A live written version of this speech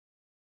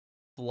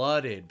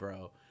flooded,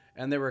 bro.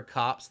 And there were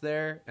cops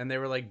there, and they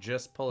were like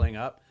just pulling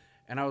up.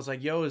 And I was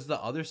like, yo, is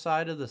the other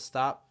side of the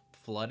stop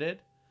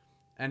flooded?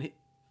 And he...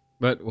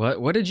 But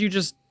what did you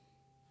just...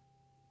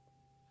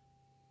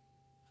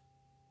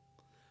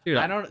 Dude,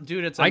 I don't...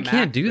 Dude, it's a I Mac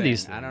can't do thing.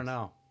 these things. I don't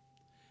know.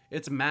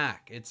 It's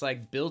Mac. It's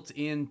like built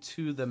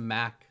into the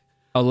Mac.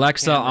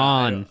 Alexa camera.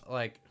 on.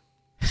 Like...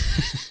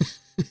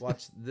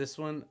 Watch this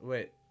one.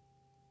 Wait.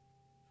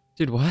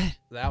 Dude, what?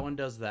 That one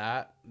does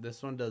that.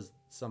 This one does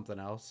something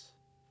else.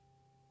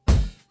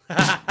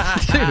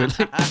 Dude.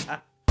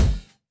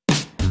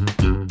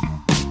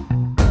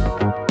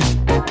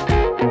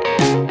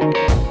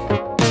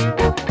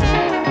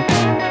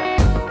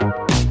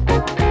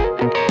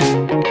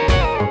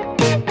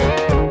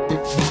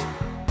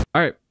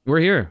 All right, we're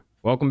here.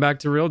 Welcome back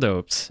to Real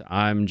Dopes.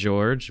 I'm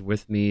George.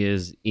 With me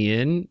is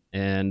Ian.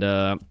 And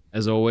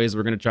as always,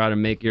 we're going to try to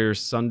make your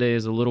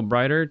Sundays a little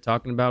brighter,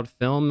 talking about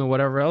film and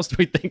whatever else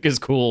we think is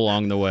cool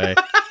along the way.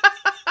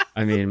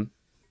 I mean,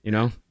 you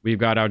know, we've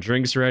got our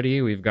drinks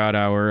ready. We've got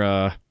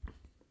our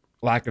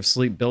lack of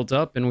sleep built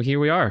up, and here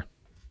we are.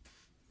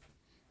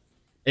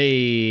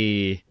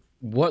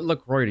 What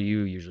Lacroix do you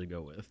usually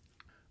go with?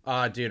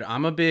 Dude,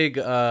 I'm a big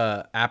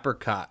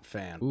apricot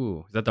fan.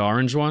 Ooh, is that the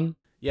orange one?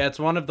 Yeah, it's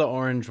one of the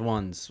orange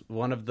ones,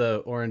 one of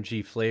the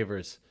orangey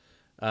flavors.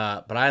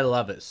 But I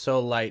love it. So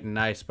light and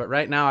nice. But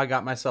right now I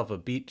got myself a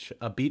beach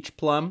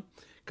plum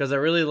because I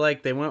really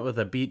like they went with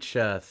a beach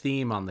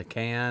theme on the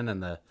can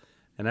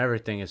and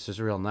everything. It's just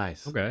real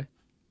nice. Okay.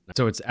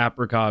 So it's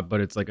apricot,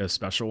 but it's like a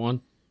special one?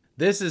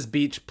 This is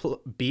beach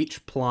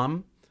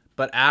plum,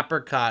 but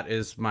apricot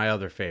is my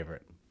other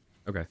favorite.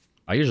 Okay.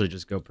 I usually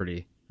just go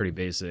pretty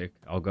basic.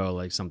 I'll go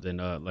like something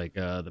like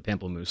the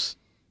pamplemousse.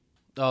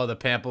 Oh, the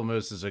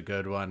pamplemousse is a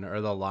good one,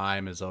 or the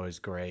lime is always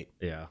great.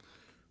 Yeah.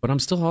 But I'm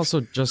still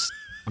also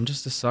I'm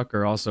just a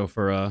sucker also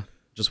for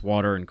just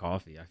water and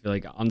coffee. I feel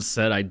like on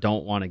set I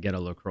don't want to get a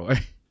LaCroix.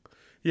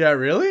 Yeah,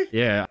 really?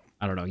 Yeah.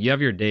 I don't know. You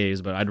have your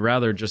days, but I'd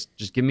rather just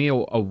give me a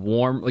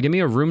warm, like, give me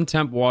a room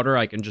temp water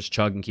I can just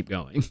chug and keep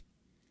going.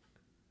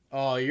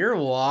 Oh, you're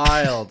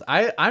wild.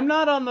 I'm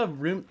not on the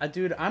room,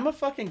 dude. I'm a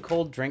fucking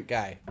cold drink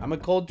guy. I'm a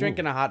cold drink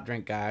and a hot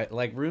drink guy.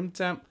 Like room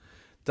temp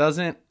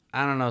doesn't.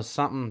 I don't know,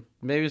 something,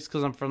 maybe it's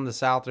because I'm from the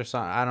South or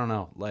something. I don't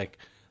know. Like,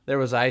 there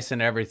was ice and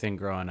everything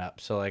growing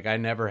up. So, like, I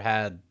never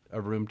had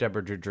a room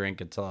temperature drink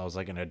until I was,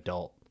 like, an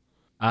adult.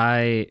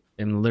 I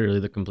am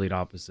literally the complete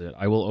opposite.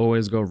 I will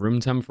always go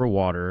room temp for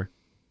water,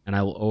 and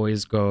I will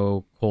always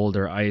go cold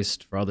or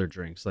iced for other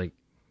drinks, like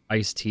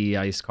iced tea,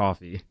 iced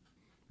coffee.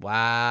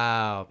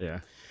 Wow.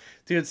 Yeah.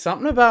 Dude,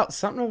 something about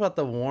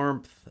the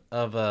warmth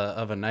of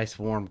a nice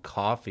warm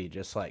coffee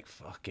just, like,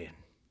 fucking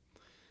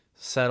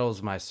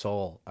settles my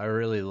soul. I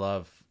really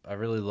love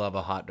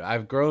a hot.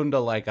 I've grown to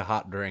like a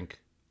hot drink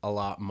a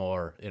lot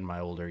more in my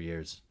older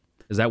years.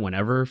 Is that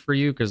whenever for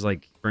you? Because,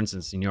 like, for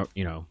instance, New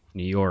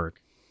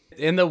York.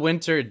 In the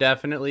winter,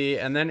 definitely,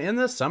 and then in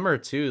the summer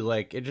too.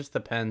 Like, it just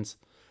depends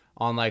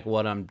on like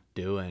what I'm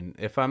doing.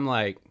 If I'm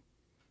like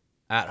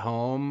at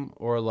home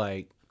or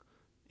like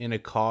in a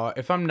car,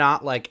 if I'm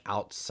not like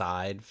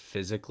outside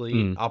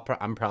physically,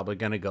 I'm probably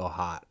gonna go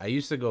hot. I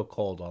used to go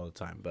cold all the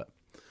time, but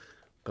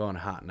going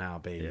hot now,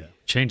 baby. Yeah.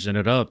 Changing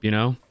it up, you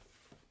know?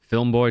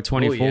 Film Boy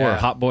 24, Oh, yeah.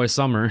 Hot Boy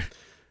Summer.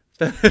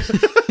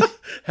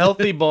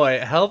 Healthy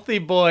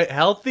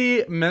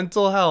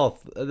mental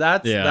health.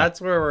 That's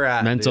where we're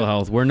at. Mental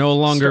health. We're no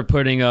longer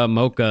putting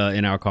mocha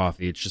in our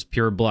coffee. It's just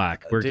pure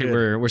black.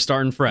 We're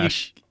starting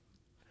fresh.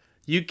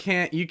 You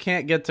can't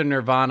get to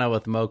nirvana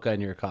with mocha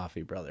in your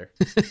coffee, brother.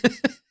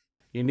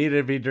 You need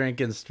to be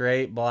drinking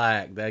straight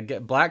black.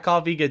 Black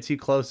coffee gets you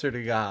closer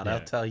to God. Yeah.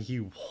 I'll tell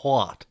you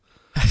what.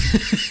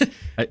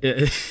 I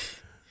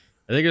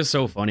think it's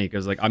so funny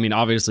because, like, I mean,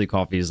 obviously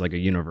coffee is like a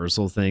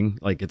universal thing.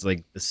 Like, it's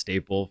like the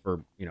staple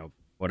for,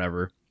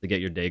 whatever to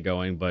get your day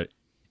going. But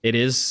it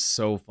is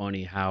so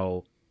funny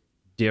how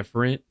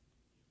different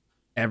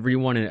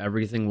everyone and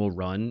everything will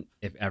run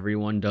if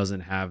everyone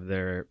doesn't have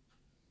their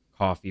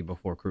coffee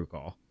before crew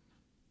call.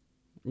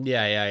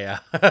 Yeah.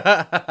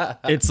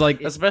 It's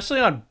like, especially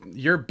on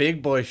your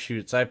big boy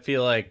shoots, I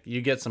feel like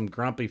you get some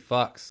grumpy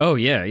fucks. Oh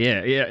yeah.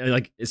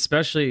 Like,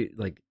 especially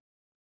like,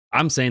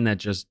 I'm saying that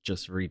just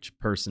for each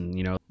person,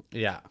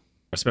 Yeah.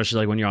 Especially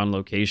like when you're on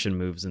location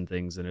moves and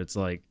things, and it's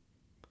like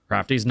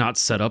Crafty's not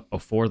set up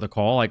before the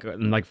call,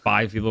 and like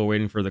 5 people are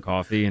waiting for the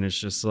coffee, and it's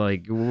just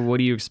like, what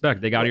do you expect?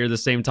 They got here the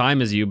same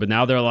time as you, but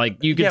now they're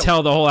like, you can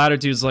tell the whole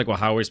attitude's like, well,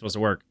 how are we supposed to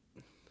work?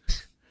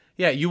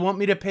 Yeah, you want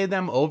me to pay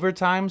them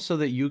overtime so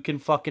that you can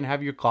fucking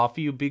have your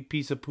coffee, you big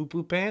piece of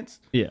poo-poo pants?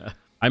 Yeah.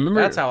 I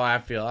remember that's how I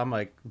feel. I'm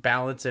like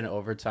balancing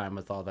overtime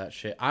with all that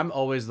shit. I'm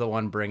always the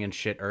one bringing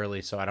shit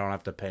early so I don't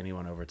have to pay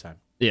anyone overtime.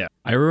 Yeah.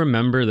 I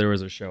remember there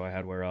was a show I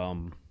had where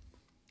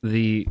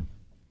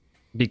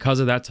because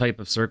of that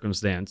type of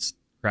circumstance,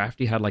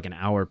 Crafty had like an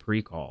hour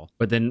pre-call.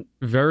 But then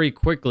very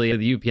quickly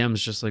the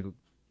UPM's just like,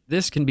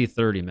 this can be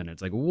 30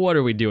 minutes. Like, what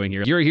are we doing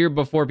here? You're here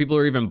before people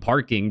are even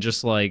parking,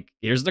 just like,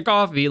 here's the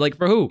coffee. Like,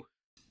 for who?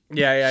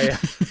 Yeah.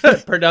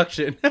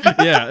 Production.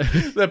 Yeah.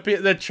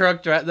 The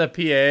truck, the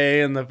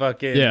PA, and the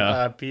fucking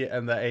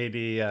and the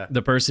AD.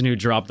 The person who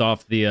dropped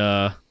off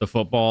the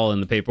football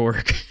and the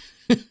paperwork.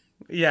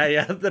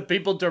 Yeah. The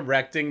people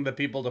directing the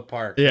people to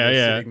park.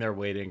 Yeah. Sitting there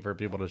waiting for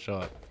people to show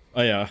up.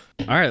 Oh yeah.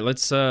 All right,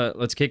 let's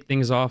kick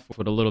things off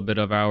with a little bit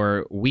of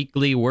our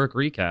weekly work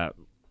recap.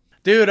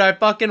 Dude, I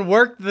fucking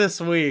worked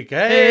this week.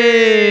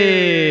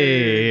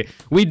 Hey!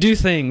 We do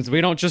things. We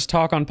don't just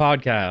talk on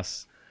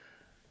podcasts.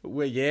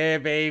 Well, yeah,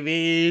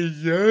 baby.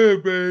 Yeah,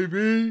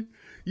 baby.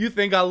 You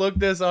think I look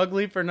this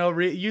ugly for no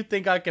reason? You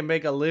think I can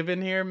make a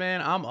living here,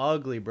 man? I'm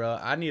ugly, bro.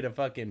 I need a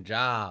fucking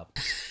job.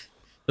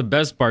 The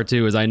best part,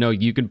 too, is I know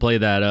you can play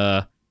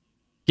that,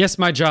 guess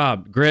my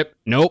job. Grip.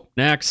 Nope.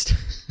 Next.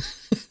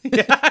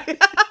 Yeah,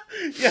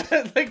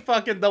 like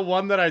fucking the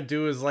one that I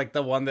do is like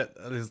the one that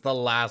is the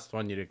last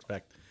one you'd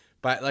expect.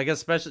 But like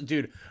especially,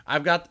 dude,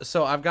 I've got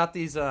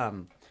these are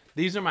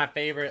my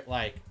favorite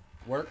like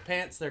work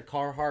pants. They're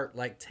Carhartt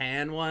like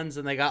tan ones,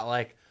 and they got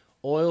like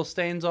oil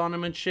stains on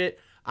them and shit.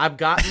 I've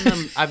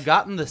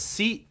gotten the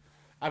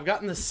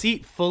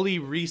seat fully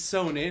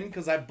re-sewn in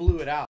because I blew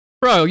it out.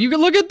 Bro, you can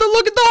look at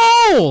the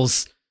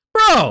holes,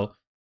 bro.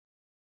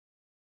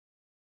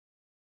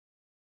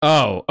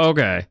 Oh,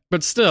 okay,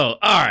 but still,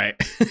 all right.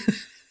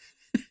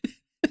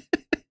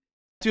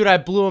 Dude, I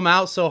blew them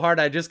out so hard.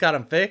 I just got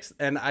them fixed,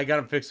 and I got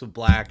them fixed with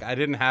black. I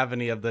didn't have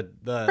any of the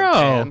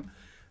tan.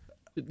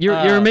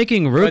 You're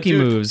making rookie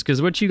moves,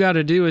 because what you got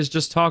to do is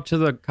just talk to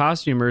the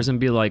costumers and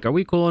be like, "Are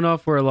we cool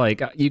enough where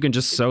like you can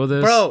just sew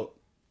this?" Bro,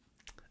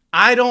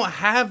 I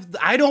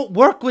don't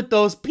work with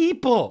those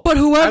people. But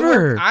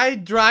whoever, I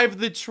drive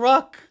the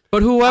truck.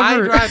 But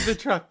whoever, I drive the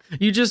truck.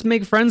 You just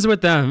make friends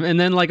with them, and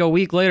then like a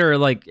week later,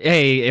 like,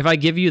 hey, if I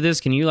give you this,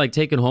 can you like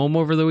take it home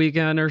over the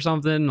weekend or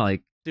something?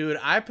 Like. Dude,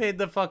 I paid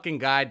the fucking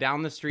guy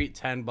down the street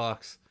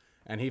 $10,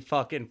 and he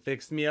fucking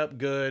fixed me up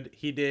good.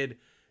 He did,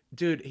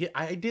 dude.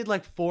 I did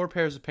like 4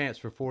 pairs of pants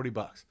for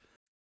 $40.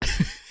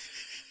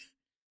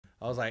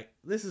 I was like,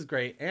 this is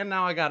great. And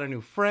now I got a new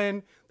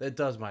friend that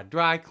does my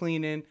dry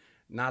cleaning.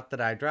 Not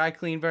that I dry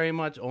clean very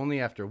much, only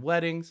after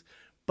weddings.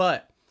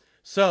 But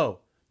so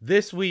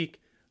this week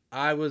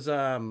I was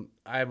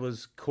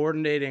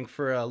coordinating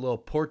for a little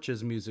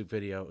Porches music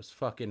video. It was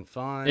fucking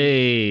fun.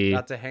 Hey.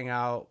 Got to hang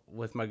out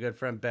with my good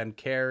friend Ben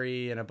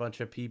Carey and a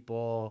bunch of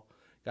people.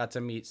 Got to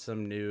make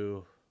some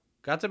new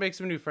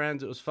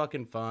friends. It was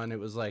fucking fun. It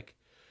was like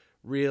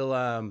real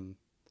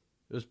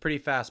it was pretty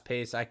fast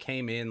paced. I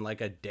came in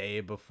like a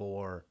day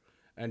before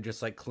and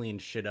just like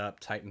cleaned shit up,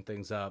 tightened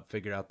things up,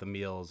 figured out the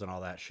meals and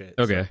all that shit.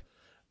 Okay.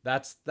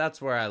 So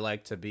that's where I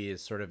like to be,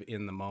 is sort of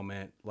in the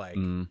moment, like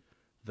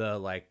the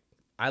like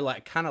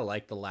I kind of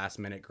like the last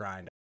minute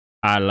grind.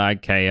 I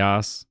like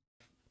chaos.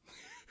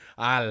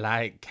 I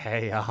like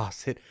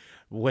chaos. It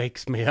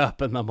wakes me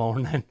up in the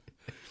morning.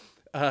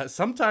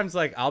 Sometimes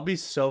like I'll be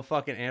so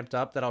fucking amped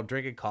up that I'll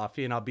drink a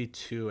coffee and I'll be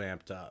too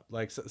amped up.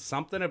 Like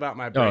something about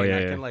my brain,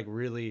 can like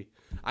really,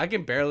 I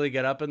can barely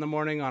get up in the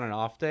morning on an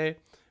off day,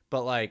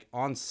 but like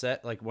on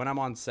set, like when I'm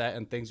on set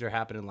and things are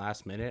happening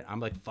last minute, I'm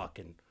like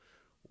fucking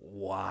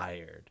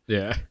wired.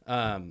 Yeah.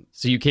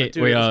 So you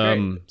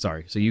came.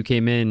 Sorry. So you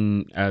came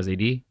in as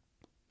AD.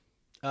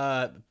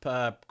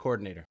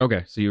 Coordinator.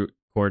 Okay. So you're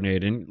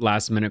coordinating.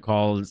 Last minute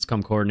call. Let's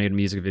come coordinate a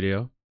music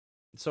video.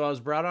 So I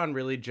was brought on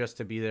really just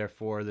to be there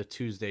for the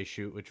Tuesday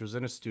shoot, which was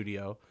in a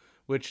studio.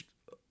 Which,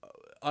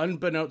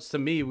 unbeknownst to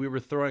me, we were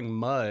throwing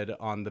mud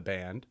on the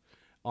band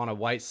on a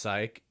white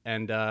cyc,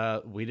 and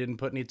we didn't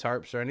put any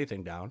tarps or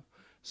anything down.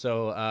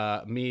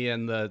 So me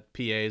and the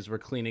PAs were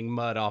cleaning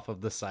mud off of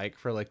the cyc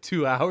for like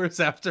 2 hours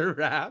after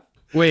rap.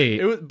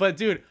 Wait, but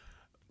dude,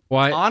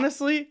 why?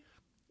 Honestly,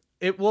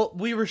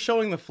 we were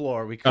showing the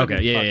floor. We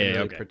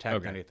couldn't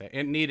protect anything.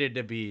 It needed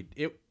to be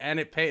and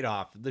it paid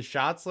off. The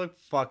shots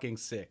looked fucking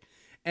sick,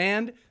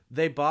 and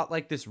they bought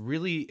like this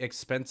really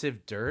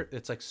expensive dirt.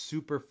 It's like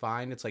super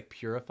fine. It's like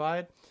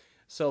purified.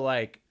 So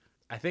like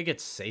I think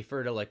it's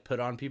safer to like put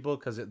on people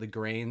because the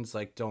grains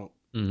like don't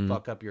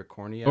fuck up your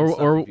cornea.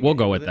 Or we'll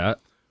go with that.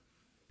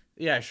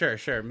 Yeah,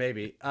 sure,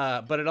 maybe.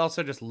 But it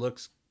also just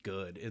looks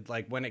good. It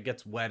like when it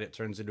gets wet, it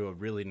turns into a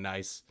really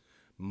nice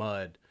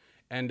mud.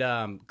 And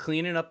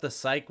cleaning up the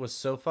cyc was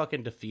so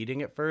fucking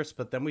defeating at first,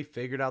 but then we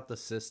figured out the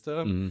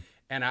system,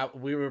 and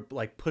we were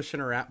like pushing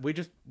around. We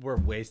just were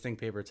wasting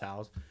paper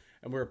towels,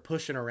 and we were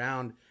pushing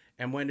around.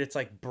 And when it's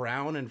like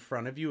brown in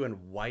front of you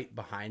and white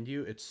behind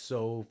you, it's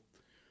so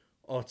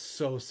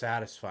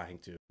satisfying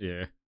too.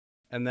 Yeah.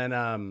 And then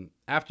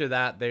after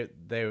that,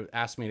 they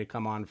asked me to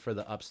come on for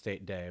the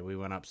upstate day. We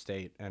went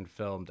upstate and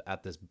filmed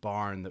at this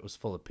barn that was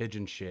full of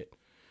pigeon shit.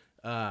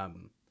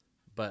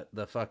 But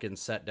the fucking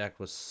set deck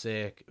was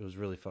sick. It was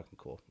really fucking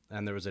cool.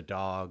 And there was a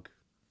dog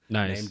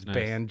named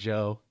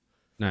Banjo.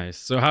 Nice.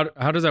 So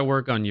how does that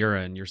work on your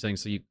end? You're saying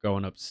so you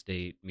going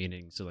upstate,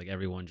 meaning so like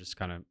everyone just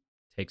kind of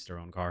takes their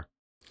own car?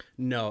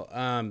 No,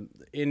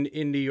 in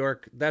New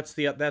York, that's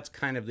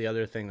kind of the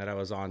other thing that I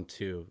was on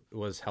too,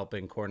 was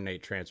helping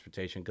coordinate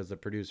transportation because the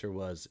producer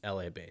was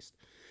LA based,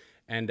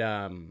 and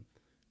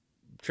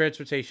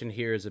transportation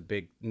here is a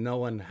big. No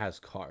one has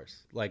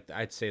cars. Like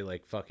I'd say,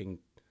 like fucking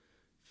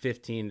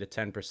 15 to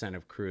 10%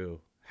 of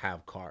crew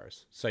have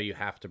cars, so you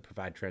have to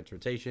provide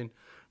transportation,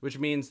 which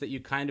means that you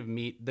kind of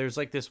meet. There's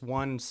like this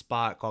one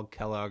spot called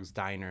Kellogg's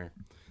Diner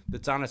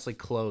that's honestly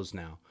closed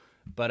now,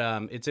 but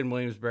it's in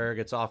Williamsburg.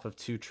 It's off of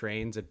 2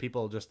 trains, and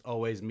people just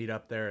always meet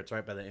up there. It's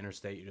right by the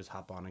interstate. You just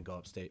hop on and go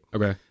upstate.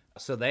 Okay.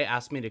 So they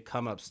asked me to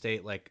come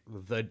upstate like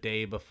the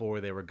day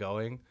before they were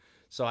going,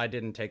 so I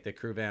didn't take the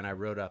crew van. I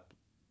rode up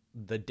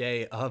the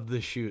day of the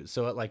shoot,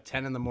 so at like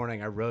 10 in the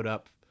morning I rode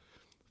up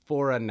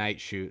for a night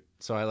shoot.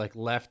 So I like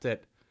left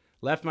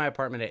my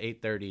apartment at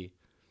 8:30,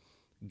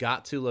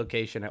 got to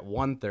location at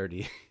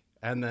 1:30,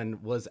 and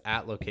then was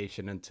at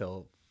location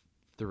until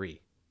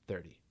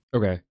 3:30.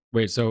 Okay.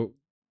 Wait, so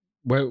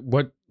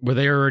what were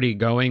they already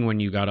going when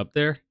you got up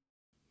there?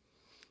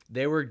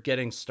 They were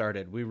getting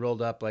started. We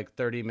rolled up like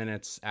 30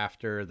 minutes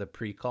after the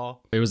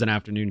pre-call. It was an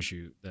afternoon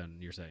shoot then,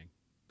 you're saying?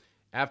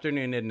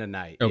 Afternoon into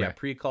night. Okay. Yeah,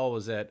 pre-call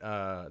was at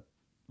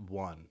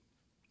 1.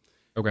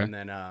 Okay. And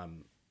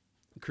then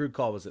crew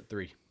call was at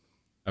 3.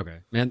 Okay.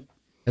 Man,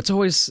 it's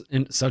always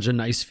such a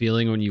nice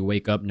feeling when you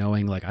wake up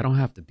knowing like I don't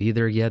have to be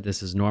there yet.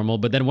 This is normal.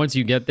 But then once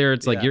you get there,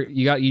 it's like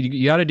you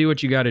got to do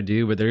what you got to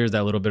do. But there is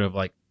that little bit of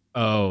like,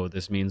 oh,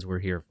 this means we're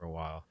here for a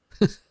while.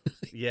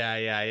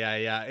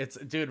 Yeah. It's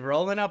dude,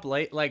 rolling up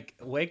late, like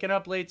waking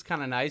up late's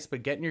kind of nice,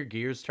 but getting your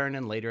gears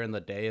turning later in the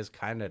day is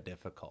kind of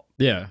difficult.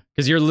 Yeah,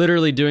 because you're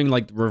literally doing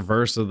like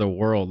reverse of the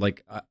world.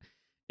 Like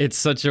it's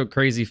such a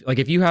crazy. Like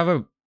if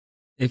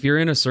you're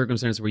in a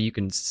circumstance where you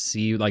can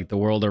see like the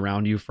world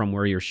around you from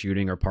where you're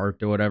shooting or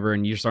parked or whatever,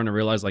 and you're starting to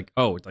realize like,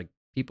 oh, it's like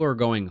people are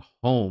going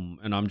home,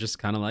 and I'm just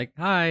kind of like,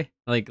 hi,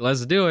 like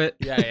let's do it.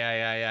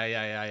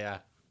 Yeah.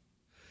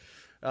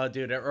 Oh,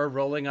 dude, or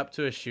rolling up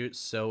to a shoot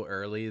so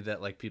early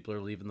that like people are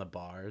leaving the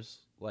bars.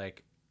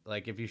 Like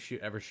if you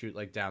ever shoot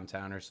like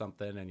downtown or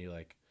something, and you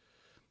like,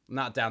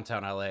 not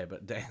downtown LA,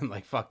 but in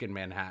like fucking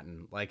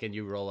Manhattan, like, and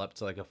you roll up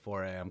to like a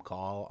 4 a.m.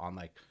 call on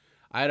like.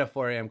 I had a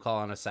 4 a.m. call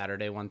on a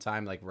Saturday one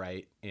time, like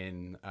right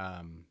in,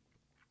 I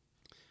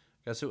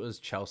guess it was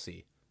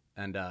Chelsea.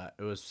 And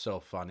it was so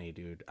funny,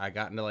 dude. I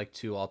got into like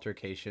 2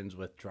 altercations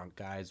with drunk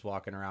guys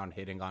walking around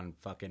hitting on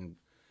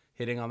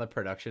the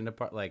production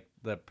department, like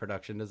the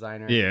production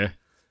designer. Yeah.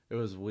 It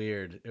was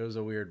weird. It was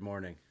a weird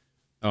morning.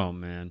 Oh,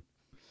 man.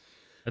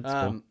 That's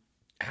cool.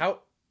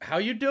 How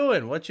you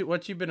doing? What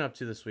you been up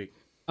to this week?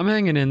 I'm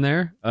hanging in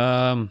there.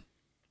 You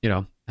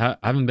know, I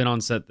haven't been on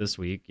set this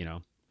week. You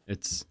know,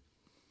 it's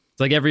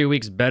like every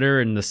week's better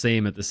and the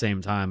same at the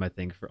same time, I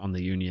think, on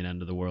the union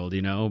end of the world,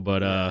 you know. But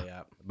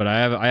but I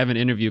have an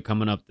interview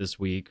coming up this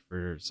week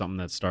for something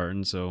that's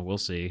starting, so we'll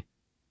see.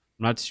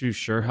 I'm not too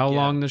sure how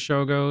long the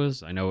show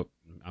goes.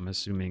 I'm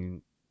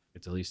assuming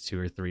it's at least 2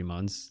 or 3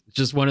 months. It's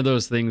just one of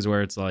those things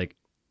where it's like,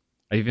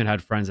 I even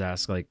had friends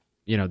ask, like,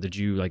 you know, did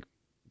you like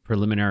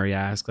preliminary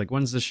ask, like,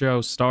 when's the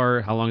show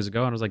start? How long does it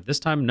go? And I was like, this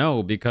time,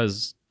 no,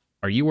 because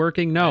are you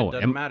working? No. It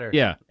doesn't matter.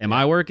 Yeah. Am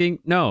I working?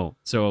 No.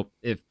 So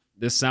if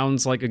this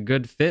sounds like a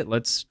good fit,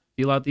 let's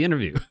feel out the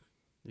interview.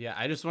 Yeah,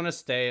 I just want to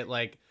stay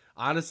like,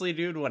 honestly,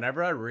 dude,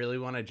 whenever I really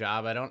want a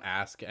job, I don't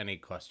ask any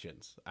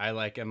questions. I'm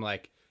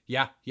like,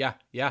 yeah.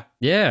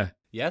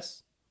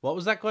 Yes. What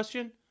was that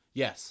question?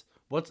 Yes.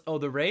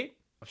 The rate?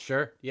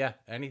 Sure. Yeah.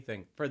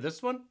 Anything. For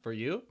this one? For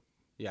you?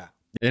 Yeah.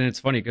 And it's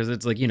funny because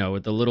it's like, you know,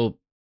 with the little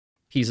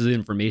pieces of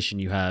information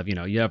you have, you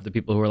know, you have the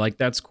people who are like,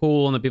 that's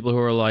cool. And the people who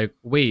are like,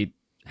 wait,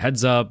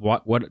 heads up.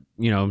 What,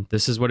 you know,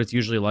 this is what it's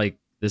usually like.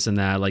 This and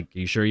that, like, are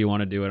you sure you want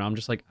to do it? I'm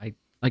just like,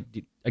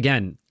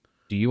 again,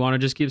 do you want to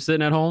just keep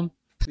sitting at home?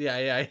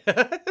 Yeah.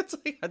 It's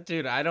like,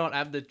 dude, I don't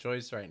have the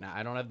choice right now.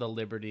 I don't have the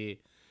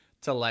liberty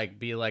to like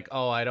be like,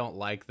 oh, I don't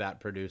like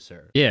that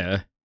producer.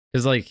 Yeah,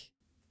 because like,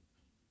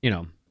 you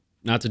know,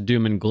 not to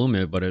doom and gloom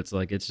it, but it's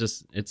like,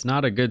 it's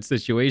not a good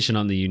situation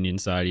on the union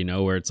side, you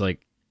know, where it's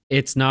like,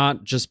 it's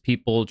not just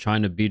people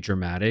trying to be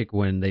dramatic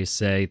when they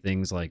say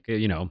things like,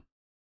 you know,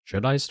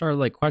 should I start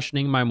like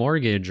questioning my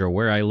mortgage or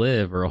where I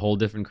live or a whole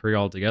different career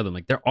altogether?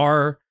 Like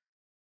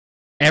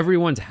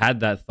everyone's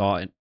had that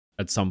thought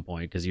at some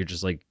point because you're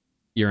just like,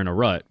 you're in a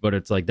rut, but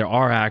it's like, there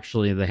are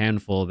actually the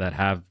handful that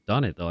have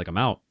done it. They're like, I'm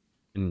out.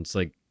 And it's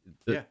like,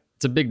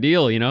 it's a big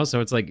deal, you know? So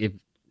it's like, if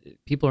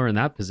people are in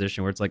that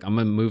position where it's like, I'm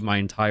going to move my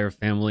entire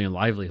family and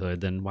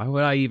livelihood, then why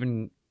would I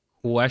even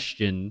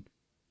question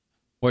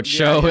what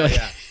show?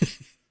 Yeah.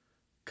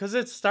 Cause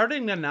it's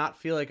starting to not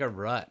feel like a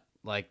rut.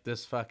 Like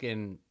this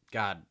fucking,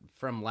 God,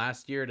 from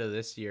last year to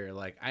this year,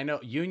 like I know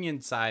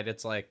union side,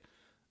 it's like,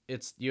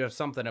 you have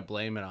something to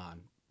blame it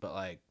on, but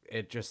like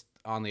it just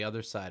on the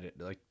other side,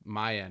 like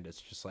my end,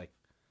 it's just like,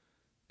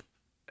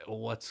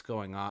 what's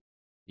going on?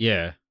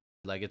 Yeah.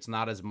 Like it's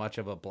not as much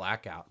of a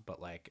blackout,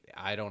 but like,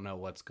 I don't know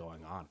what's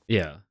going on.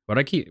 Yeah.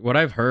 What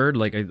I've heard,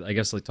 like, I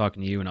guess like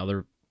talking to you and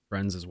other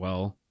friends as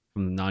well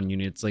from the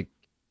non-union, it's like,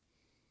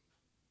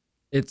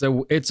 it's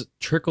a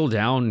trickle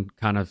down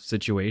kind of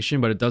situation,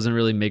 but it doesn't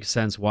really make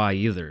sense why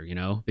either, you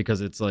know,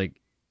 because it's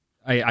like,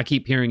 I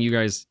keep hearing you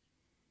guys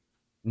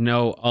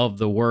know of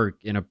the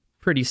work in a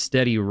pretty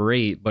steady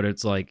rate, but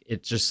it's like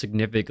it just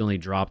significantly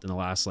dropped in the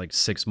last like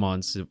 6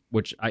 months,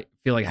 which I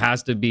feel like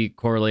has to be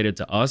correlated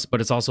to us,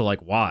 but it's also like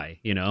why,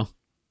 you know?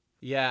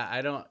 Yeah,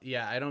 I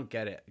don't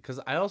get it because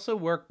I also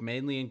work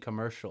mainly in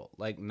commercial,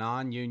 like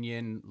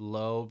non-union,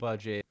 low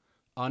budget,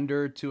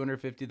 under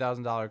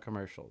 $250,000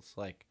 commercials.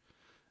 Like,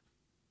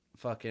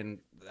 fucking,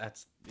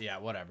 that's yeah,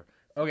 whatever.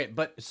 Okay,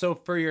 but so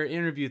for your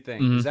interview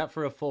thing, is that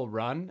for a full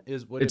run?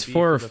 Would It's it be for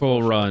for a the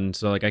full show? run,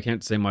 so like I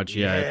can't say much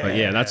yet, but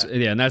yeah,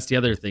 and that's the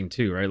other thing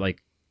too, right?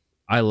 Like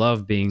I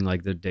love being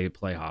like the day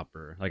play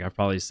hopper. Like I've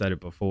probably said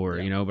it before,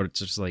 Yeah. you know, but it's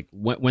just like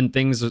when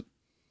things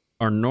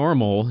are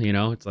normal, you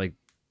know, it's like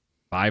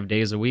 5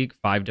 days a week,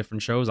 5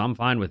 different shows. I'm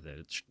fine with it.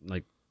 It's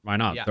like why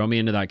not Yeah. throw me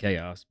into that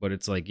chaos? But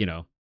it's like, you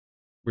know,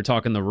 we're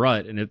talking the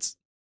rut, and it's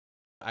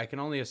I can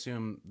only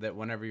assume that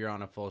whenever you're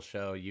on a full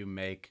show, you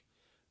make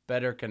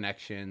better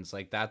connections.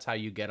 Like that's how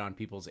you get on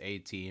people's A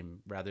team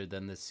rather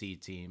than the C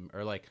team,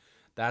 or like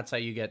that's how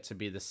you get to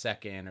be the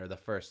second or the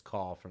first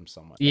call from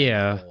someone.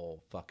 yeah. The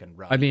whole fucking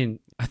run. I mean,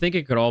 I think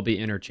it could all be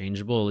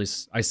interchangeable. At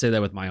least I say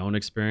that with my own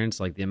experience.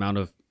 Like the amount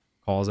of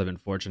calls I've been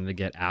fortunate to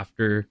get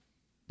after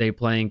day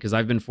playing, because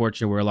I've been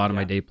fortunate where a lot of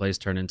my day plays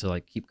turn into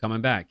like keep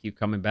coming back,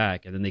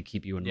 and then they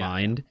keep you in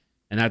mind,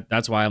 and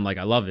that's why I'm like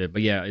I love it.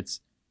 But yeah,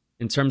 it's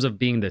in terms of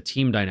being the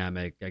team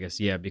dynamic, I guess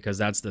because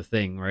that's the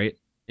thing, right?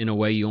 In a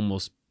way, you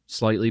almost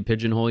slightly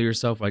pigeonhole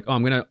yourself, like oh,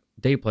 I'm gonna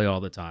day play all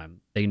the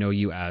time. They know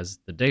you as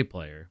the day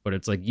player, but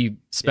it's like you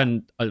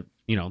spend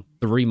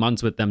 3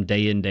 months with them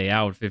day in day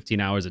out,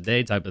 15 hours a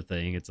day type of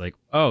thing. It's like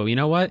oh, you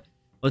know what?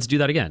 Let's do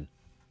that again.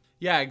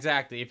 Yeah,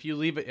 exactly. If you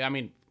leave it, I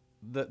mean,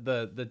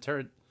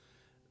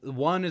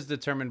 one is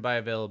determined by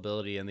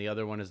availability, and the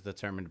other one is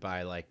determined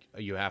by like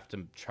you have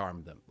to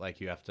charm them, like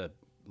you have to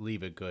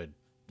leave it good.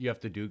 You have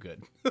to do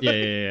good.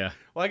 Yeah.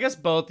 Well, I guess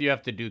both you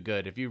have to do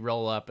good. If you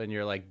roll up and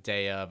you're like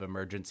day of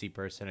emergency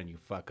person and you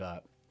fuck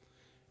up,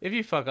 if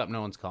you fuck up,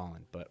 no one's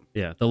calling. But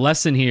Yeah, the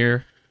life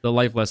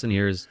lesson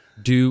here is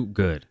do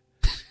good.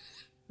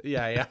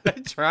 yeah.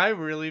 Try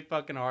really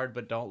fucking hard,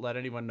 but don't let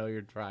anyone know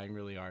you're trying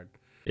really hard.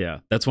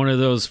 Yeah, that's one of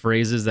those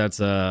phrases that's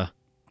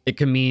it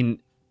can mean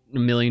a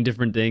million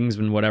different things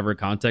in whatever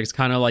context.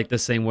 Kind of like the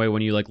same way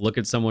when you like look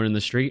at someone in the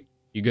street,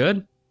 you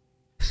good?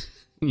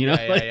 You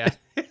know,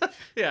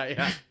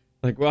 Yeah.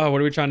 Like, wow, what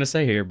are we trying to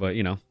say here? But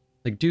you know,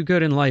 like do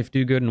good in life,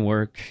 do good in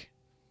work.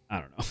 I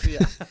don't know.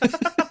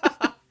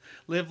 Yeah.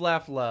 Live,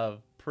 laugh,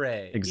 love,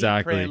 pray.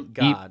 Exactly. Eat,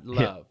 pray, God,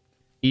 love.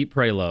 Eat,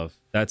 pray, love.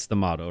 That's the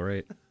motto,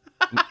 right?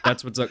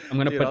 That's what's up. I'm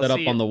gonna put that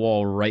up on the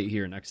wall right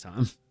here next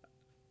time.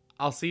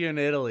 I'll see you in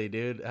Italy,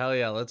 dude. Hell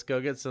yeah, let's go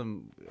get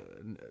some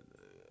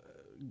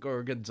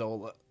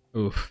gorgonzola.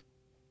 Oof.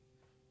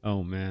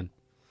 Oh man.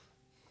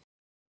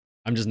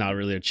 I'm just not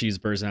really a cheese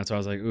person. That's why I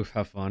was like, oof,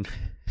 have fun.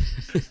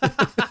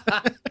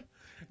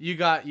 You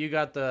got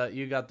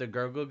the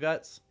gurgle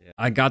guts? Yeah.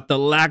 I got the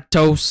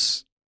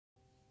lactose.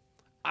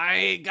 I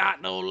ain't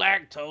got no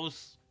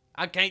lactose.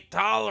 I can't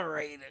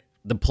tolerate it.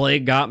 The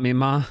plague got me,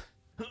 ma.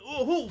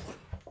 Oh.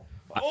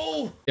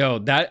 Yo,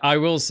 that I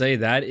will say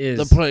that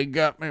is The plague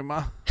got me,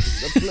 ma.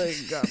 The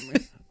plague got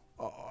me.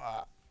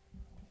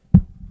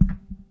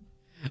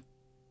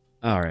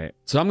 All right.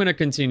 So I'm gonna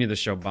continue the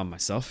show by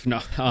myself. No.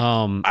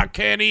 I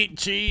can't eat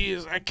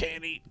cheese. I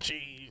can't eat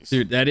cheese.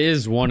 Dude, that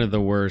is one of the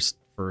worst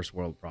first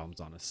world problems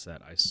on a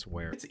set, I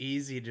swear. It's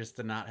easy just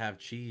to not have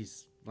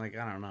cheese. Like,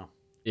 I don't know.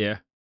 Yeah.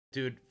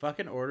 Dude,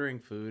 fucking ordering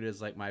food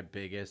is like my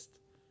biggest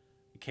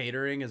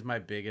catering is my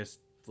biggest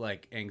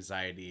like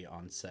anxiety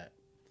on set.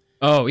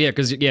 Oh,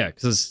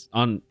 cuz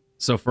on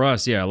so for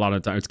us, a lot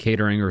of times it's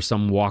catering or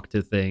some walk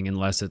to thing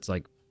unless it's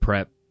like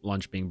prep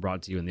lunch being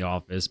brought to you in the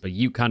office, but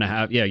you kind of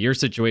have your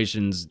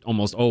situation's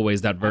almost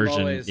always that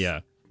version.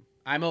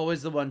 I'm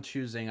always the one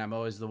choosing. I'm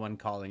always the one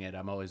calling it.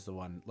 I'm always the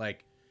one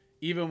like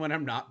even when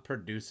I'm not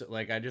producing,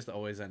 like I just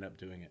always end up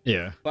doing it.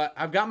 Yeah. But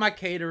I've got my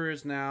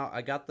caterers now.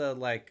 I got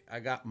I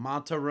got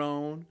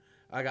Monterone.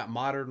 I got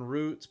Modern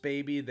Roots,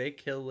 baby. They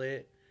kill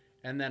it.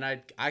 And then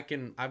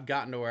I've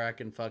gotten to where I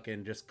can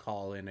fucking just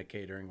call in a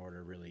catering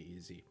order really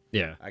easy.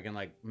 Yeah. I can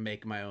like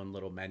make my own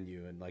little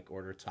menu and like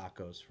order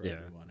tacos for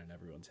everyone and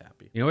everyone's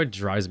happy. You know what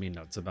drives me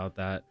nuts about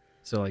that?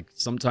 So like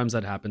sometimes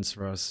that happens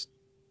for us,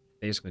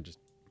 basically just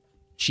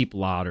cheap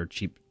lot or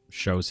cheap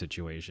show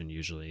situation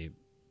usually.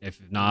 If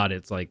not,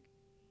 it's like,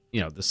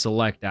 the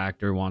select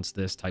actor wants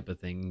this type of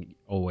thing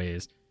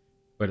always.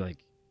 But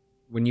like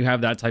when you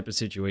have that type of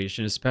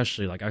situation,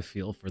 especially like I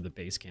feel for the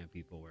base camp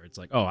people where it's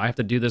like, oh, I have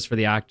to do this for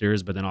the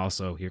actors, but then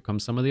also here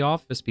comes some of the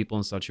office people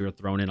and such who are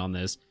thrown in on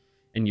this.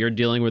 And you're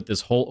dealing with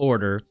this whole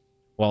order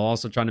while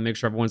also trying to make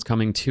sure everyone's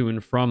coming to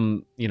and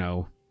from,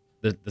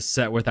 the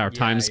set with our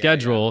time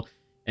schedule.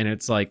 And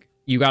it's like,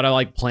 you got to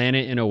like plan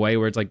it in a way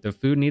where it's like the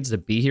food needs to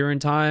be here in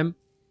time,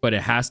 but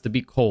it has to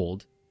be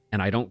cold.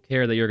 And I don't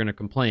care that you're going to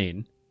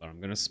complain, but I'm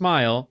going to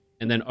smile.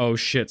 And then, oh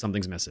shit,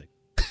 something's missing.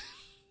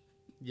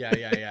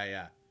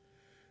 Yeah.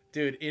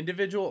 Dude,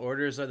 individual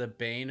orders are the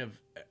bane of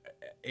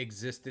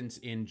existence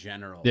in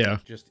general. Yeah.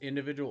 Like, just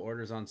individual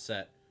orders on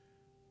set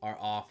are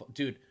awful.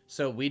 Dude,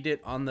 so we did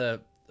on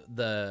the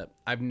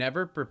I've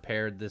never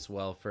prepared this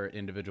well for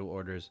individual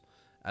orders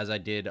as I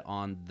did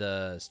on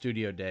the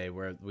studio day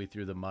where we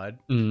threw the mud.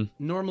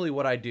 Normally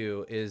what I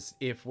do is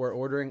if we're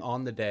ordering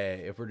on the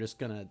day, if we're just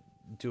going to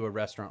do a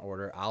restaurant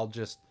order, I'll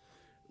just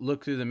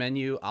look through the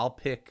menu. I'll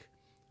pick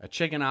a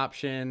chicken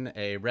option,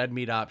 a red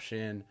meat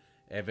option,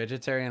 a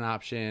vegetarian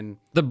option.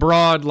 The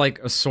broad like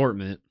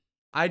assortment.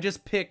 I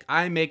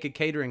make a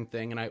catering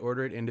thing and I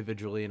order it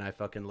individually and I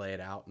fucking lay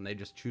it out and they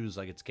just choose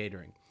like it's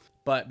catering.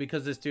 But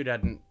because this dude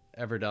hadn't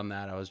ever done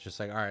that, I was just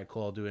like, all right,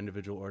 cool, I'll do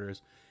individual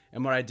orders.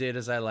 And what I did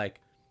is I like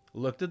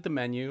looked at the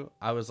menu.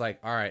 I was like,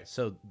 all right,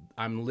 so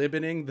I'm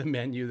limiting the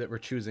menu that we're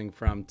choosing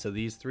from to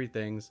these 3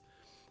 things.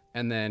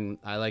 And then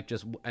I like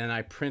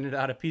I printed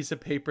out a piece of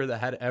paper that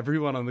had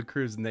everyone on the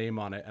crew's name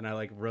on it. And I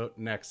like wrote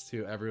next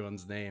to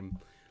everyone's name,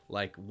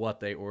 like what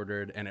they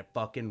ordered.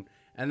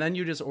 And then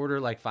you just order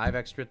like 5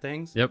 extra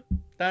things. Yep.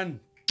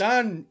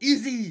 Done.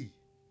 Easy.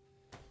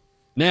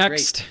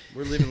 Next.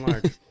 Great. We're living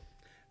large.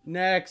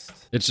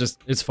 Next.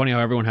 It's funny how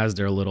everyone has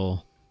their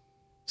little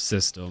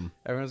system.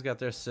 Everyone's got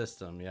their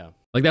system. Yeah.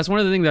 Like that's one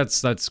of the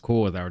things that's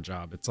cool with our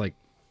job. It's like,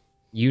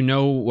 you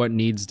know what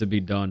needs to be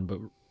done, but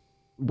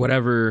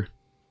whatever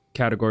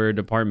category or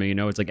department, you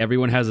know, it's like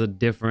everyone has a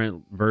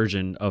different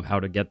version of how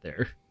to get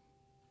there.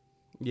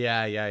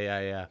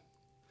 Yeah.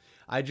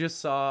 I just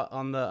saw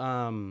on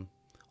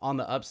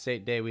the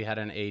upstate day we had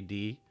an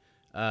AD.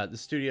 The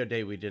studio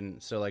day we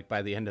didn't. So like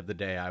by the end of the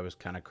day, I was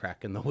kind of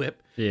cracking the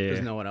whip because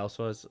no one else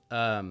was.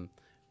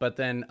 But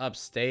then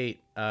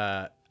upstate,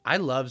 I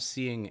love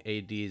seeing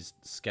AD's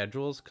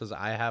schedules because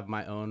I have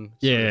my own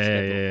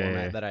schedule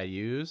format that I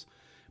use.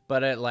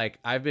 But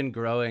I've been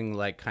growing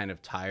like kind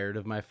of tired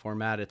of my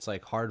format. It's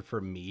like hard for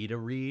me to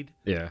read.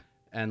 Yeah.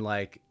 And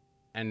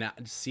now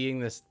seeing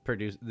this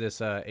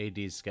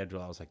AD's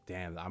schedule, I was like,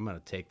 damn, I'm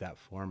gonna take that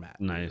format.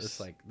 Nice. It's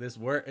like this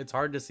work. It's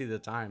hard to see the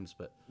times,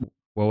 but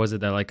what was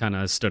it that like kind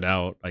of stood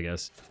out, I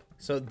guess?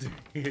 So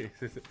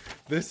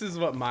this is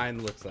what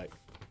mine looks like.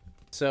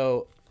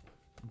 So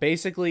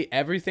basically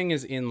everything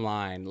is in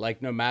line.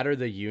 Like no matter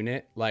the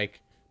unit,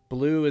 like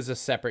blue is a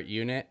separate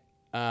unit,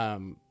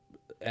 and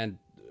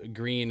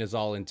green is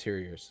all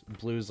interiors.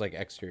 Blue is like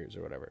exteriors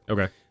or whatever.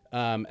 Okay.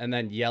 And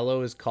then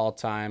yellow is call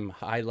time.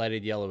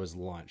 Highlighted yellow is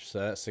lunch. So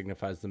that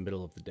signifies the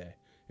middle of the day.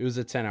 It was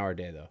a 10-hour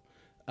day though.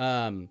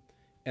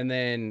 And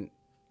then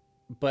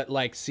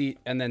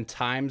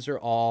times are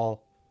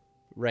all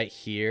right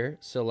here.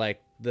 So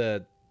like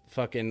the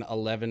fucking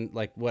 11,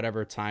 like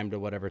whatever time to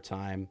whatever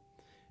time.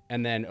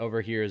 And then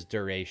over here is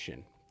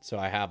duration. So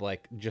I have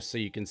like, just so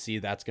you can see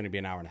that's going to be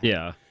an hour and a half.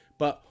 Yeah.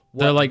 But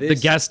they're like the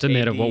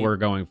guesstimate of what we're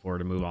going for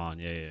to move on.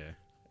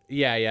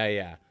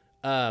 Yeah.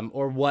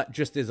 Or what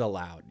just is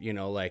allowed, you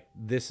know, like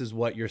this is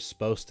what you're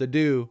supposed to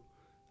do.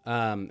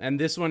 And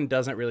this one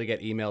doesn't really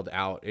get emailed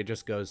out. It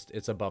just goes,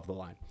 it's above the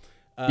line.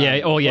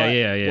 Yeah.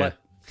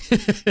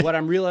 What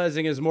I'm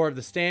realizing is more of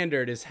the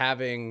standard is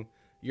having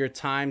your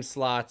time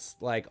slots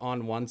like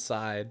on one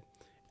side,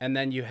 and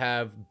then you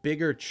have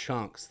bigger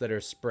chunks that are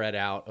spread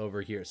out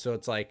over here. So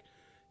it's like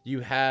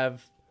you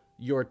have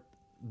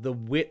the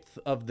width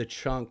of the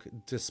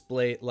chunk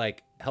display,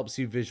 like helps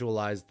you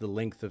visualize the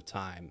length of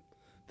time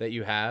that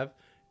you have.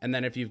 And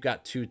then if you've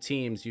got 2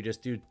 teams, you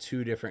just do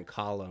 2 different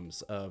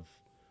columns of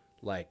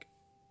like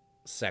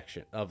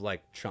section of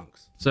like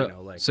chunks. So, you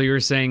know, so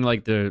you're saying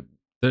like the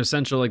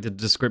essential, like the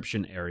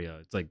description area,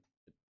 it's like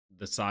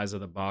the size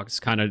of the box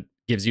kind of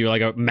gives you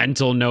like a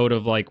mental note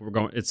of like,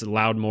 it's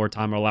allowed more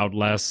time or allowed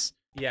less.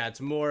 Yeah.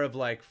 It's more of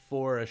like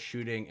for a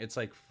shooting. It's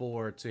like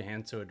for to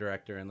hand to a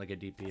director and like a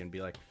DP and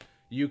be like,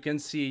 you can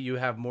see you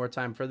have more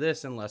time for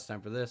this and less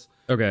time for this.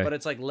 Okay. But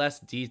it's like less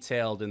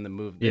detailed in the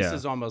movie. This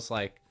is almost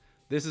like,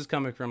 this is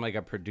coming from like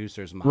a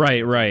producer's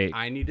mind. Right.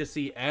 I need to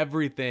see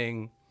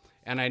everything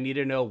and I need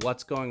to know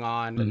what's going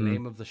on, the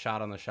name of the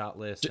shot on the shot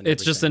list. And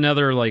it's just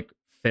another like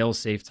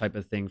fail-safe type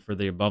of thing for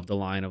the above the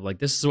line of like,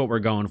 this is what we're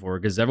going for.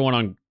 Because everyone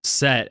on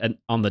set and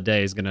on the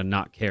day is going to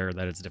not care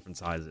that it's different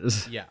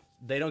sizes. Yeah.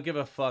 They don't give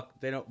a fuck.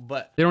 They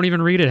don't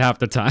even read it half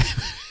the time.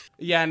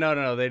 Yeah,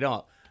 no, they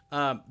don't.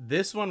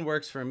 This one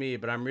works for me,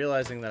 but I'm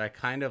realizing that I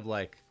kind of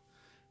like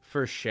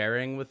for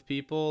sharing with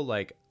people,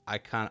 like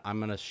I'm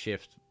going to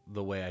shift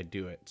the way I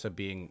do it to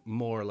being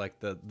more like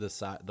the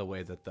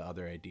way that the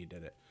other AD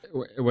did it.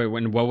 Wait,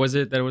 what was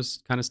it that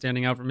was kind of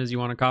standing out from his you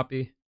want to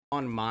copy?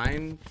 On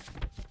mine,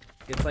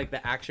 it's like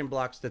the action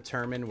blocks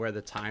determine where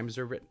the times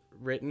are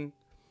written.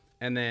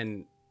 And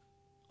then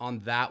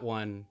on that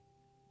one,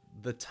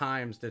 the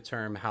times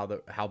determine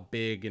how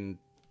big and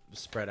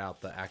spread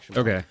out the action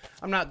block. Okay.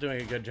 I'm not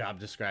doing a good job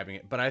describing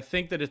it, but I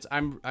think that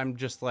I'm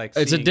just like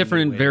it's a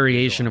different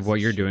variation of what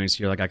you're doing,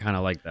 so you're like, I kind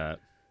of like that.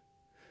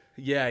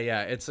 Yeah,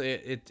 it's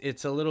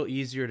a little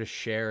easier to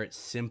share. It's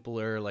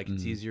simpler, like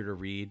it's easier to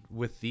read.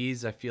 With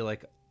these, I feel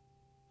like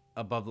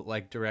above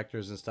like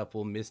directors and stuff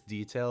will miss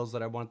details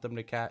that I want them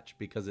to catch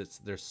because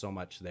there's so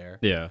much there.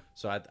 Yeah.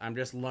 So I'm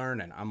just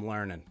learning. I'm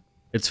learning.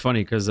 It's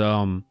funny because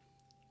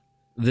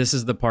this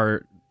is the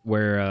part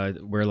where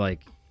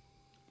like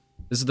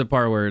This is the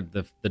part where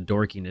the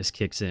dorkiness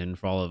kicks in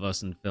for all of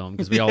us in film,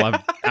 because we all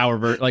have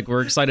like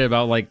we're excited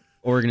about like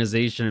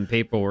organization and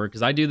paperwork.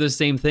 Because I do the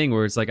same thing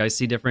where it's like I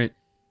see different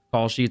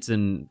call sheets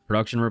and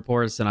production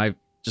reports, and I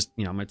just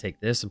I'm gonna take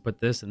this and put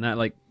this and that.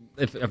 Like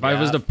if I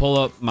was to pull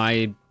up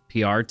my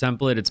PR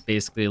template, it's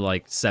basically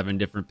like 7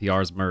 different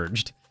PRs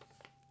merged.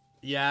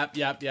 Yep.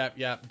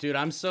 Dude,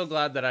 I'm so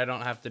glad that I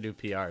don't have to do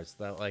PRs.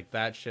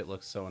 That shit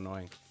looks so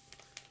annoying.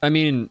 I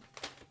mean,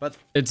 but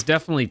it's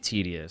definitely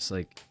tedious.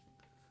 Like,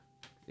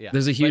 yeah,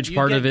 there's a huge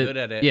part of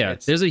it. Yeah,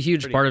 it's there's a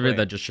huge part of quick. it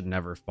that just should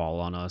never fall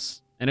on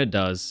us, and it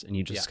does, and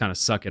you just kind of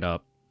suck it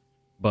up.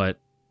 But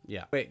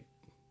yeah, wait,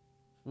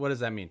 what does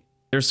that mean?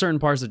 There's certain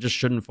parts that just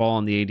shouldn't fall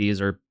on the ADs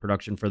or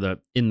production for the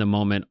in the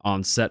moment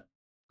on set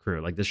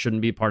crew. Like, this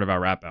shouldn't be part of our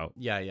wrap out.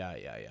 Yeah.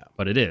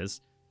 But it is,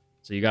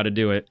 so you got to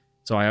do it.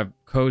 So I have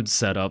codes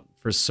set up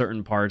for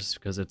certain parts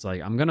because it's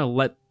like I'm gonna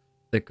let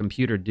the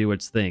computer do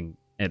its thing,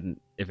 and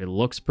if it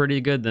looks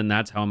pretty good, then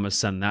that's how I'm gonna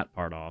send that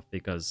part off,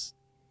 because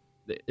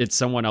it's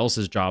someone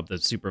else's job to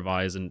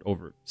supervise and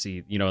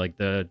oversee. Like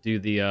do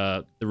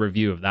the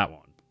review of that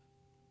one.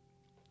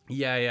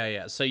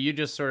 Yeah. So you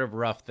just sort of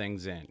rough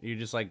things in. You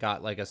just like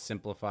got like a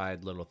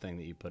simplified little thing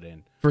that you put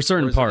in for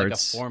certain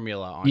parts. Like a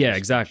formula on. Yeah,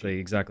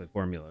 exactly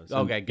formulas.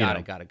 Okay, got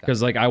it.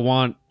 Because like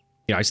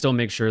I still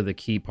make sure the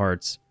key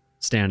parts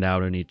stand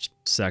out in each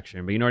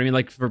section. But you know what I mean?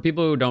 Like, for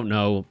people who don't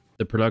know,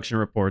 the production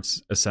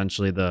report's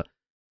essentially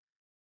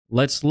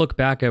let's look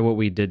back at what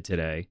we did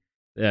today.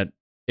 That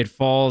it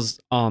falls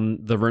on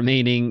the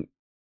remaining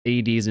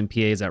ADs and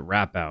PAs at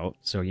wrap out.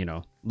 So,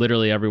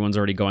 literally everyone's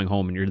already going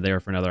home and you're there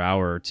for another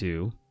hour or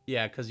two.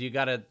 Yeah, because you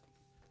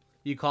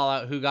call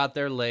out who got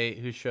there late,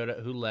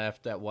 who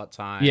left at what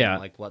time. Yeah.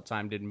 Like, what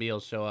time did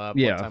meals show up?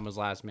 Yeah. What time was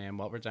last man?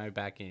 What were time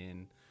back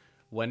in?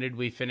 When did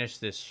we finish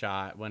this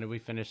shot? When did we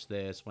finish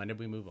this? When did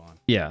we move on?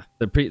 Yeah.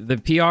 The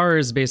PR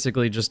is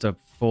basically just a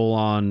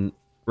full-on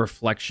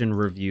reflection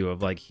review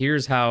of like,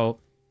 here's how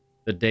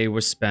the day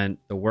was spent,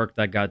 the work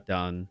that got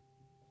done,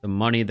 the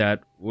money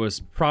that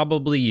was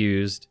probably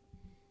used,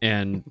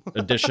 and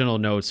additional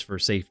notes for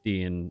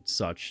safety and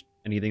such.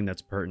 Anything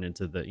that's pertinent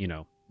to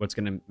the, what's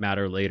going to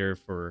matter later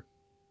for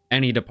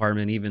any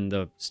department, even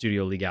the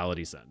studio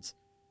legality sense.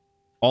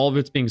 All of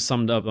it's being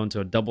summed up onto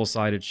a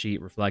double-sided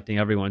sheet reflecting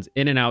everyone's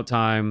in and out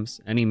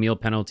times, any meal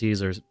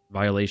penalties or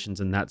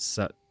violations in that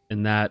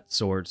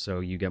sort,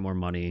 so you get more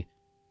money.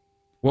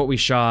 What we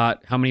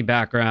shot, how many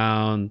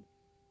background,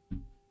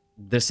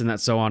 this and that,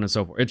 so on and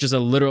so forth. It's just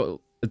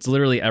it's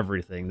literally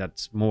everything.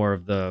 That's more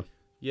of the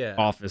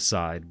office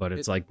side, but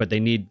but they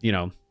need,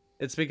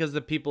 It's because the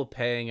people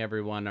paying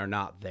everyone are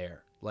not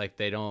there. Like,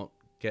 they don't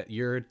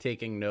you're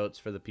taking notes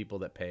for the people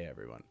that pay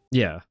everyone.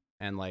 Yeah.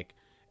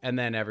 And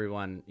then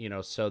everyone,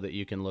 so that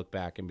you can look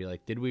back and be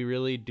like, did we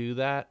really do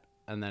that?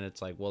 And then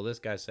it's like, well, this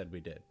guy said we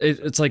did.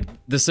 It's like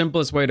the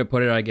simplest way to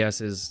put it, I guess,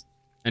 is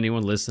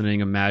anyone listening,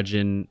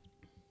 imagine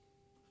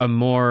a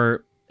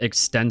more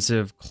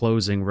extensive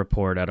closing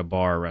report at a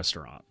bar or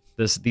restaurant.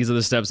 These are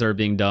the steps that are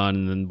being done,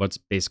 and then what's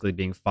basically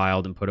being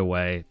filed and put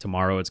away.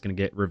 Tomorrow it's going to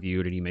get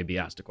reviewed and you may be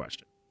asked a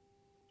question.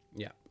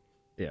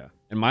 Yeah.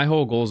 And my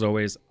whole goal is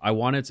always, I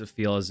want it to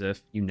feel as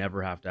if you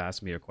never have to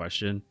ask me a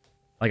question.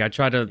 Like, I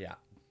try to...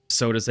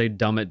 so to say,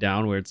 dumb it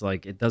down where it's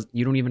like,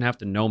 you don't even have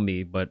to know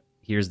me, but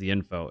here's the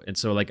info. And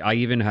so, like, I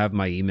even have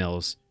my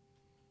emails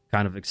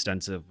kind of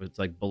extensive with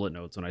like bullet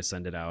notes when I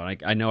send it out.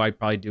 Like, I know I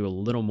probably do a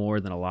little more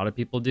than a lot of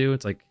people do.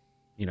 It's like,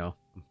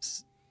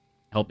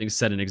 helping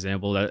set an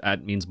example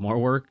that means more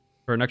work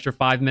for an extra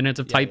 5 minutes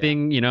of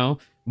typing,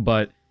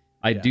 but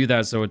I do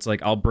that. So it's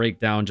like, I'll break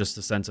down just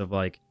the sense of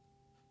like,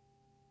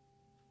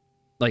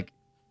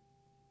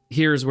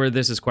 here's where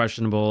this is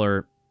questionable,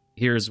 or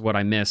here's what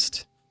I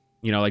missed.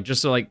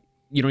 Just so like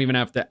you don't even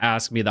have to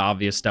ask me the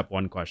obvious step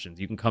 1 questions.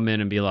 You can come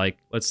in and be like,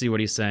 let's see what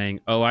he's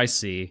saying. Oh, I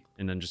see.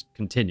 And then just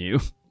continue.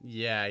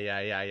 Yeah.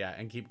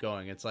 And keep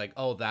going. It's like,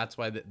 oh, that's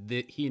why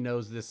he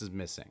knows this is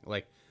missing.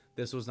 Like,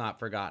 this was not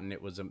forgotten.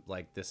 It was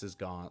like, this is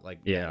gone. Like,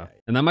 yeah.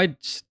 And that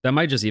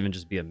might just even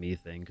just be a me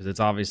thing, because it's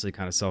obviously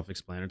kind of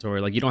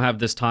self-explanatory. Like, you don't have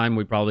this time.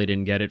 We probably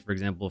didn't get it, for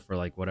example, for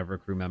like whatever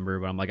crew member.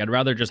 But I'm like, I'd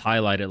rather just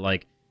highlight it,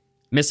 like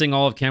missing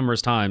all of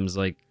camera's times.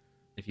 Like,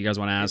 if you guys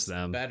want to ask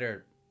them.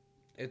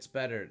 It's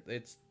better.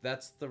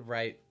 That's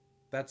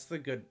the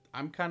good.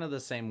 I'm kind of the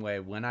same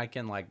way. When I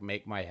can like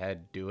make my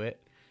head do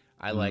it,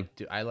 I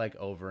like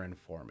over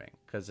informing,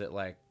 because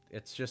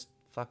it's just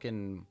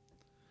fucking,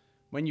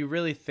 when you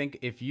really think,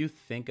 if you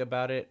think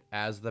about it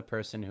as the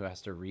person who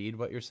has to read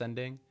what you're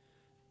sending,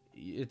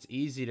 it's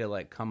easy to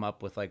like come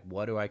up with like,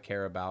 what do I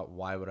care about?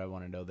 Why would I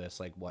want to know this?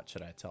 Like, what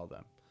should I tell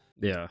them?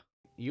 Yeah.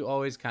 You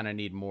always kind of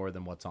need more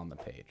than what's on the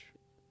page.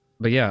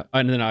 But yeah,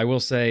 and then I will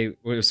say, it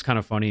was kind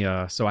of funny.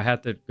 So I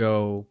had to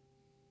go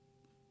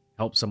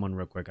help someone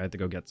real quick. I had to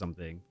go get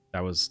something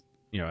that was,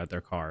 at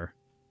their car,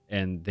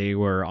 and they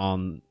were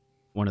on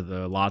one of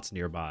the lots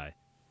nearby.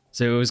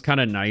 So it was kind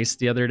of nice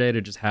the other day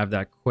to just have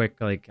that quick,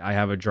 like, I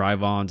have a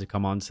drive on to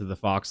come onto the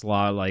Fox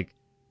lot. Like,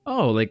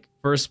 oh, like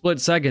for a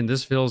split second,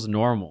 this feels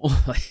normal.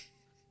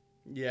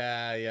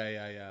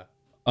 Yeah.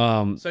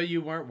 So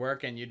you weren't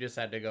working, you just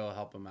had to go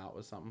help him out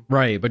with something.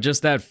 Right, but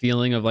just that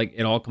feeling of like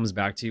it all comes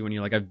back to you when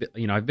you're like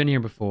I've been here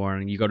before,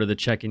 and you go to the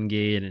check-in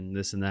gate and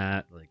this and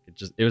that. Like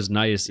it was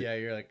nice. Yeah,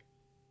 you're like,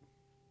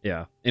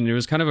 yeah, and it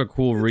was kind of a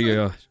cool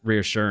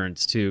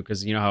reassurance too,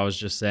 because you know how I was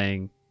just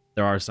saying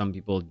there are some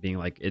people being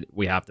like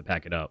we have to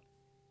pack it up.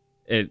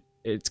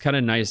 It's kind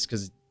of nice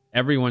because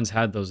everyone's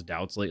had those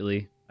doubts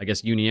lately. I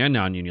guess uni and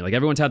non-uni. Like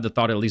everyone's had the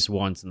thought at least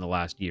once in the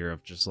last year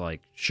of just like,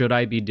 should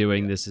I be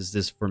doing this? Is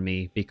this for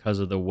me because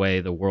of the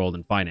way the world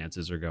and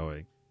finances are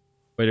going?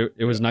 But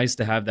it was nice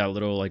to have that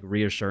little like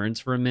reassurance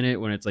for a minute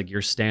when it's like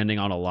you're standing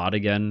on a lot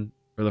again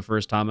for the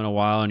first time in a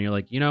while, and you're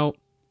like,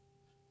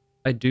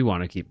 I do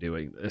want to keep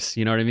doing this.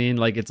 You know what I mean?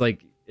 Like it's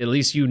like at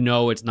least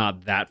it's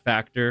not that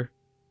factor.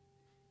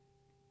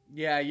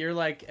 yeah, you're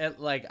like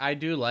I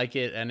do like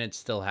it, and it's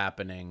still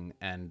happening,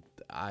 and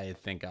I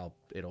think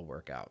it'll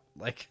work out.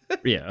 Like,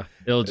 yeah,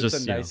 it'll it's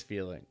just a nice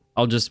feeling.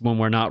 I'll just, when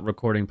we're not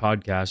recording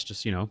podcasts,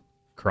 just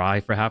cry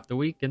for half the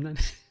week, and then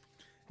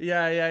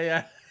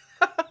yeah.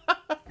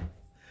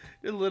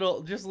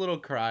 little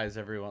cries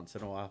every once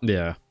in a while.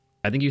 Yeah,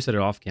 I think you said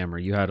it off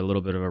camera. You had a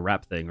little bit of a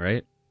rap thing,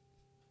 right?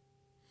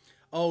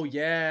 Oh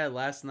yeah,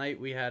 last night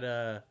we had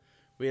a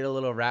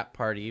little rap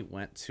party.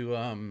 Went to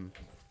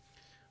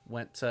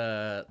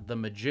the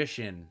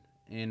Magician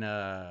in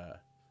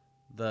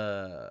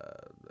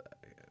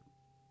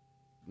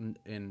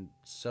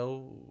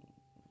so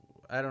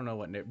I don't know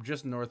what name,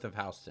 just north of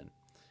Houston.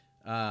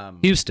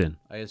 Houston.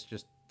 I guess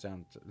just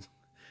down to,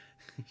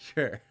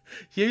 sure.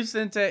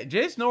 Houston,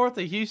 just north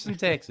of Houston,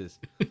 Texas.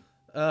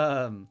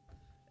 Yeah,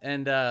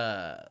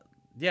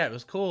 it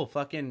was cool.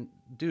 Fucking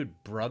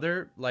dude,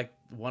 Brother, like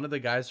one of the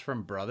guys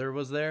from Brother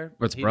was there.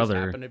 What's he Brother?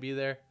 Just happened to be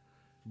there.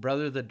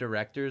 Brother, the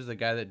directors, the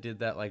guy that did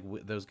that, like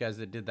those guys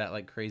that did that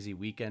like crazy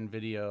weekend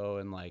video,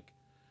 and like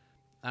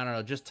I don't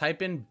know, just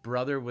type in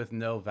Brother with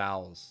no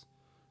vowels.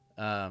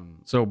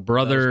 So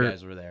Brother, those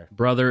guys were there.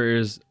 Brother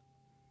is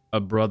a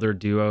brother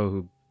duo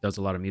who does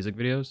a lot of music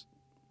videos.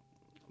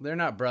 They're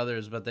not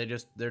brothers, but they're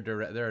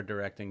a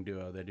directing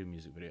duo. They do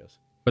music videos.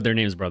 But their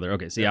name's Brother.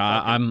 Okay, so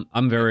yeah,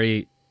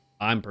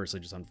 I'm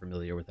personally just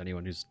unfamiliar with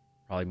anyone who's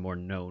probably more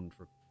known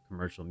for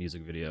commercial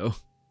music video.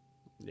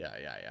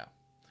 Yeah.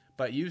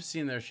 But you've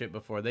seen their shit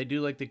before. They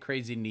do like the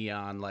crazy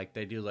neon, like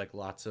they do like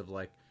lots of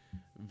like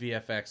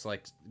VFX,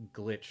 like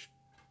glitch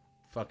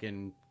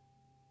fucking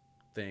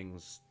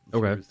things,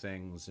 through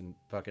things, and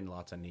fucking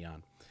lots of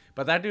neon.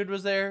 But that dude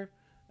was there,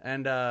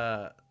 and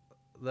the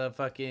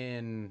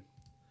fucking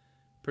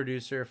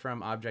producer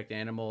from Object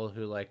Animal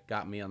who like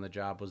got me on the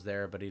job was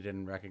there, but he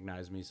didn't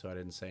recognize me, so I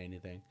didn't say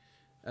anything.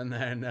 And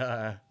then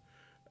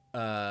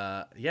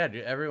yeah,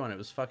 dude, everyone, it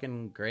was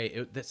fucking great.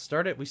 We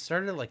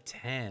started at like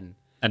 10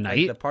 at night.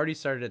 Like, the party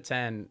started at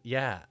 10.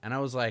 Yeah, and I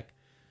was like,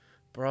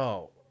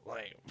 bro,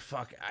 like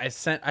fuck. I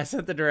sent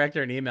the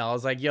director an email. I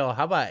was like, yo,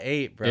 how about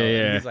 8, bro? Yeah.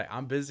 And he's like,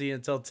 I'm busy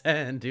until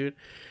 10, dude.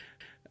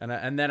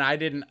 And then I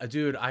didn't,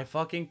 dude. I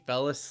fucking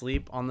fell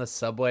asleep on the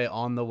subway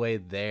on the way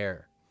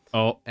there.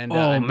 Oh, and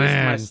I missed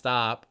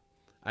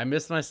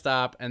my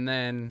stop. And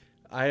then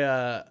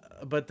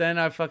but then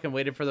I fucking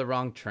waited for the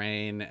wrong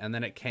train, and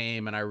then it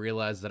came, and I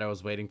realized that I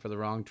was waiting for the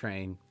wrong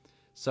train.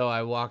 So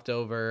I walked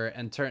over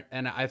and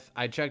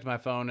I checked my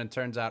phone, and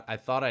turns out I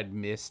thought I'd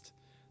missed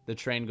the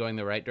train going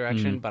the right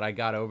direction, but I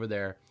got over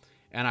there,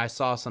 and I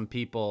saw some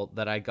people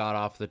that I got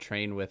off the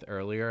train with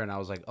earlier, and I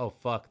was like, oh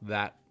fuck,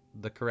 that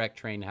the correct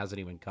train hasn't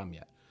even come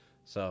yet.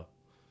 So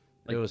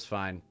it was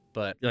fine,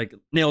 but like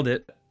nailed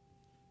it.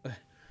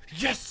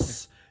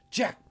 Yes,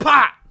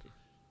 jackpot.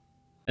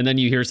 And then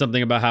you hear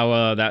something about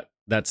how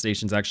that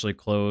station's actually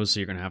closed, so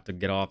you're gonna have to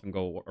get off and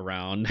go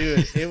around.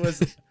 Dude, it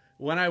was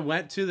when I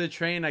went to the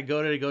train, I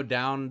go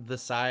down the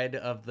side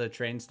of the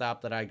train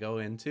stop that I go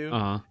into,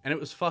 and it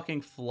was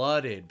fucking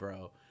flooded,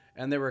 bro.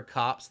 And there were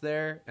cops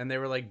there, and they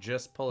were like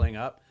just pulling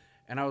up,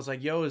 and I was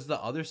like, yo, is the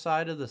other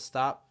side of the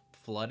stop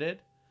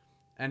flooded?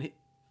 And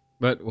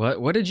but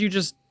what did you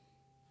just?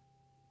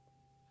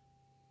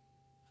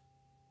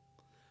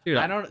 Dude,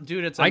 I don't,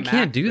 dude. It's a I Mac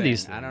can't do thing.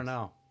 these things. I don't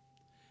know.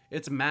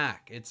 It's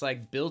Mac. It's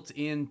like built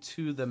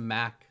into the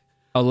Mac.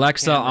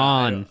 Alexa camera.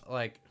 on.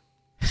 Like,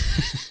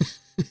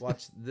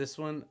 watch this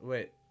one.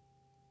 Wait,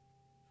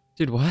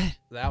 dude, what?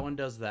 that one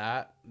does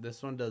that.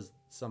 This one does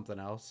something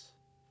else.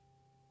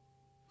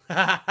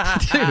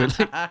 Dude,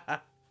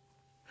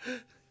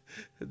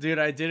 dude,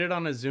 I did it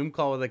on a Zoom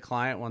call with a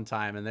client one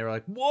time, and they were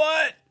like,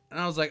 "What?" And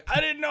I was like,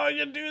 "I didn't know I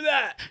could do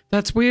that."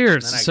 That's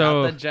weird. And then I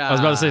So got the job. I was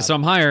about to say, so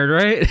I'm hired,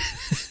 right?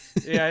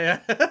 Yeah.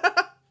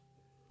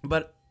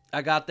 But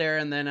I got there,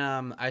 and then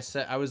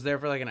I was there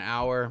for like an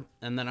hour,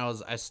 and then I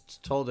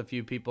told a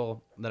few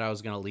people that I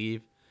was gonna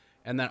leave,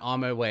 and then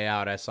on my way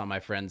out, I saw my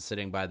friend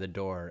sitting by the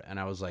door, and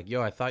I was like,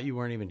 "Yo, I thought you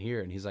weren't even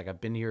here," and he's like,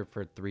 "I've been here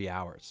for 3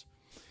 hours."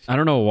 I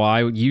don't know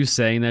why you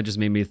saying that just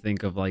made me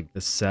think of like the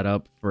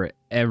setup for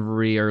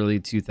every early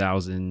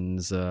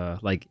 2000s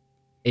like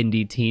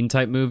indie teen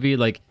type movie.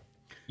 Like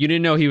You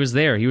didn't know he was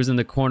there. He was in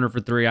the corner for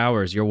 3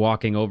 hours. You're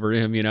walking over to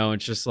him, you know.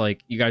 It's just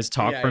like you guys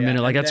talk for a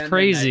minute, like that's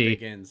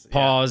crazy.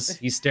 Pause.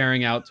 He's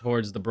staring out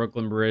towards the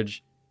Brooklyn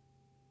Bridge.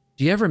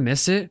 Do you ever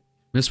miss it?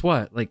 Miss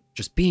what? Like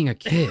just being a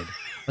kid.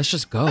 Let's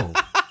just go.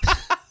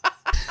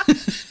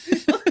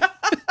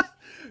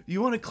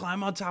 You want to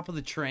climb on top of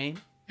the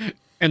train?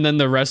 And then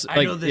the rest.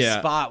 I know this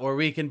spot where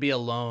we can be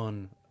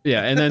alone.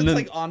 Yeah, and then it's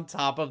like on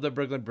top of the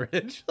Brooklyn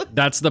Bridge.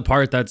 That's the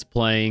part that's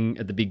playing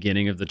at the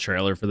beginning of the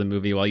trailer for the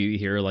movie while you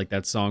hear like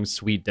that song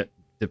 "Sweet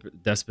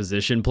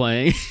Disposition"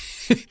 playing.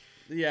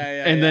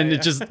 And then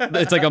it's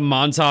like a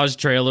montage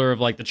trailer of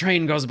like the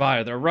train goes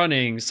by, they're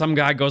running, some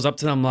guy goes up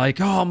to them like,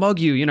 "Oh, I'll mug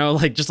you," you know,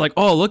 like just like,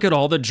 "Oh, look at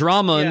all the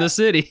drama in the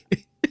city."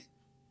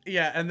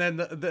 Yeah, and then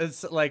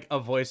this like a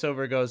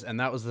voiceover goes, "And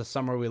that was the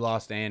summer we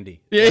lost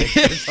Andy." Yeah, like,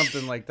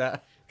 something like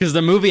that. Because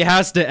the movie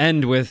has to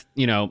end with,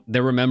 you know,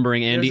 they're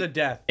remembering Andy. There's a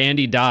death.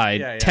 Andy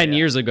died 10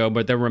 years ago,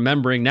 but they're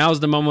remembering. Now's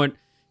the moment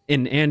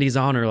in Andy's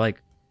honor. Like,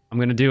 I'm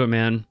going to do it,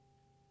 man.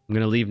 I'm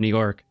going to leave New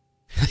York.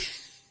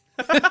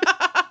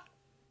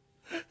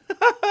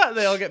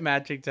 They all get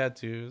matching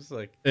tattoos.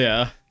 Like,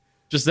 yeah.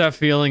 Just that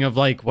feeling of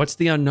like, what's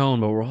the unknown,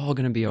 but we're all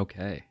going to be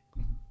okay.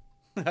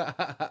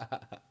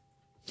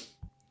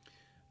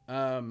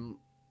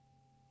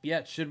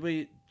 Yeah, should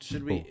we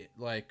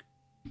like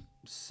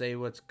say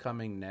what's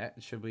coming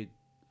next?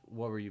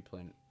 What were you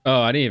planning?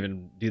 Oh, I didn't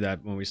even do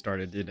that when we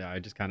started, did I? I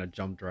just kind of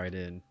jumped right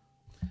in.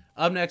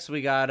 Up next,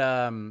 we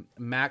got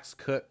Max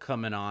Cooke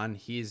coming on.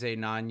 He's a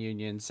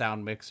non-union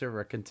sound mixer.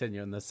 We're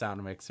continuing the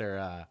sound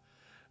mixer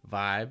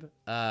vibe.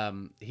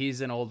 He's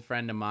an old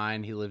friend of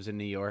mine. He lives in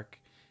New York,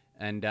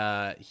 and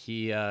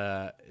he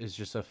is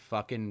just a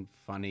fucking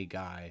funny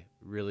guy.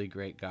 Really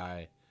great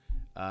guy.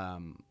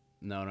 Known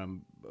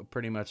him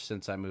pretty much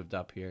since I moved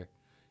up here,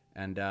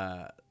 and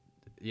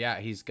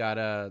yeah, he's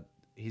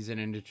in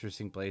an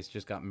interesting place.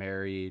 Just got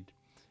married,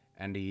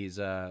 and he's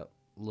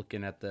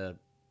looking at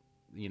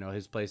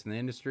his place in the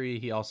industry.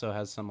 He also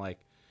has some like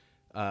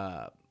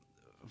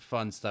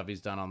fun stuff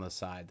he's done on the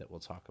side that we'll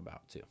talk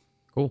about too.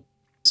 Cool.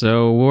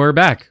 So we're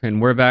back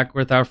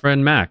with our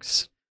friend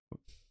Max.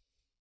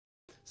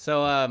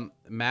 So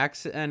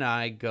Max and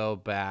I go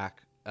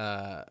back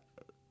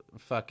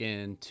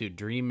fucking to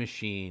Dream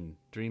Machine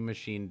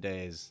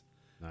days.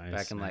 Nice.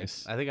 Back in like,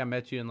 I think I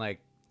met you in like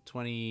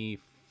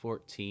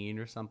 2014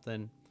 or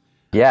something.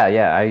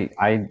 Yeah.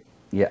 I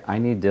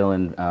knew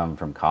Dylan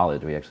from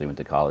college. We actually went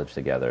to college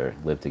together,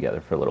 lived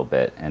together for a little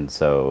bit, and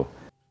so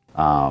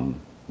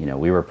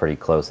we were pretty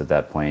close at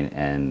that point.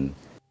 And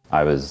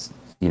I was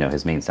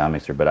his main sound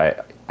mixer,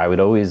 but I would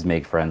always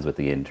make friends with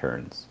the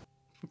interns.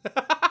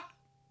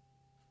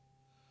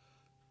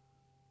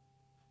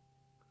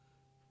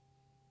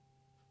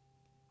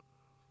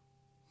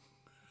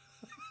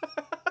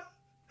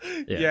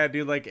 Yeah,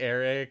 dude, like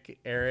Eric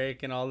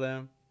and all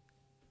them.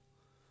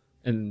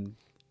 And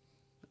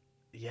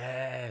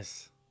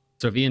yes.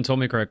 So if Ian told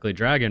me correctly,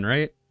 Dragon,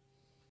 right?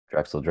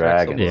 Drexel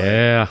Dragon.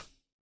 Yeah.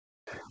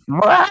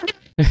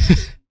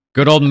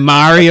 Good old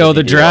Mario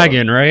the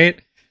Dragon, right?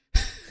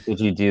 Did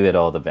you do at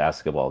all the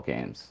basketball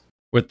games?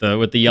 With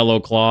the yellow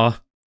claw.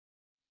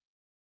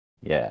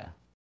 Yeah.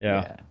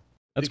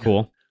 That's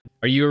cool.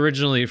 Are you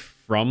originally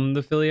from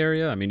the Philly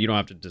area? I mean, you don't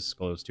have to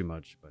disclose too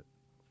much, but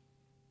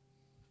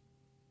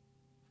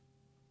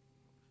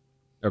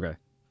okay.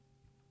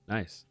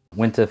 Nice.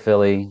 Went to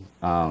Philly,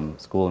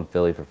 school in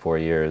Philly for 4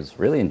 years.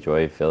 Really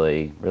enjoyed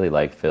Philly. Really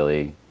liked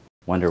Philly.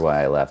 Wonder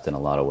why I left in a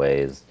lot of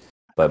ways.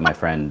 But my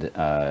friend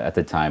at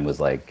the time was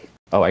like,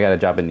 "Oh, I got a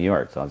job in New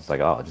York." So I was like,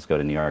 "Oh, I'll just go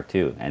to New York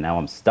too." And now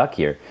I'm stuck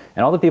here.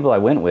 And all the people I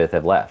went with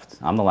have left.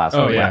 I'm the last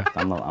one left.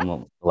 I'm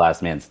the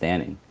last man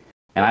standing.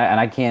 And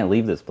I can't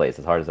leave this place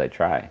as hard as I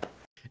try.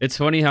 It's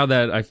funny how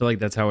I feel like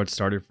that's how it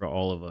started for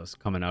all of us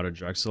coming out of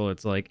Drexel.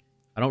 It's like,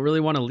 I don't really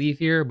want to leave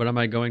here, but am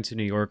I going to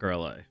New York or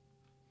LA?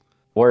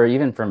 Or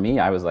even for me,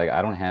 I was like,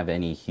 I don't have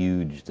any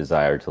huge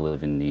desire to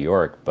live in New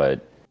York,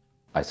 but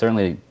I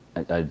certainly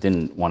I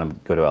didn't want to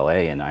go to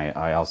LA. And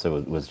I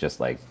also was just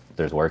like,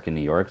 there's work in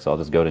New York, so I'll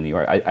just go to New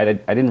York. I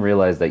didn't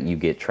realize that you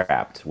get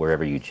trapped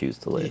wherever you choose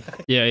to live.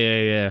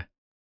 Yeah.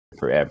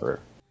 Forever.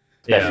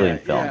 Especially in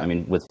film. I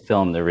mean, with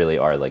film, there really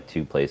are like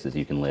two places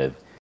you can live,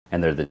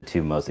 and they're the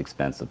two most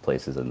expensive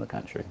places in the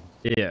country.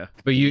 Yeah,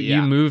 but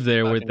you moved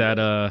there with that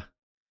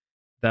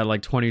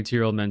like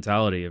 22-year-old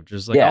mentality of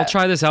just like, I'll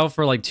try this out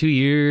for like 2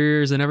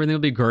 years and everything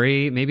will be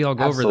great. Maybe I'll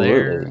go over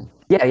there.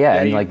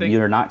 Yeah, and like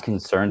you're not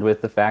concerned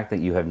with the fact that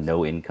you have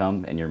no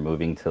income and you're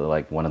moving to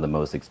like one of the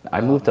most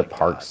I moved to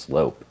Park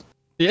Slope.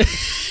 Yeah.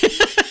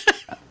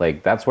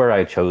 Like that's where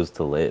I chose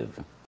to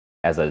live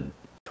as a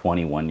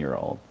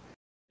 21-year-old.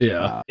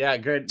 Yeah.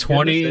 Good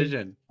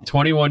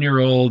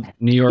 21-year-old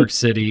New York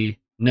City,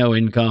 no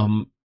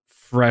income,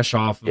 fresh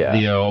off of the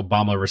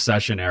Obama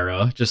recession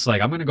era. Just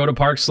like, I'm going to go to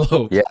Park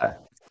Slope. Yeah.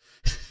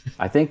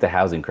 I think the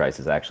housing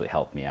crisis actually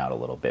helped me out a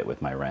little bit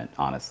with my rent,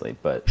 honestly.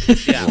 But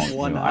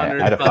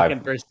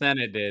 100%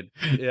 it did.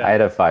 Yeah. I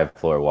had a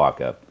 5-floor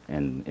walk-up,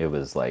 and it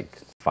was like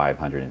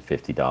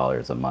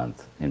 $550 a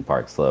month in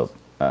Park Slope,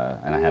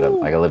 and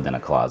I lived in a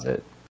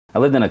closet. I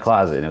lived in a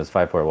closet and it was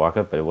 5 floor walk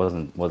up, but it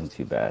wasn't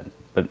too bad.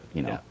 But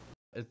Yeah,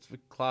 it's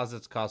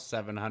closets cost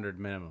 700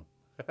 minimum.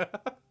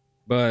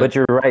 But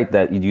you're right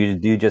that you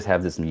do just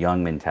have this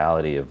young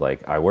mentality of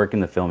like, I work in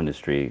the film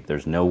industry.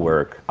 There's no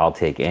work. I'll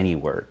take any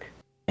work,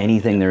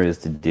 anything there is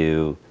to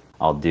do.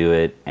 I'll do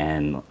it,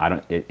 and I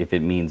don't. If it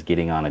means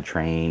getting on a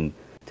train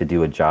to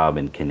do a job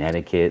in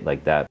Connecticut,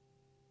 like that,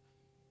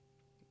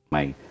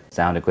 my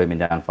sound equipment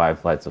down 5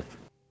 flights of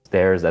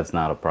stairs, that's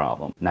not a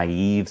problem.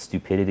 Naive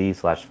stupidity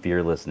 /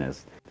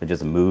 fearlessness to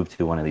just move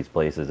to one of these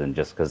places and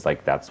just because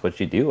like that's what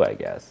you do, I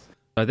guess.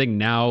 I think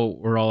now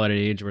we're all at an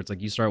age where it's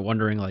like you start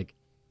wondering like,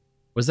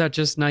 was that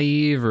just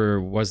naive or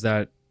was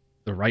that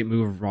the right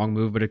move, wrong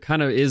move? But it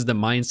kind of is the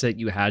mindset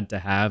you had to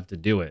have to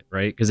do it,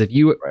 right? Because if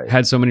you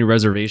had so many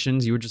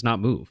reservations, you would just not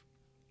move.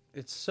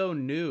 It's so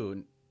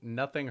new.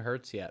 Nothing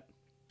hurts yet.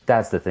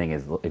 That's the thing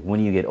is like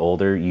when you get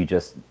older,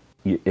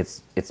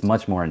 it's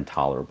much more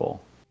intolerable.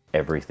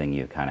 Everything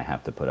you kind of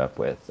have to put up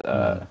with.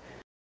 But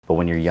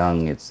when you're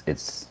young,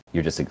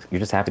 you're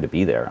just happy to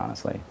be there,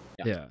 honestly.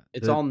 Yeah.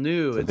 It's all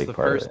new. It's the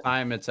first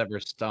time it's ever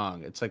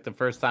stung. It's like the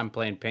first time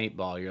playing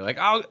paintball. You're like,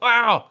 oh,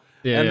 wow.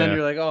 Yeah, and then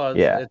you're like, oh,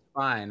 it's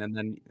fine. And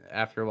then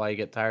after a while, you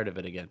get tired of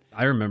it again.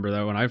 I remember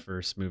that when I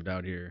first moved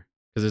out here.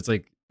 Because it's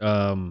like,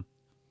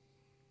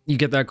 you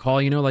get that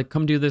call, like,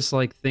 come do this,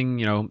 like, thing,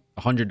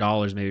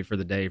 $100 maybe for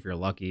the day if you're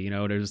lucky.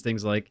 There's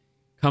things like,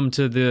 come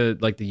to the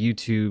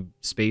YouTube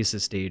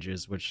Spaces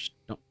stages, which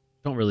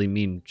don't really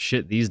mean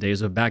shit these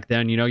days. But back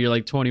then, you're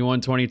like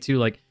 21, 22,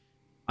 like,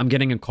 I'm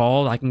getting a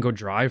call. I can go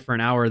drive for an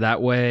hour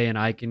that way, and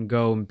I can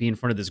go and be in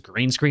front of this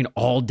green screen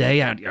all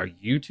day at our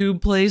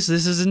YouTube place.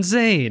 This is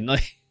insane.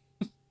 Like,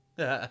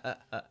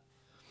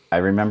 I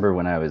remember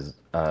when I was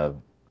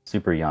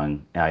super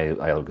young, I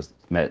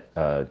met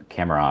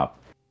camera op,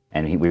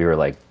 and we were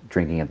like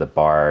drinking at the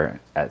bar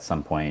at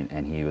some point,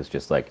 and he was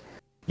just like,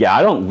 "Yeah,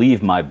 I don't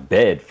leave my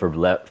bed for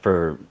less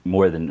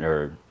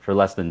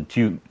than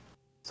two."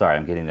 Sorry,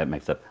 I'm getting that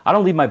mixed up. I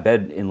don't leave my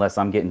bed unless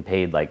I'm getting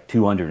paid like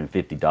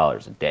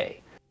 $250 a day.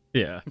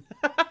 Yeah.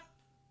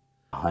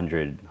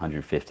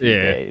 150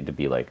 a day to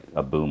be like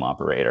a boom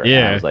operator. Yeah.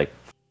 And I was like,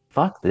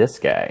 fuck this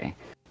guy.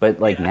 But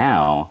like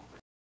now,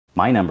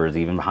 my number is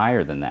even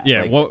higher than that.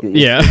 Yeah. Like,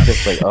 it's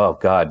just like, oh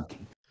God.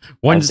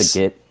 Once to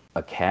get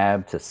a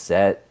cab to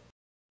set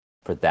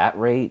for that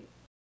rate.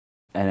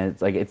 And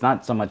it's like, it's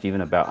not so much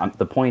even about,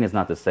 the point is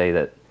not to say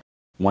that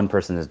one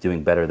person is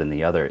doing better than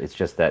the other. It's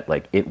just that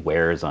like it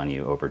wears on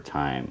you over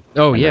time.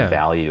 Oh, and yeah. The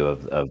value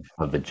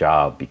of the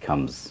job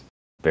becomes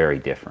very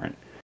different.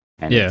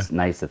 And it's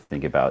nice to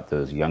think about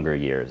those younger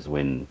years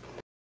when,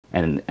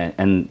 and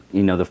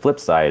the flip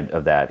side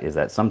of that is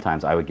that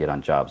sometimes I would get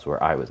on jobs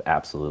where I was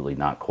absolutely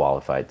not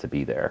qualified to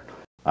be there.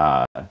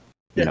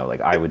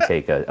 Like I would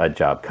take a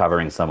job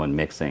covering someone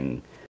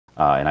mixing,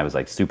 and I was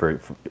like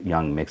super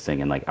young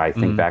mixing. And like, I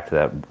think back to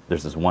that,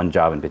 there's this one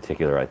job in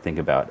particular, I think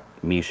about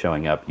me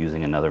showing up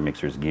using another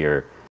mixer's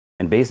gear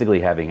and basically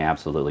having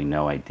absolutely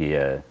no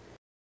idea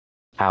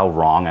how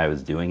wrong I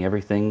was doing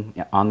everything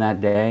on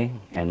that day.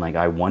 And like,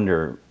 I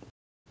wonder,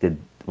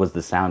 was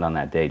the sound on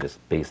that day just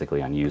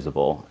basically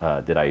unusable?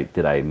 Did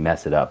I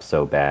mess it up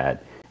so bad?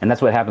 And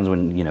that's what happens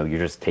when you're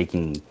just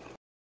taking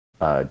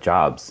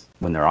jobs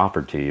when they're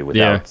offered to you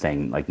without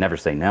saying, like, never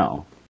say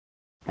no.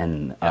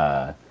 And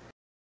there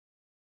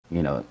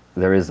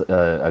is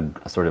a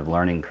sort of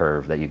learning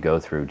curve that you go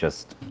through.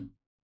 Just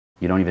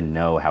you don't even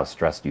know how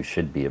stressed you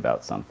should be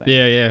about something.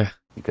 Yeah.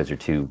 Because you're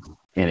too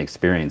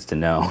inexperienced to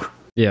know.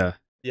 Yeah.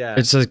 Yeah.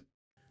 It's like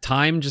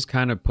time just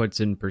kind of puts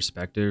in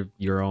perspective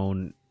your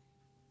own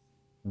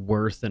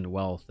worth and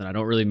wealth, and I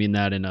don't really mean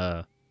that in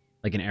a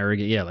like an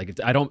arrogant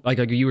I don't like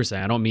you were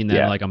saying, I don't mean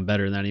that like I'm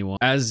better than anyone.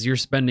 As you're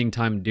spending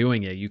time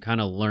doing it, you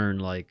kind of learn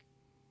like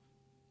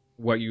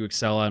what you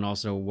excel at and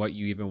also what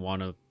you even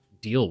want to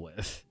deal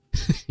with.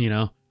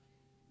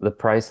 The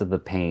price of the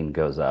pain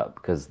goes up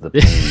because the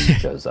pain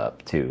goes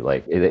up too.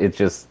 Like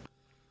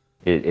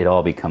it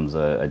all becomes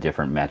a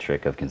different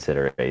metric of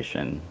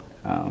consideration.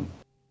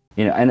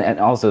 And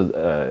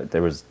also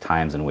there was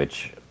times in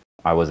which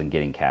I wasn't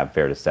getting cab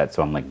fare to set,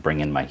 so I'm like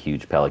bringing my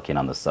huge Pelican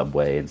on the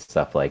subway and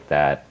stuff like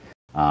that.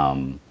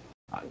 I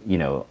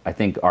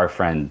think our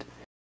friend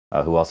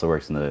who also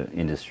works in the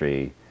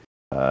industry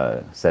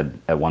said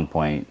at one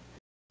point,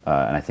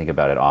 and I think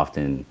about it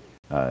often,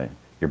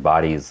 your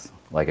body's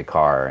like a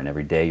car, and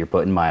every day you're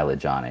putting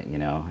mileage on it,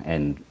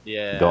 and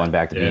going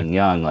back to being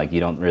young, like you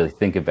don't really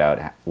think about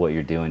what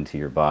you're doing to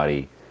your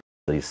body,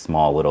 these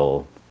small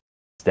little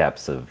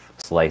steps of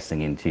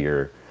slicing into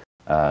your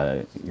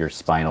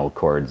spinal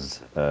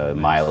cord's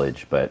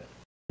mileage. But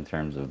in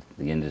terms of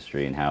the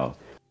industry and how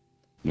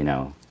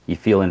you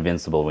feel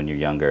invincible when you're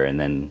younger, and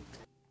then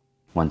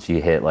once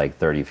you hit like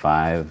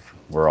 35,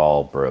 we're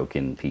all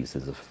broken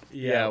pieces of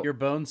your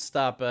bones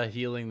stop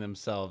healing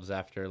themselves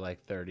after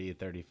like 30,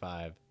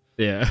 35.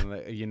 Yeah.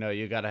 And,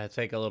 you gotta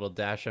take a little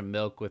dash of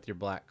milk with your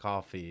black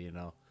coffee.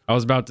 I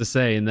was about to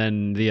say, and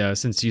then the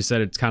since you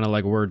said it's kind of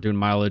like we're doing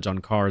mileage on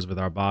cars with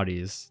our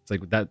bodies, it's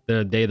like that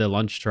the day the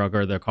lunch truck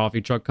or the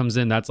coffee truck comes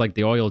in, that's like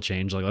the oil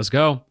change. Like, let's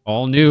go,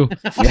 all new.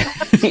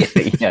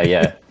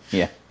 Yeah.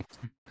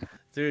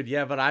 Dude,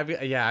 yeah, but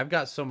I've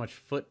got so much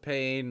foot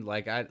pain.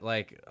 Like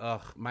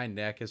ugh, my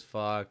neck is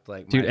fucked.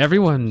 Like, Dude, my toes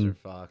everyone are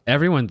fucked.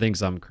 everyone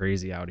thinks I'm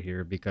crazy out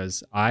here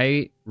because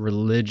I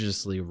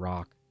religiously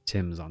rock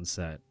Tim's on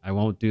set. I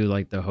won't do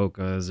like the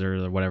Hokas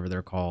or whatever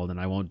they're called, and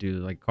I won't do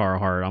like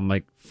Carhartt. I'm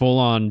like full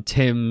on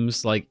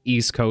Tim's, like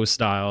East Coast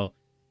style.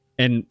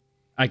 And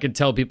I could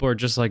tell people are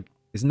just like,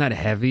 isn't that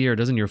heavy or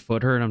doesn't your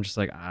foot hurt? And I'm just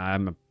like,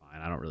 I'm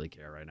fine. I don't really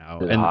care right now.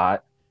 It's And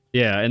hot.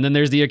 yeah, and then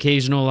there's the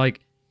occasional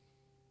like,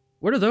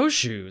 what are those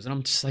shoes? And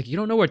I'm just like, you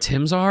don't know what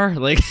Tim's are?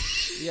 Like,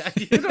 Yeah,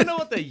 you don't know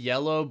what the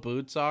yellow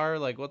boots are.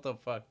 Like, what the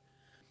fuck?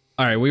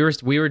 all right,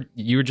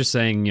 you were just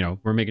saying,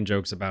 we're making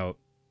jokes about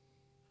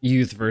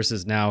youth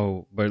versus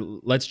now, but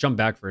let's jump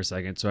back for a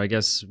second. So I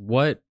guess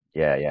what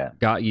Yeah.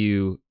 got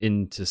you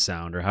into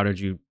sound, or how did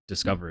you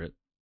discover it?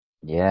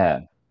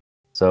 Yeah.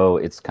 So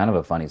it's kind of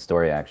a funny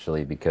story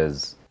actually,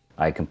 because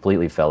I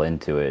completely fell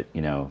into it.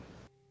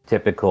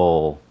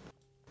 Typical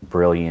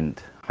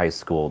brilliant high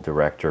school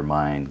director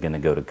mind, gonna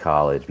go to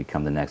college,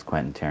 become the next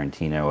Quentin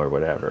Tarantino or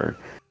whatever,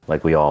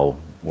 like we all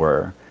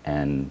were.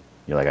 And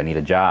you're like, I need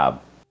a job.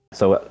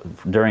 So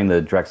during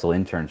the Drexel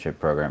internship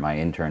program, I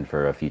interned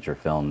for a feature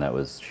film that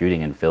was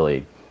shooting in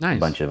Philly. Nice. A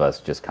bunch of us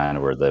just kind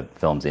of were the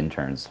film's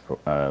interns.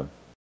 And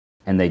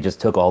they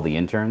just took all the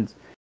interns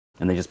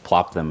and they just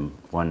plopped them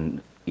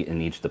one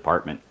in each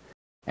department.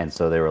 And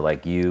so they were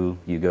like, you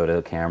go to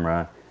the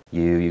camera,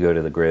 you go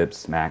to the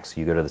grips, Max,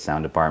 you go to the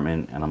sound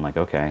department. And I'm like,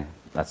 okay,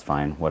 that's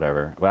fine,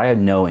 whatever. But I had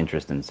no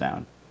interest in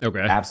sound.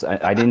 Okay.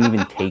 I didn't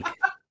even take...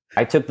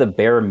 I took the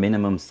bare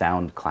minimum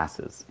sound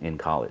classes in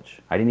college.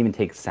 I didn't even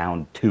take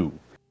sound 2.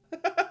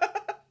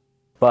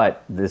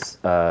 But this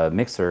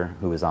mixer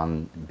who was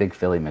on Big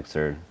Philly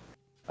Mixer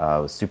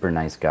was super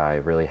nice guy,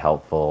 really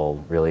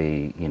helpful,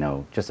 really,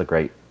 just a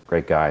great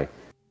guy.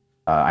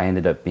 I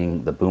ended up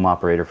being the boom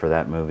operator for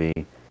that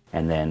movie.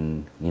 And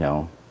then,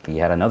 he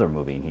had another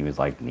movie and he was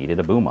like, needed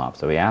a boom op.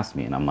 So he asked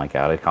me and I'm like,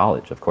 out of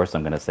college. Of course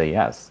I'm going to say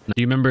yes. Do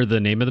you remember the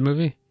name of the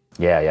movie?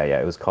 Yeah.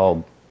 It was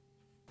called...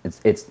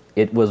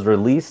 It was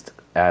released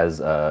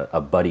as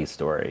a buddy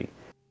story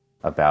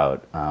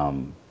about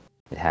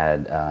it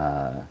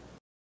had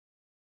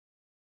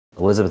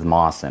Elizabeth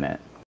Moss in it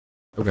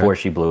before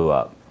she blew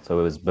up. So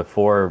it was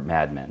before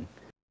Mad Men.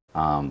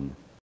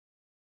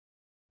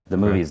 The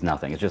movie is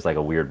nothing. It's just like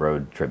a weird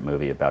road trip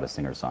movie about a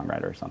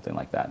singer-songwriter or something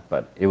like that.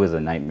 But it was a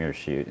nightmare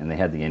shoot, and they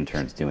had the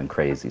interns doing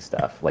crazy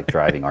stuff, like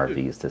driving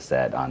RVs to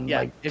set on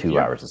 2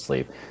 hours of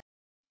sleep.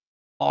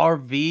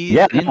 RVs?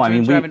 Yeah, no, I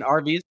mean, driving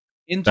RVs?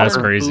 That's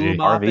crazy.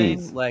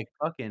 RVs, like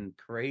fucking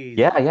crazy.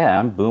 Yeah.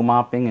 I'm boom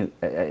mopping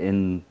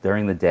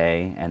during the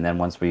day, and then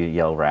once we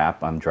yell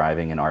rap, I'm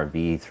driving an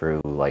RV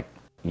through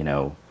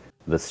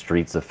the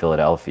streets of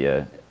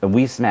Philadelphia.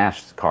 We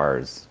smashed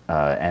cars,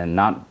 and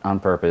not on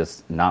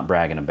purpose, not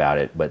bragging about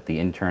it, but the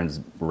interns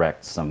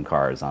wrecked some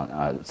cars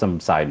on some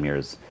side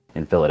mirrors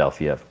in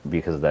Philadelphia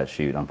because of that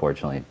shoot,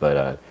 unfortunately.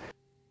 But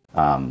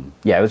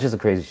it was just a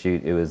crazy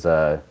shoot. It was,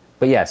 but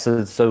yeah,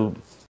 so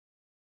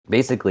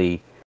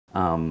basically.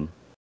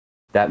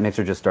 That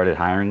mixer just started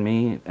hiring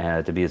me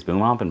to be his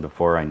boom op, and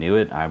before I knew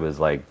it, I was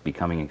like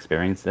becoming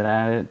experienced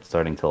at it,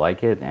 starting to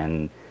like it,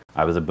 and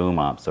I was a boom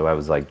op. So I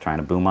was like trying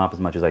to boom op as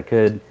much as I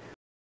could.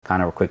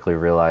 Kind of quickly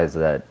realized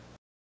that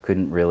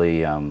couldn't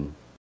really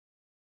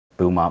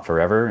boom op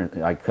forever.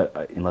 I could,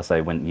 unless I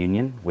went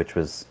union, which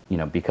was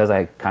because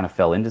I kind of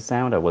fell into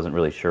sound. I wasn't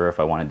really sure if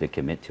I wanted to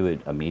commit to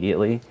it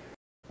immediately,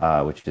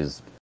 which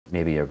is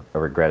maybe a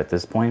regret at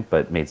this point,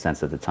 but made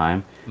sense at the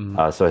time.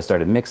 Mm-hmm. So I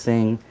started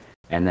mixing.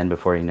 And then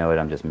before you know it,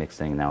 I'm just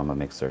mixing. Now I'm a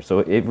mixer. So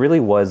it really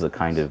was a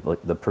kind of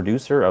like the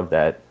producer of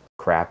that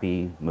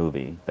crappy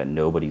movie that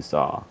nobody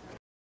saw.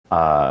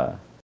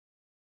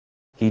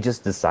 He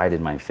just decided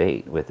my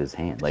fate with his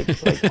hand, like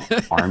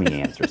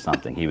army ants or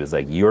something. He was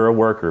like, "You're a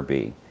worker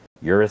bee.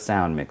 You're a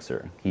sound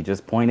mixer." He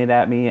just pointed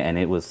at me, and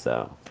it was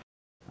so.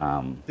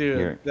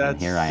 Dude,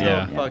 that's here I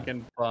am. am.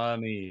 Fucking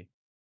funny.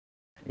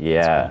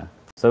 Yeah.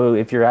 So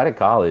if you're out of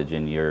college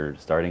and you're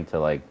starting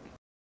to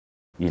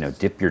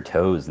dip your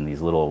toes in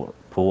these little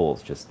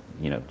pools, just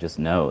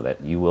know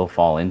that you will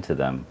fall into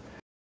them,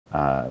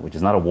 which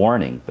is not a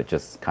warning, but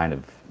just kind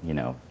of,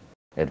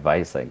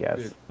 advice, I guess.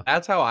 Dude,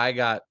 that's how I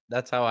got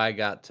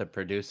to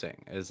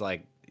producing, is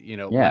like,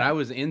 when I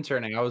was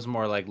interning, I was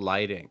more like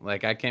lighting.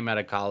 Like I came out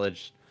of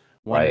college,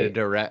 wanted to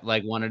direct,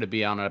 like wanted to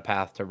be on a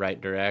path to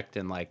write direct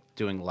and like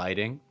doing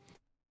lighting.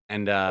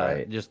 And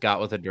just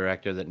got with a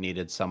director that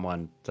needed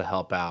someone to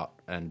help out,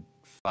 and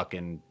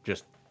fucking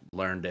just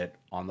learned it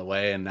on the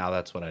way, and now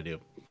that's what I do.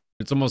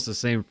 It's almost the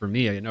same for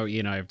me. I know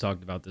Ian and I have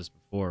talked about this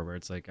before, where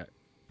it's like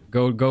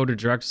go to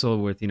Drexel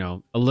with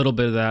a little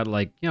bit of that,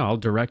 like I'll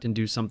direct and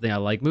do something I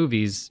like,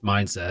 movies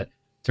mindset,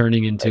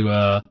 turning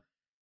into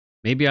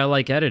maybe I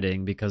like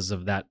editing because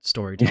of that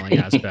storytelling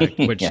aspect,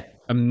 which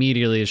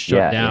immediately is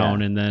shut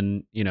down, and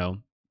then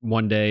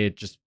one day it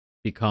just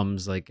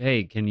becomes like,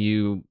 hey, can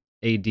you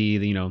AD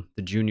the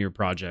junior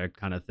project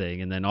kind of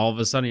thing, and then all of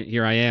a sudden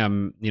here I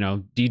am,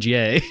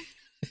 DGA.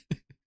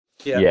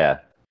 Yeah. Yeah.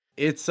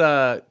 It's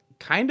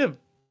kind of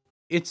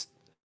it's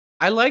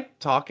I like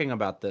talking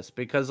about this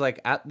because like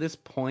at this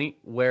point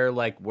where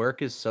like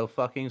work is so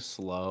fucking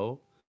slow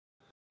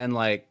and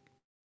like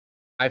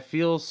I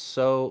feel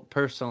so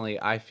personally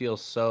I feel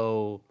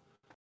so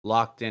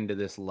locked into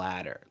this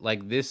ladder.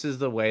 Like this is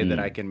the way that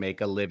I can make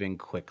a living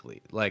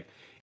quickly. Like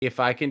if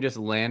I can just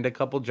land a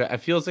couple it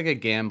feels like a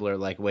gambler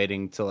like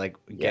waiting to like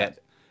get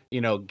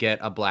get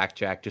a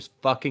blackjack just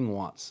fucking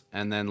once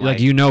and then Like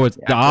like it's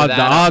the after the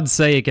that odds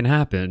say it can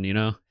happen,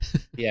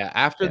 yeah,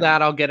 after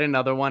that I'll get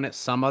another one at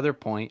some other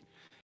point.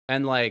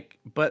 And like,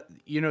 but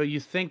you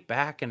think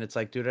back and it's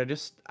like, dude,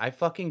 I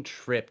fucking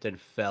tripped and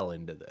fell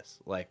into this.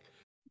 Like,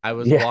 I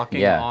was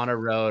walking on a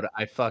road,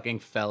 I fucking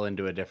fell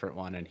into a different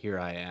one, and here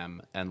I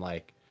am. And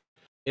like,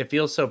 it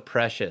feels so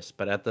precious,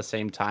 but at the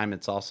same time,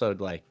 it's also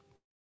like,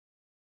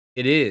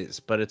 it is,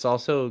 but it's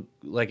also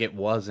like it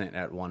wasn't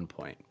at one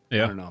point.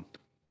 Yeah. I don't know.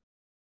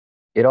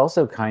 It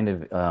also kind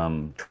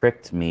of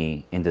tricked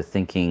me into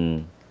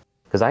thinking,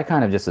 because I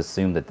kind of just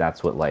assumed that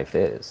that's what life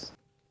is.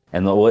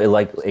 And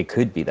like it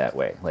could be that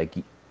way. Like,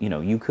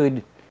 you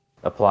could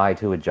apply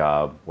to a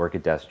job, work a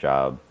desk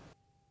job,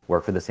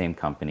 work for the same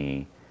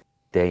company,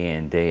 day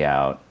in, day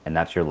out, and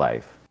that's your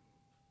life.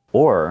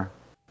 Or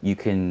you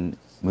can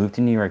move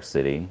to New York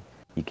City,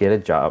 you get a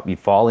job, you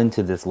fall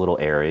into this little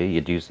area,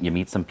 you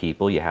meet some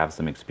people, you have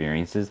some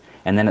experiences,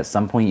 and then at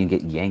some point you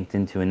get yanked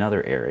into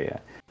another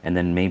area. And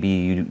then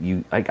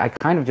maybe I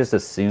kind of just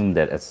assumed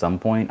that at some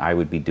point I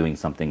would be doing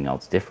something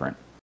else different.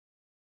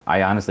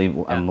 I honestly,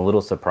 I'm a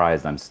little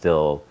surprised I'm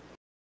still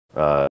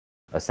a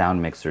sound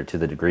mixer to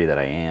the degree that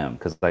I am.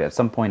 Because at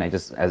some point, I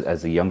just,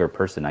 as a younger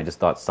person, I just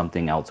thought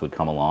something else would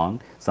come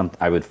along.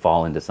 I would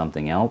fall into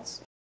something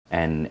else.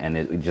 And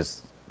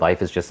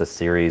life is just a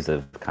series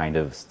of kind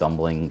of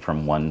stumbling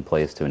from one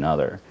place to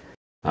another.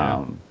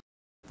 Yeah.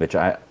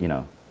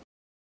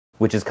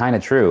 Which is kind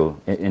of true,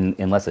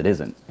 unless it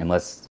isn't.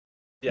 Unless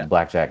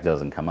blackjack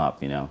doesn't come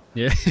up,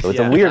 Yeah. So it's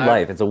a weird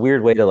life. It's a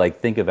weird way to like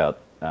think about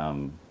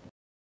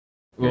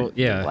well,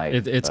 yeah,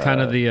 life, it's kind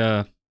of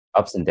the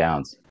ups and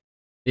downs.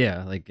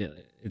 Yeah, like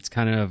it's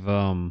kind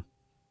of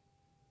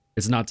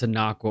it's not to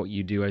knock what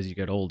you do as you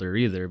get older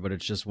either, but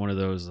it's just one of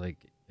those like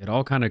it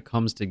all kind of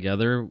comes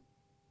together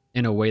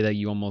in a way that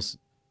you almost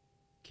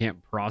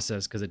can't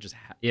process because it just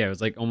it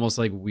was like almost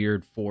like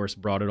weird force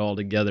brought it all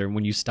together. And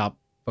when you stop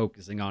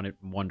focusing on it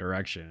from one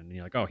direction, and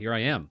you're like, oh, here I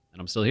am,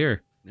 and I'm still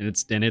here, and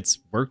it's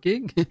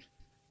working.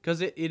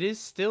 Because it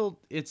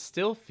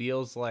still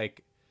feels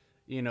like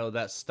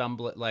that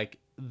stumble like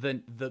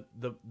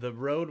the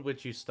road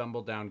which you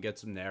stumble down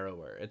gets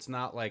narrower. It's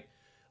not like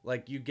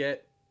you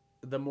get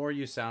the more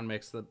you sound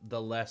mix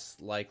the less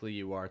likely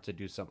you are to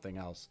do something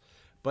else,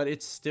 but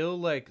it's still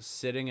like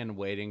sitting and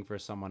waiting for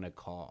someone to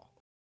call.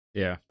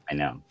 Yeah, I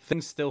know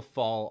things still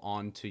fall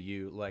onto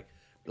you. Like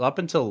up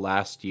until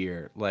last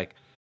year, like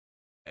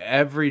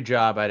every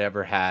job I'd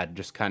ever had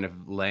just kind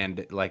of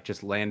landed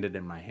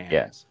in my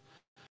hands.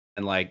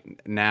 And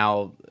like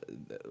now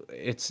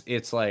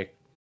it's like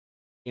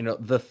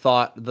the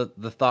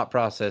thought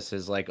process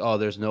is like, oh,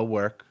 there's no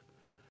work,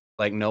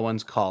 like no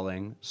one's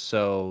calling,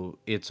 so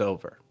it's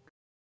over.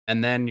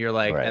 And then you're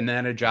like, and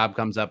then a job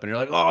comes up and you're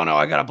like, oh no,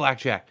 I got a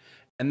blackjack.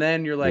 And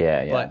then you're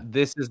like, but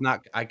this is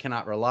not, I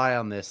cannot rely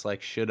on this.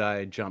 Like, should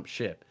I jump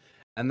ship?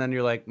 And then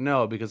you're like,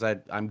 no, because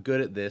I'm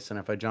good at this, and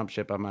if I jump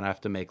ship, I'm gonna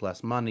have to make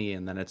less money,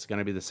 and then it's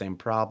gonna be the same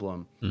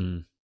problem.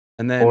 And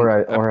then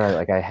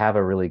I have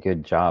a really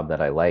good job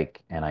that I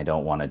like, and I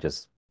don't want to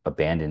just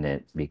abandon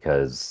it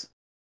because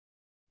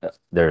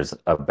there's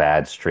a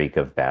bad streak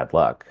of bad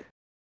luck.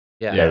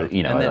 Yeah.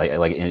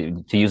 Like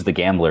to use the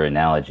gambler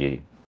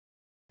analogy,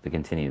 to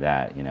continue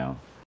that,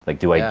 like,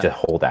 do I just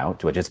hold out?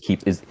 Do I just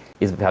keep? Is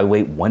if I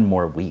wait one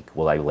more week,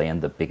 will I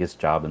land the biggest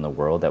job in the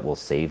world that will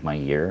save my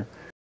year?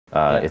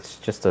 It's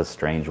just a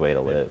strange way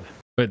to live.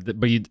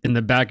 But you, in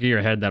the back of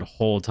your head, that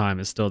whole time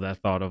is still that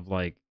thought of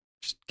like,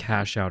 just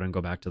cash out and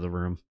go back to the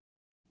room.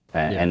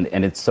 And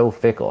it's so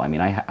fickle. I mean,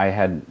 I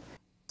had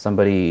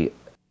somebody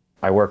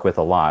I work with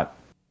a lot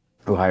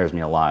who hires me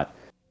a lot,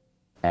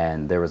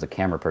 and there was a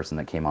camera person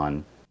that came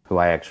on who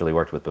I actually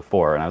worked with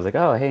before, and I was like,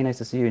 oh, hey, nice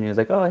to see you. And he was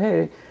like, oh,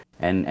 hey.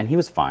 And he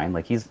was fine.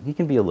 Like, he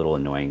can be a little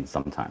annoying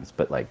sometimes,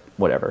 but like,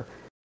 whatever.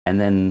 And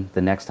then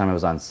the next time I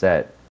was on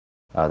set,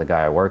 the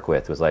guy I work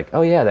with was like,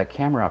 oh yeah, that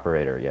camera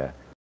operator, yeah,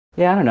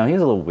 I don't know, he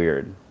was a little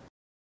weird.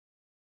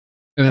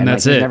 And then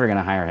that's it. He's never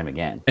gonna hire him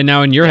again. And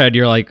now in your head,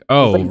 you're like,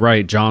 oh, like,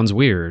 right, John's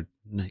weird.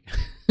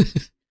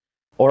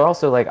 Or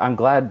also, like, I'm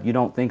glad you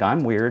don't think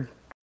I'm weird.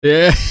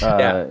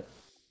 Yeah.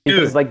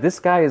 Because like this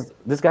guy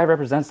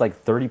represents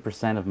like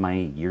 30% of my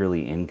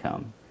yearly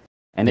income,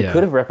 and it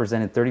could have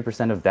represented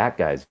 30% of that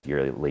guy's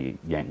yearly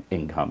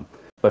income.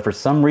 But for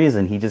some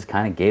reason, he just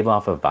kind of gave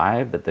off a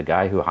vibe that the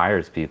guy who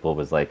hires people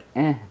was like,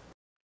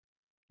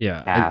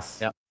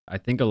 pass. I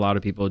think a lot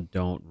of people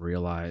don't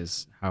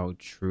realize how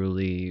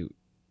truly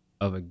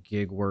of a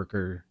gig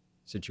worker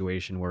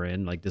situation we're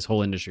in. Like this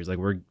whole industry is like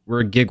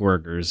we're gig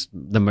workers.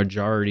 The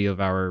majority of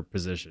our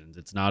positions,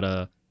 it's not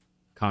a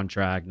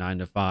contract 9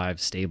 to 5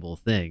 stable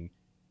thing,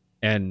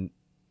 and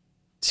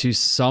to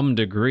some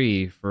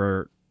degree,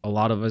 for a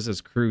lot of us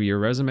as crew, your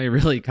resume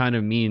really kind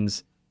of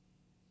means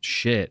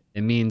shit.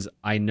 It means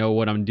I know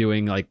what I'm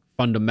doing, like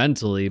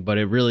fundamentally, but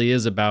it really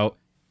is about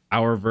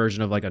our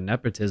version of like a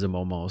nepotism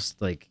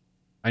almost. Like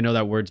I know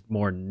that word's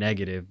more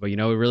negative, but you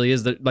know, it really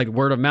is like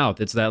word of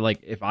mouth. It's that like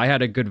if I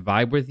had a good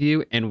vibe with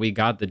you and we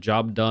got the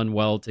job done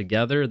well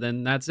together,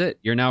 then that's it.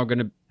 You're now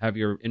gonna have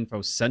your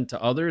info sent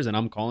to others, and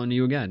I'm calling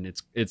you again.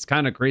 It's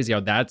kind of crazy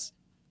how that's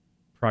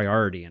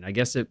priority, and I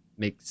guess it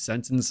makes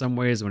sense in some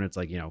ways when it's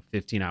like, you know,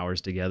 15 hours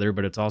together,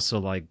 but it's also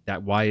like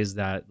that. Why is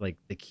that like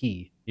the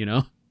key? You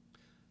know,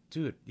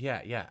 Dude,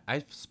 yeah.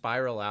 I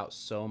spiral out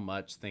so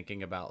much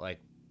thinking about like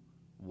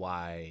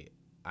why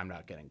I'm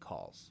not getting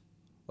calls.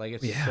 Like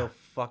it's so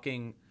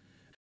fucking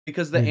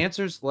because the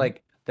answers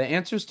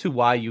to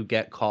why you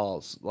get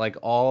calls like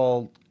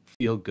all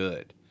feel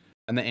good.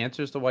 And the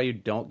answers to why you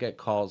don't get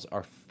calls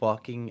are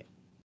fucking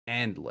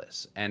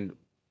endless and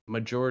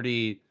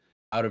majority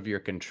out of your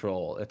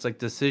control. It's like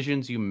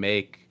decisions you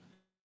make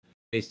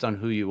based on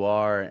who you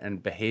are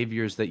and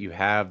behaviors that you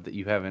have that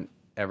you haven't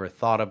ever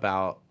thought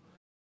about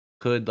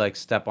could like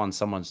step on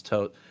someone's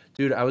toe.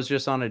 Dude, I was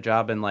just on a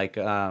job and like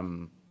I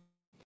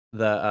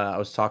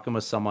was talking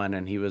with someone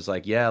and he was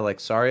like, yeah, like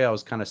sorry I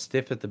was kind of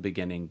stiff at the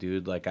beginning,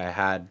 dude. Like I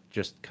had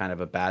just kind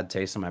of a bad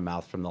taste in my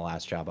mouth from the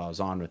last job I was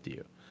on with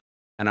you.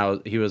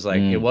 And he was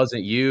like, it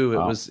wasn't you,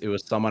 Wow. it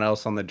was someone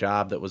else on the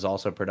job that was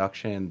also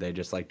production. They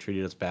just like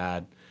treated us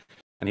bad.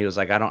 And he was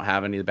like, I don't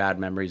have any bad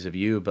memories of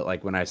you, but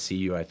like when I see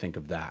you, I think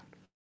of that.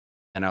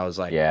 And I was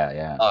like,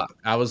 Yeah.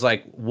 I was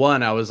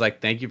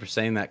like, thank you for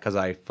saying that because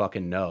I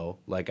fucking know,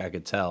 like I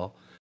could tell.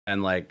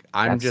 And like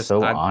That's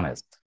so I'm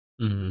honest.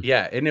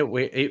 yeah, and it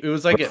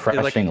was like it like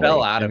Refreshingly.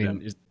 fell out I of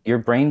mean, him. Your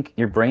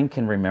brain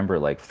can remember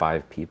like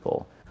 5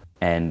 people,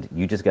 and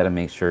you just got to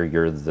make sure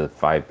you're the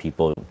 5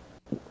 people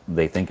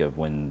they think of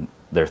when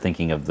they're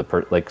thinking of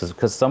like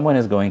because someone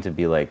is going to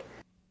be like,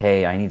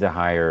 hey, I need to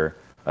hire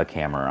a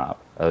camera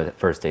op, a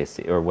first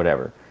AC or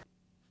whatever,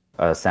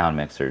 a sound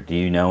mixer. Do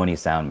you know any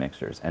sound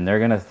mixers? And they're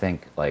gonna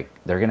think like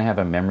they're gonna have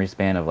a memory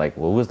span of like,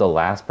 well, who was the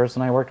last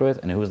person I worked with,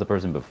 and who was the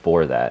person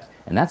before that,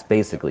 and that's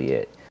basically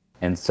it.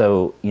 And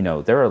so, you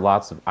know, there are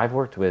lots of I've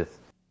worked with.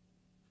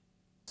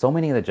 So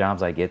many of the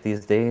jobs I get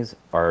these days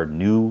are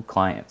new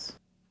clients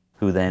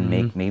who then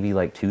make maybe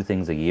like 2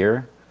 things a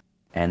year,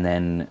 and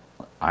then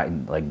I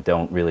like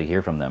don't really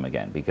hear from them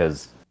again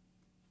because,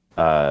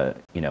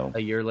 you know,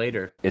 A year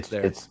later,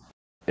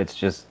 it's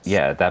just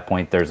at that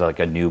point there's like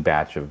a new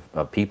batch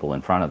of people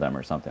in front of them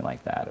or something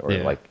like that, or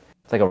like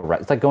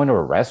it's like going to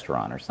a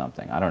restaurant or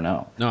something. I don't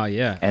know. no,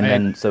 yeah, And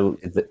then so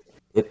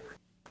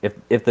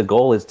if the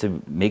goal is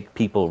to make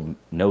people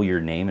know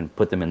your name and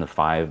put them in the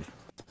 5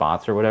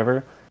 spots or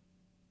whatever,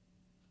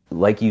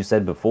 like you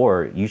said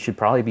before, you should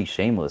probably be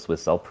shameless with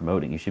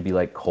self-promoting. You should be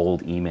like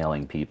cold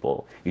emailing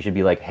people. You should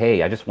be like,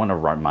 hey, I just want to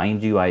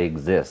remind you I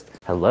exist.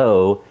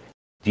 Hello,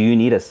 do you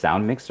need a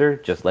sound mixer?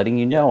 Just letting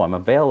you know I'm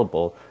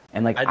available.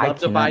 And like, I'd I love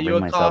to buy cannot you bring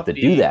a myself to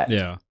coffee. do that.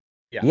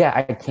 yeah.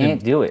 I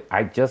can't do it.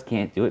 I just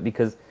can't do it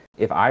because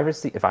if I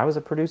was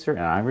a producer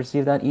and I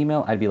received that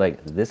email, I'd be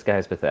like, this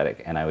guy's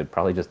pathetic, and I would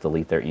probably just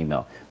delete their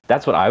email.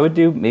 That's what I would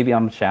do. Maybe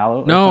I'm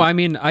shallow. No, I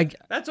mean,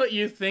 That's what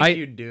you think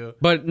you'd do.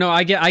 But no,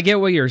 I get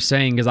what you're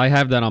saying because I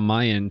have that on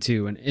my end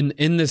too, and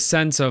in the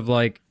sense of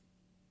like,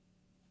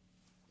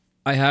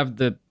 I have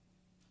the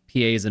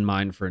PAs in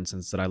mind, for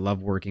instance, that I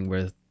love working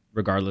with,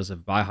 regardless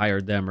if I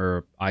hired them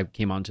or I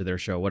came onto their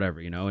show,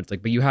 whatever, you know. It's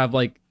like, but you have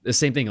like the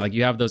same thing, like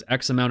you have those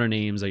X amount of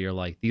names that you're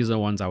like, these are the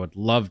ones I would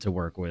love to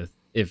work with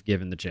if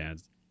given the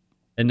chance.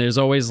 And there's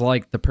always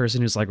like the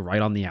person who's like right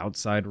on the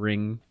outside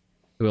ring,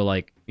 who are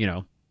like, you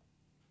know,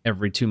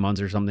 every 2 months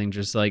or something,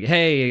 just like,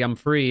 hey, I'm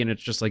free, and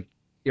it's just like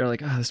you're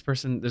like, oh, this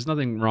person, there's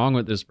nothing wrong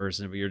with this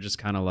person, but you're just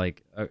kind of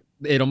like,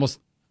 it almost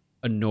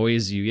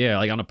annoys you,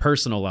 like on a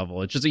personal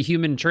level. It's just a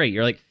human trait.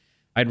 You're like,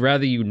 I'd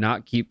rather you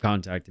not keep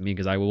contacting me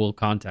because I will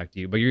contact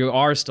you, but you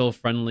are still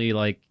friendly,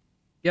 like,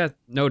 yeah,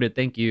 noted,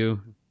 thank you.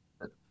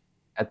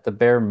 At the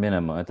bare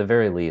minimum, at the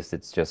very least,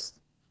 it's just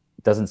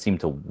doesn't seem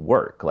to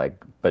work.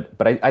 Like, but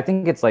I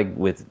think it's like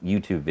with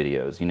YouTube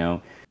videos, you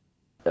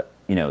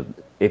know,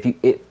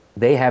 if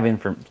they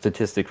have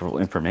statistical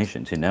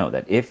information to know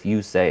that if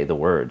you say the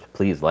word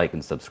please like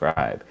and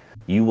subscribe,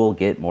 you will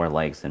get more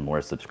likes and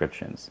more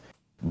subscriptions.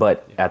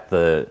 But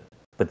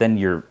then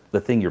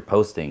the thing you're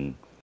posting,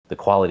 the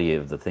quality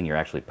of the thing you're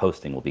actually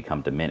posting will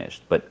become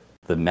diminished, but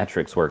the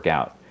metrics work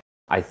out.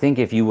 I think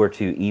if you were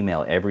to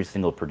email every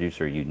single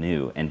producer you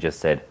knew and just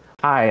said,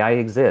 hi, I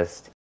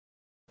exist,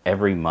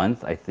 every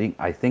month, I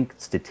think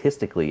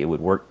statistically it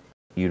would work.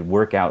 You'd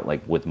work out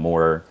like with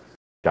more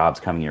jobs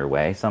coming your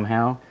way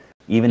somehow,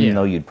 even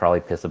though you'd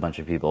probably piss a bunch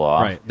of people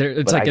off. Right.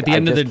 It's like at the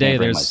end of the day,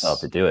 there's myself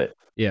to do it.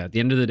 Yeah, at the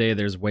end of the day,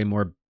 there's way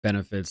more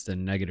benefits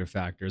than negative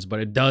factors, but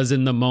it does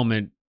in the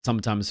moment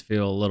sometimes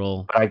feel a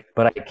little.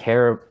 But I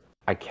care.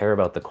 I care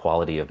about the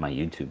quality of my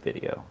YouTube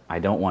video. I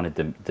don't want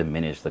to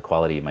diminish the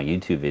quality of my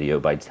YouTube video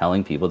by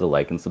telling people to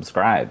like and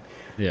subscribe.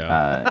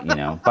 Yeah. You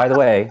know, by the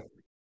way,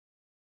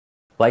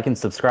 like and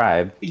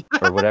subscribe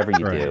or whatever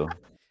you Right. do.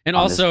 And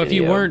on this also, if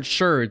you video. weren't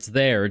sure, it's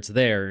there. It's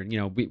there. You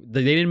know,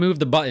 they didn't move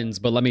the buttons,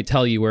 but let me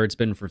tell you where it's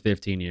been for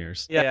 15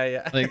 years.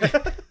 Yeah. Like,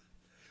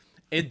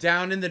 It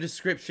down in the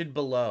description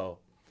below.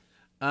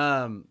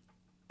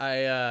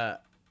 I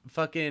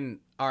fucking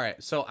all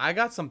right. So I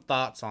got some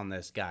thoughts on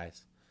this,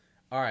 guys.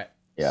 All right.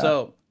 Yeah.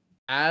 So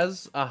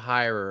as a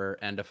hirer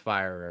and a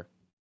firer,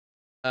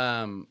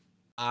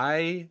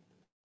 I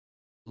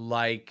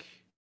like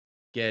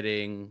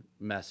getting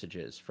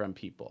messages from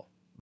people,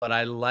 but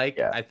I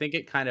think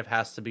it kind of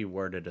has to be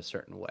worded a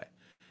certain way.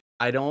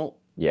 I don't.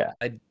 Yeah.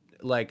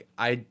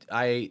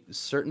 I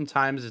certain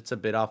times it's a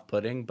bit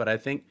off-putting, but I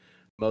think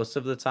most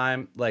of the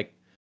time, like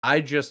I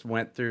just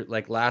went through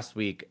like last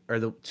week or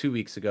 2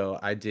 weeks ago,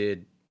 I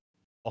did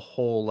a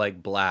whole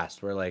like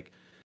blast where like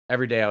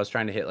every day I was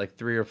trying to hit like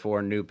 3 or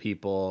 4 new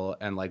people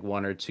and like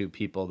 1 or 2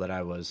 people that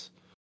I was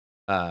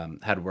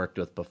had worked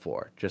with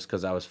before, just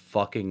because I was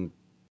fucking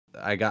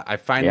I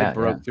finally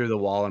broke through the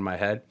wall in my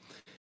head,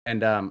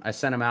 and I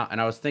sent them out, and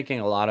I was thinking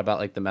a lot about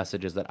like the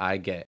messages that I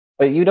get.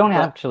 But you don't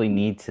actually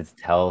need to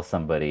tell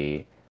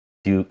somebody,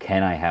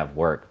 can I have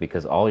work?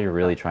 Because all you're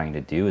really trying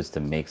to do is to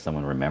make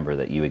someone remember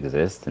that you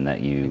exist and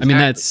that you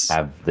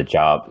have the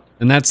job.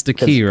 And that's the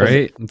key,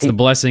 right? It's the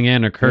blessing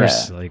and a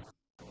curse. Yeah.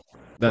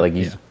 Like,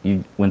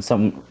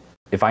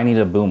 if I need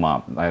a boom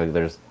op,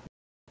 the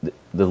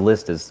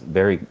list is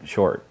very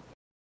short.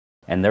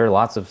 And there are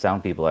lots of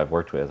sound people I've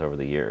worked with over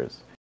the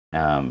years.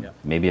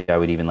 Maybe I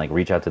would even like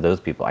reach out to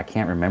those people. I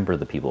can't remember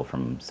the people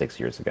from 6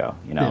 years ago,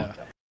 you know?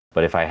 Yeah.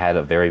 But if I had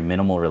a very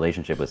minimal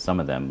relationship with some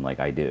of them, like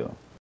I do.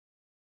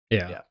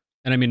 Yeah.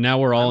 And I mean, now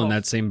we're all in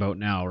that same boat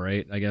now,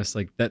 right? I guess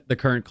like that the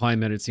current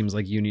climate, it seems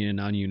like union and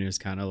non-union is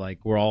kind of like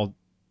we're all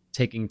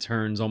taking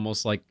turns,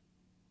 almost like,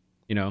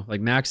 you know,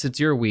 like Max, it's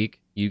your week.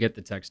 You get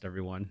to text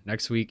everyone.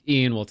 Next week,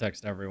 Ian will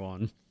text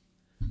everyone.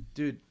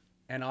 Dude,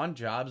 and on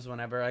jobs,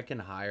 whenever I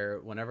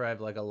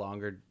have like a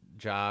longer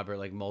job or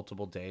like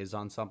multiple days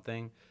on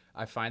something,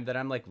 I find that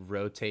I'm like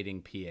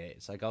rotating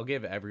PAs. Like I'll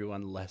give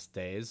everyone less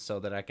days so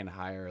that I can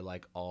hire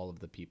like all of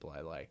the people I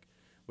like,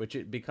 which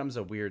it becomes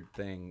a weird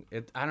thing.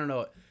 I don't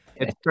know.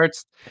 It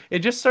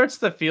just starts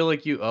to feel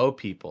like you owe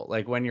people.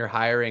 Like when you're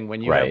hiring,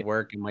 when you have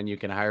work and when you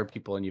can hire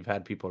people and you've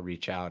had people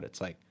reach out, it's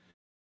like,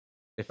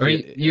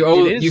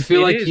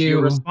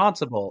 you're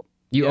responsible.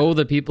 You owe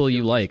the people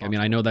you like. I mean,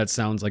 I know that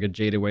sounds like a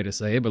jaded way to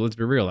say it, but let's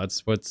be real.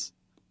 That's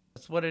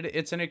what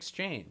it's an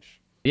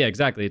exchange. Yeah,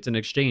 exactly. It's an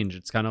exchange.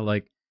 It's kind of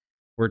like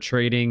we're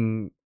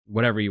trading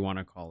whatever you want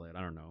to call it.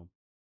 I don't know.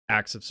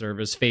 Acts of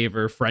service,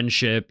 favor,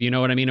 friendship. You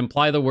know what I mean?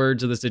 Imply the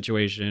words of the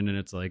situation. And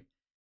it's like,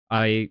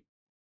 I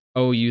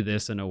owe you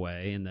this in a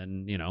way. And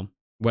then, you know,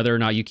 whether or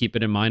not you keep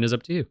it in mind is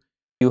up to you.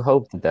 You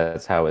hope that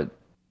that's how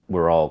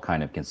we're all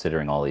kind of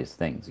considering all these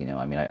things. You know,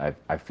 I mean,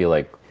 I feel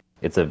like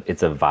it's a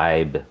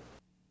vibe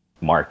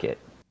market.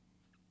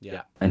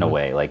 Yeah. In a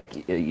way,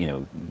 like, you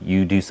know,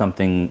 you do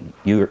something,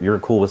 you're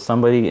cool with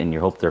somebody and you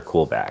hope they're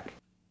cool back.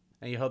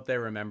 And you hope they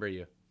remember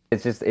you.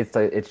 It's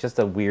just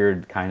a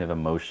weird kind of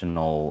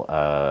emotional,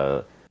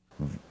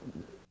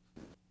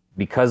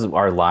 because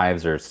our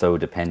lives are so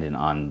dependent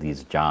on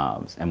these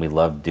jobs and we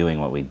love doing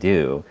what we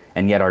do.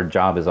 And yet our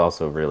job is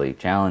also really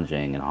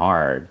challenging and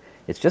hard.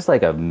 It's just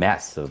like a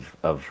mess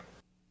of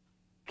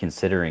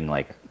considering,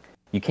 like,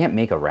 you can't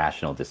make a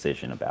rational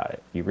decision about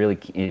it. You really,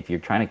 if you're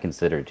trying to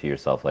consider to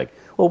yourself, like,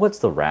 well, what's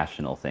the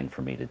rational thing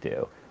for me to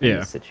do in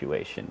this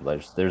situation?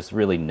 There's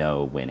really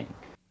no winning.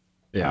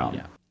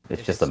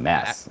 It's just a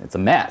mess. It's a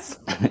mess.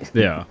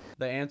 Yeah.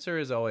 The answer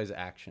is always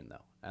action,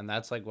 though, and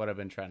that's like what I've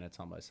been trying to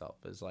tell myself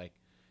is like,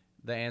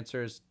 the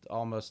answer is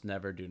almost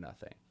never do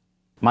nothing.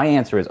 My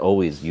answer is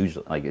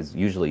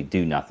usually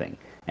do nothing,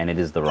 and it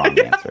is the wrong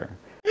answer.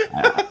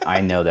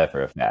 I know that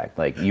for a fact.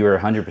 Like, you are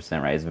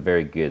 100% right. It's a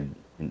very good,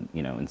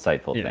 you know,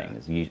 insightful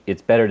thing.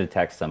 It's better to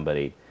text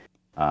somebody,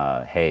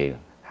 hey,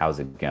 how's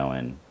it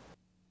going?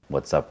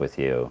 What's up with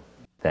you?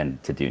 Than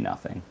to do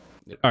nothing.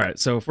 All right,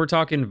 so if we're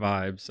talking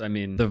vibes, I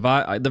mean, the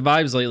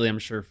vibes lately, I'm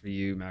sure for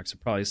you, Max, are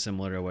probably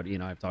similar to what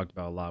I've talked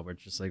about a lot, where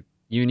it's just like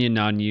union,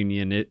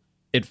 non-union.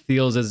 It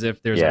feels as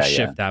if there's a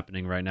shift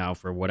happening right now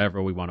for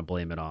whatever we want to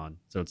blame it on.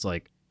 So it's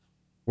like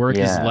work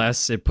is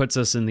less. It puts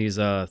us in these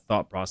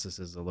thought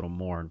processes a little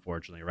more,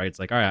 unfortunately, right? It's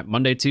like, all right,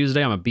 Monday,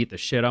 Tuesday, I'm gonna beat the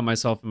shit out of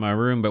myself in my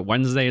room, but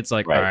Wednesday, it's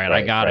like, all right,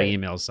 I gotta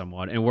email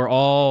someone, and we're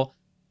all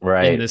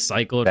in this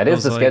cycle. That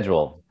is the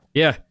schedule.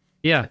 Yeah.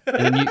 Yeah,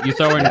 and then you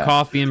throw in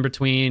coffee in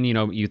between, you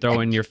know, you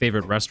throw in your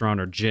favorite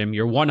restaurant or gym,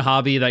 your one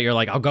hobby that you're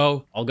like, I'll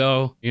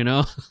go, you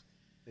know?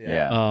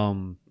 Yeah.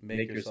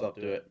 Make yourself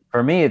do it.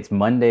 For me, it's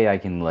Monday I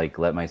can like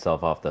let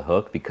myself off the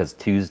hook because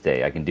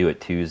Tuesday, I can do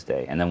it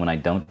Tuesday. And then when I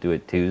don't do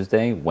it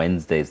Tuesday,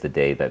 Wednesday's the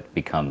day that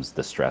becomes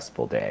the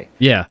stressful day.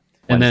 Yeah.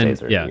 And then,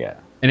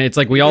 and it's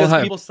like we all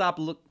have... People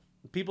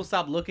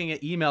stop looking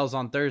at emails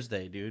on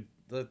Thursday, dude.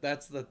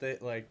 That's the thing,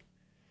 like...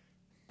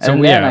 So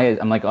and then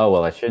I'm like, oh,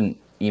 well, I shouldn't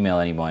email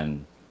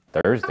anyone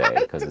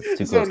Thursday because it's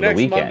too So close to the next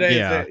weekend. Monday is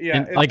Yeah. it. Yeah,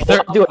 And, it's- like,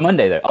 Well, I'll do it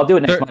Monday there. I'll do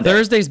it next Monday.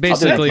 Thursday's I'll do it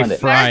next basically Monday.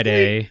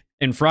 Friday,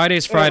 and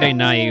Friday's Friday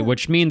night,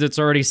 which means it's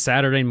already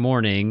Saturday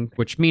morning,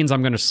 which means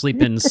I'm going to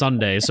sleep in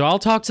Sunday. So I'll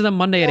talk to them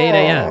Monday at 8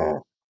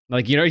 a.m.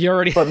 Like, you know, you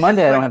already... But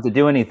Monday I don't have to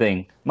do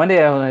anything.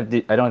 Monday I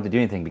don't have to do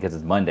anything because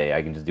it's Monday.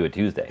 I can just do it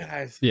Tuesday.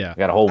 Guys, Yeah. I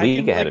got a whole I week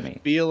can, ahead like, of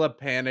me. feel a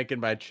panic in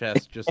my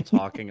chest just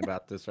talking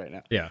about this right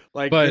now. Yeah.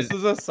 Like, But- this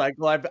is a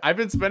cycle. I've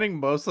been spending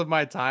most of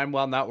my time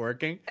while not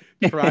working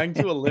trying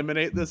to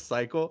eliminate this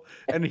cycle,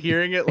 and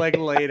hearing it like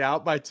laid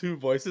out by two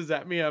voices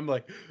at me. I'm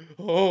like,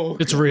 oh,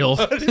 It's real.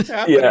 It's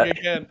happening Yeah.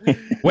 again.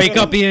 Wake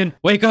up, Ian.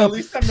 Wake At up.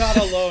 least I'm not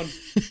alone.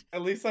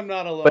 At least I'm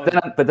not alone.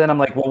 But then I'm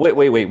like, well,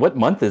 wait. What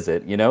month is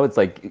it? You know, it's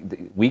like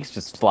the weeks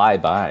just fly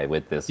by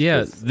with this.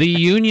 Yeah, this-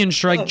 the union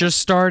strike just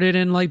started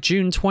in like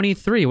June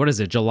 23. What is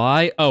it,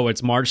 July? Oh,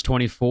 it's March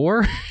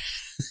 24?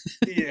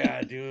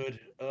 Yeah, dude.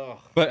 Ugh.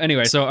 But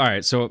anyway, so all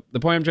right, so the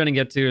point I'm trying to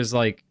get to is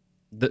like,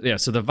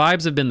 so the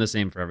vibes have been the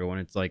same for everyone.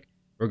 It's like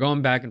we're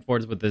going back and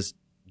forth with this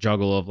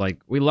juggle of like,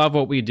 we love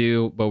what we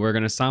do, but we're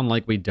gonna sound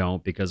like we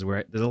don't because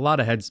there's a lot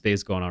of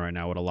headspace going on right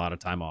now with a lot of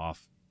time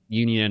off.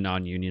 Union and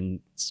non-union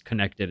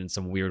connected in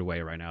some weird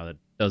way right now that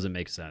doesn't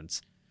make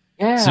sense.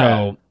 yeah.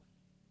 So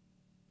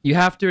you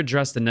have to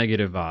address the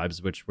negative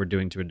vibes, which we're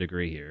doing to a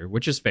degree here,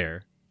 which is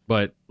fair.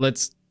 But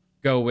let's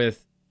go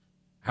with,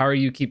 how are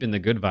you keeping the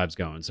good vibes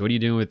going? So what are you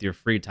doing with your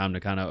free time to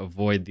kind of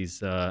avoid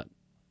these,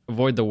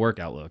 avoid the work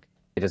outlook?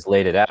 I just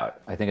laid it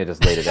out. I think I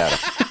just laid it out.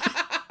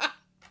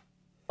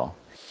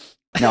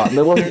 No,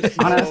 well,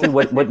 honestly,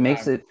 what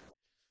makes it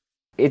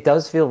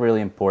does feel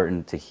really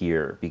important to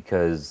hear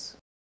because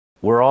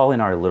we're all in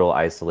our little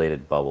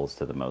isolated bubbles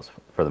for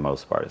the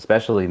most part.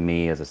 Especially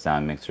me as a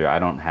sound mixer, I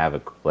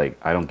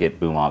don't get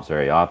boom ops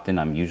very often.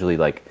 I'm usually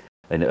like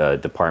a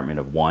department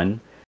of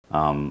one.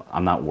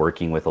 I'm not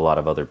working with a lot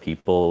of other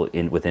people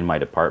within my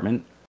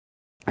department,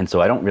 and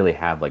so I don't really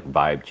have like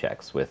vibe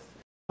checks with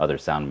other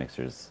sound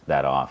mixers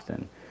that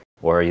often,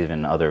 or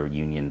even other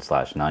union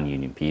 /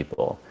 non-union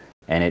people.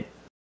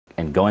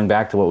 And going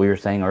back to what we were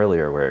saying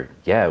earlier, where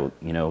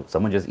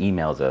someone just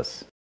emails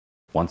us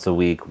once a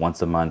week,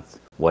 once a month,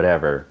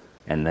 whatever,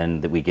 and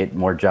then we get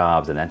more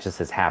jobs, and that just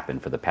has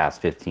happened for the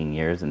past 15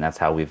 years, and that's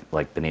how we've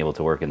like been able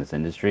to work in this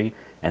industry.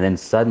 And then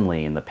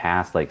suddenly, in the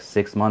past like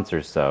 6 months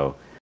or so,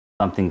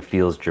 something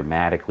feels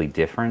dramatically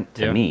different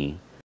to me,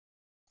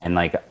 and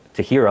like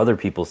to hear other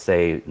people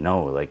say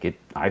no, like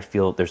I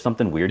feel there's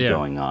something weird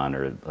going on,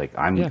 or like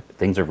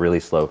things are really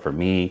slow for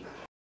me.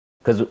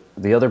 Because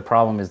the other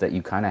problem is that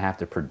you kind of have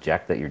to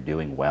project that you're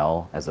doing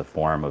well as a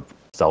form of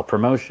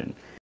self-promotion.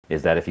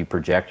 Is that if you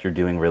project you're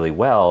doing really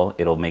well,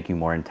 it'll make you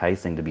more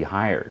enticing to be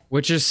hired.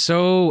 Which is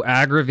so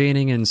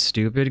aggravating and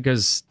stupid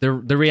because the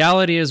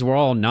reality is we're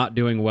all not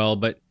doing well,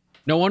 but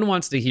no one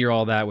wants to hear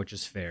all that, which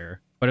is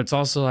fair. But it's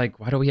also like,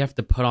 why do we have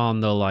to put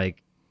on the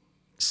like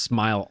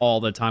smile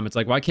all the time? It's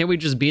like, why can't we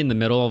just be in the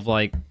middle of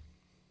like,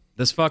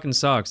 this fucking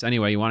sucks.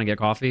 Anyway, you want to get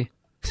coffee?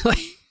 Like,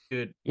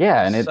 Dude.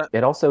 Yeah, and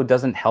it also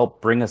doesn't help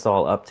bring us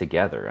all up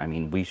together. I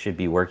mean, we should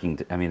be working.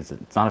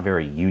 It's not a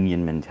very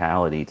union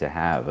mentality to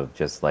have of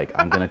just like,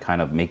 I'm going to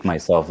kind of make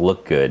myself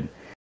look good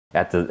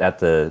at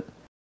the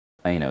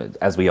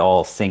as we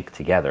all sync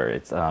together.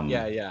 It's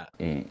Yeah.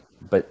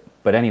 But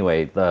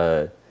anyway,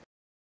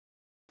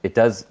 it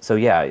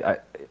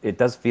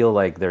does feel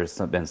like there's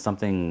been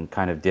something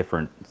kind of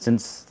different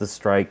since the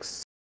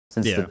strikes.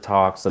 Since the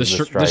talks of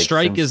the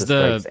strike is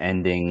the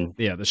ending.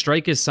 Yeah, the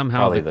strike is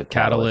somehow Probably the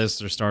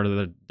catalyst or start of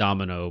the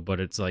domino, but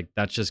it's like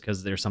that's just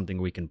because there's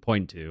something we can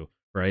point to,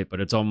 right?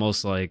 But it's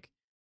almost like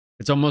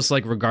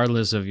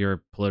regardless of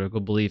your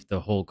political belief, the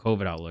whole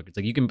COVID outlook. It's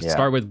like you can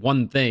start with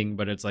one thing,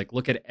 but it's like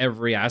look at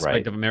every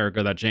aspect of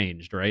America that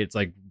changed, right? It's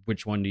like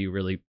which one do you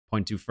really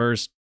point to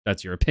first?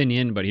 That's your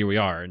opinion, but here we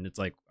are, and it's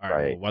like, all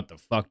right, well, what the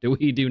fuck do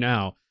we do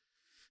now?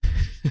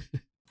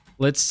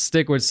 Let's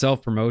stick with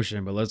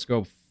self-promotion, but let's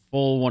go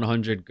full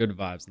 100 good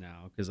vibes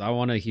now, because I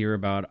want to hear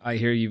about. I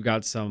hear you've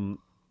got some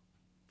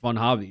fun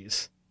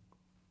hobbies.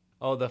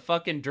 Oh, the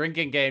fucking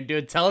drinking game,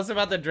 dude! Tell us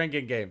about the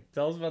drinking game.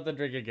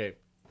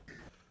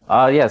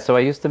 Yeah, so I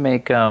used to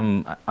make.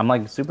 I'm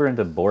like super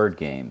into board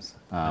games.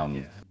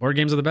 Board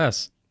games are the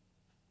best.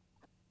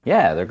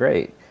 Yeah, they're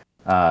great.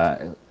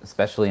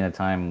 Especially in a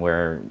time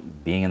where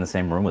being in the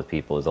same room with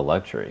people is a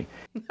luxury.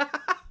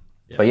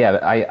 But yeah,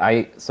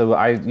 I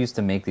used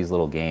to make these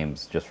little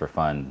games just for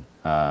fun.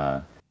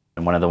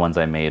 And one of the ones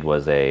I made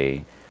was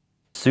a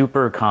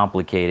super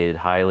complicated,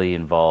 highly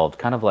involved,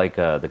 kind of like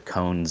the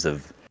Cones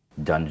of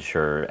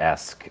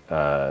Dunshire-esque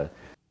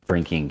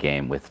drinking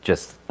game with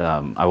just,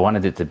 I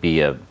wanted it to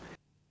be a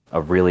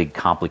really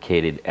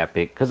complicated,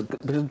 epic, because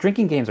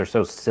drinking games are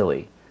so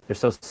silly. They're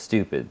so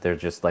stupid. They're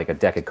just like a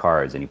deck of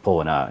cards and you pull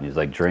one out and you just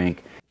like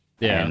drink.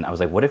 Yeah. And I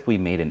was like, what if we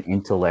made an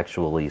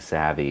intellectually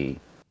savvy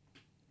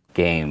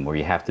game where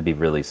you have to be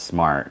really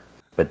smart,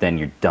 but then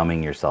you're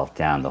dumbing yourself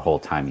down the whole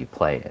time you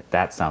play it?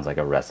 That sounds like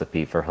a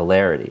recipe for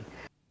hilarity.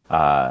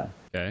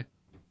 Okay.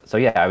 So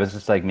yeah, I was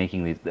just like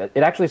making these. It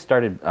actually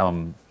started.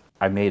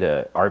 I made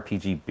a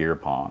RPG beer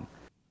pong,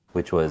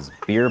 which was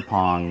beer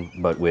pong,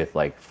 but with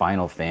like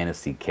Final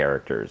Fantasy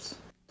characters.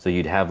 So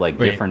you'd have like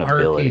different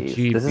abilities.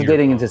 This is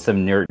getting into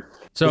some nerd.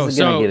 So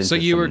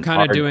you were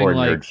kind of doing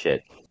like nerd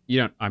shit.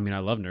 You don't. I mean, I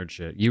love nerd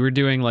shit. You were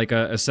doing like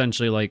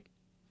essentially like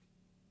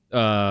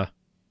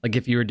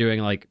if you were doing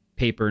like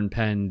paper and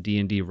pen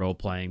D&D role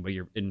playing, but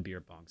you're in beer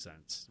pong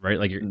sense, right?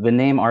 Like the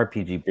name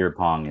RPG beer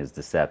pong is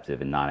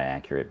deceptive and not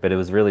accurate, but it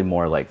was really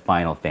more like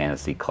Final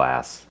Fantasy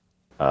class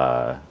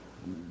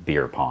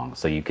beer pong.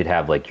 So you could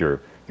have like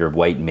your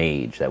white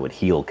mage that would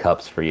heal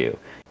cups for you.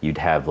 You'd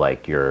have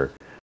like your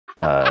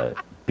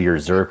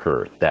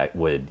berserker that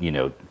would did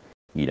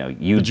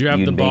you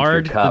have the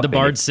bard? Did the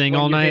bard sing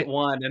all night?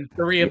 One and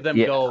three of them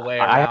go away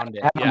around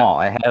it. I had them all.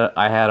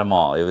 I had them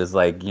all. It was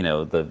like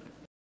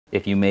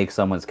if you make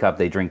someone's cup,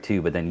 they drink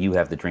two, but then you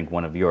have to drink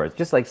one of yours.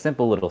 Just like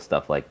simple little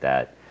stuff like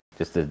that,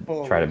 just to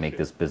try to make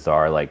this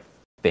bizarre like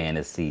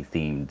fantasy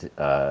themed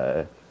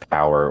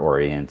power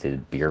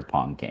oriented beer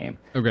pong game.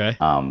 Okay.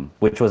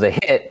 Which was a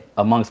hit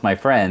amongst my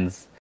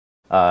friends.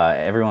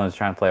 Everyone was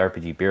trying to play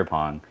RPG beer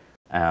pong,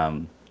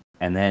 and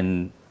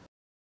then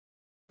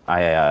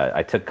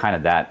I took kind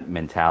of that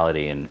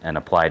mentality and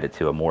applied it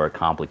to a more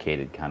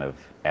complicated kind of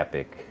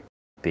epic,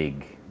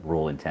 big,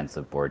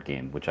 rule-intensive board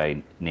game, which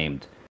I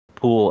named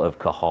Pool of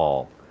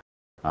Cahal,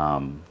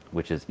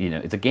 which is,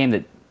 it's a game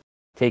that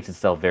takes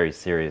itself very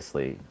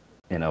seriously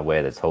in a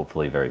way that's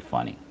hopefully very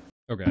funny.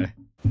 Okay.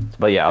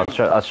 But yeah,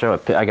 I'll show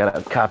it. I got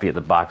a copy of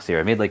the box here.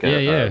 I made like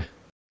a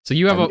So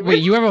you have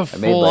a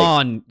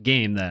full-on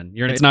game then.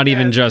 It's not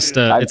even just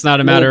it's not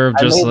a matter of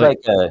just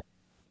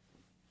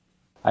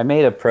I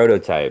made a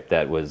prototype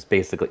that was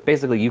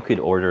basically you could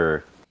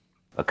order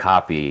a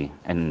copy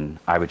and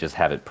I would just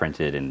have it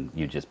printed and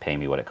you just pay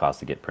me what it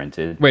costs to get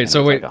printed. Wait,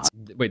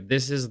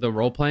 this is the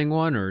role-playing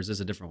one or is this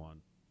a different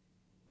one?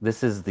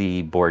 This is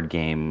the board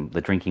game,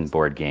 the drinking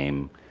board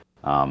game.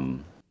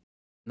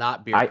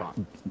 Not beer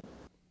pong.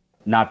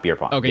 Not beer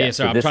pong. Okay,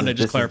 so I'm trying to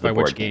just clarify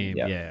which game.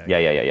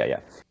 Yeah.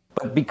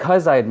 But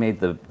because I had made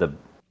the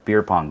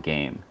beer pong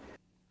game,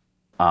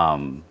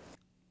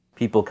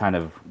 people kind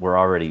of were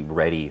already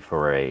ready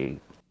for a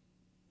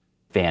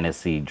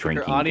fantasy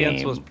drinking game. Your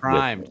audience was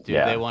primed, dude.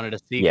 They wanted a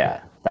sequel.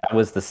 Yeah, that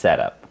was the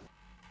setup.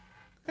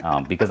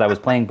 Because I was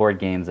playing board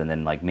games and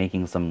then like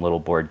making some little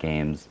board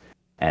games,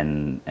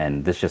 and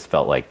this just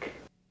felt like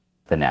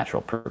the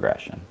natural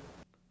progression.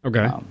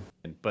 Okay.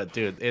 But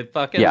dude, it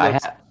fucking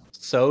looks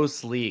so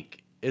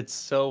sleek. It's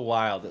so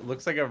wild. It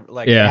looks like it looks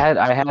like a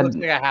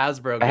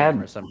Hasbro game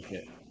or some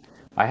shit.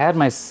 I had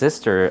my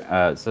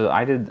sister, so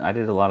I did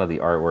a lot of the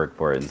artwork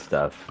for it and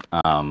stuff.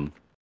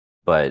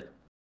 But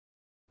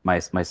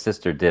my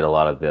sister did a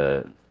lot of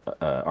the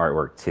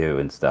artwork too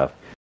and stuff.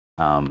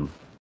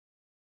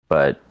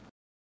 But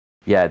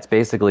yeah,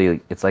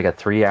 it's like a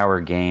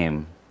 3-hour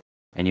game,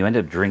 and you end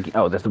up drinking.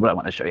 Oh, this is what I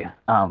want to show you.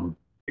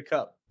 The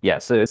cup. Yeah,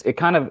 so it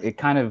kind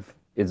of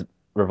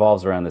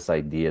revolves around this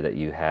idea that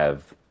you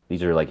have.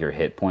 These are like your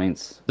hit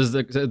points. Does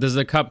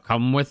the cup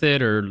come with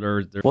it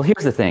or? Well,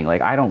 here's the thing.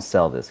 Like, I don't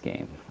sell this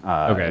game.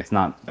 Okay. It's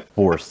not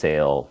for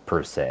sale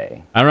per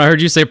se. I don't know. I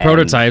heard you say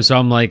prototype, so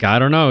I'm like, I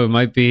don't know. It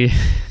might be.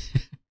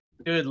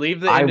 Dude,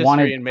 leave the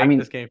industry and make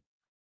this game.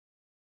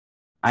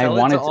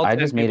 I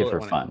just made it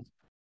for fun.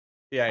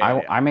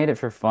 Yeah. I made it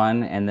for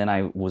fun, and then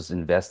I was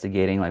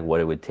investigating like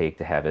what it would take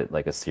to have it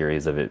like a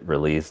series of it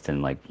released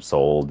and like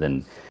sold.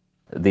 And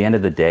at the end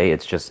of the day,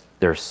 it's just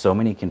there's so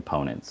many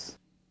components.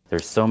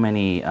 There's so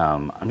many.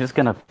 I'm just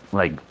gonna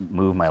like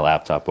move my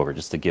laptop over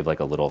just to give like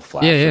a little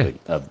flash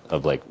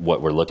of like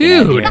what we're looking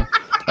at here.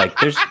 Like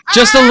there's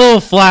just a little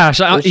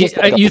flash.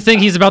 You think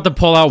he's about to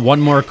pull out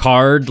one more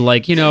card?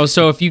 Like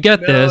so if you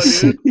get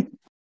this,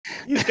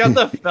 he's got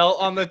the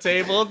felt on the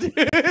table, dude.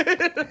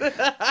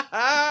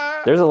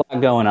 There's a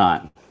lot going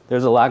on.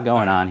 There's a lot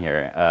going on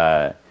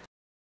here.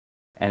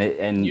 And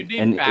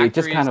it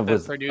just kind of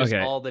was produce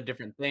all the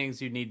different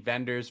things. You need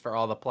vendors for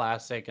all the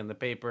plastic and the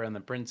paper and the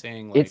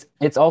printing. Like,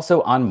 it's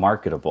also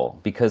unmarketable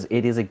because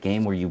it is a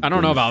game where I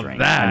don't know about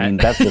that. I mean,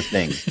 that's the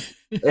thing.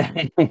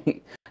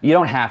 You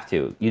don't have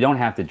to. You don't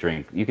have to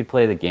drink. You could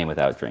play the game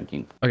without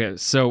drinking. Okay,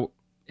 so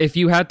if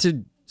you had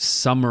to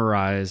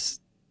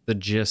summarize the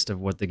gist of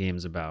what the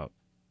game's about,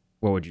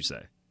 what would you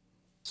say?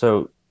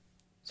 So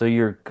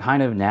you're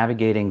kind of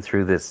navigating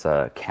through this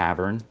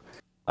cavern.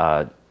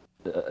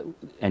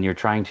 And you're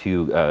trying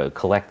to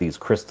collect these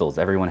crystals.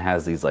 Everyone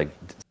has these like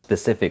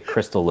specific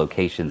crystal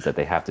locations that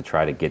they have to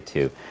try to get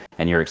to,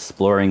 and you're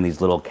exploring these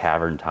little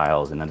cavern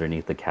tiles. And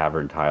underneath the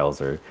cavern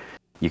tiles,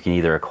 you can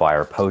either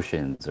acquire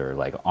potions or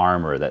like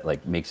armor that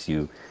like makes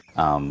you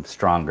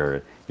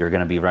stronger. You're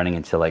going to be running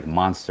into like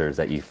monsters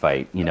that you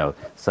fight.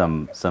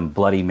 Some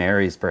Bloody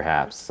Marys,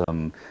 perhaps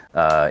some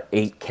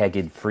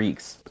 8-kegged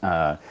freaks.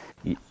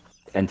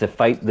 And to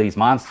fight these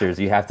monsters,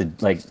 you have to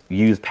like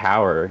use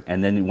power,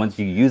 and then once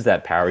you use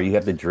that power, you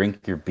have to drink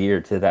your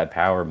beer to that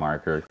power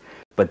marker.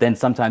 But then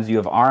sometimes you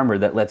have armor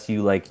that lets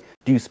you like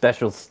do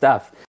special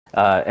stuff,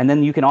 And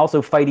then you can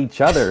also fight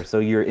each other. So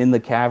you're in the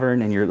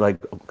cavern and you're like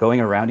going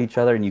around each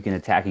other and you can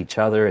attack each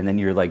other. And then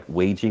you're like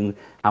waging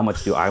how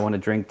much do I want to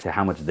drink to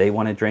how much they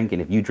want to drink.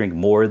 And if you drink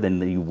more,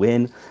 then you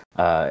win.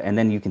 And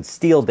then you can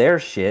steal their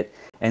shit.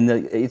 And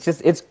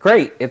it's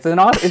great. It's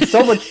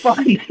so much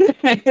fun.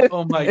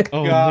 Oh my god.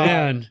 Oh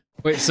man.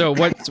 Wait, so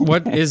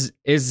what is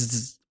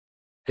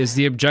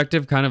the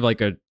objective kind of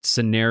like a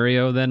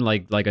scenario then,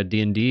 like a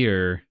D&D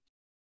or?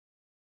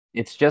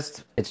 It's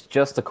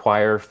just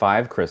acquire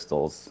 5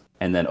 crystals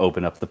and then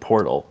open up the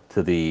portal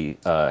to the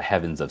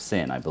heavens of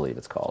sin, I believe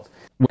it's called.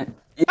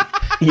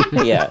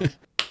 Yeah.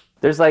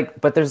 There's like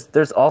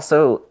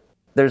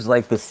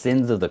the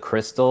sins of the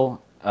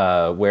crystal,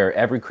 where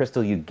every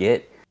crystal you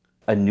get,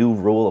 a new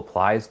rule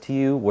applies to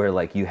you, where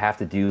like you have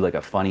to do like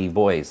a funny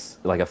voice,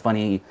 like a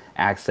funny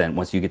accent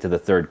once you get to the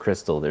 3rd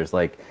crystal. There's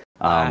like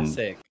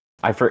Classic.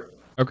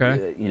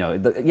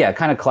 Okay.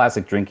 Kind of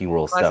classic drinking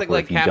rule Classic, stuff. Where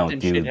like if you Captain don't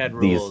do Shithead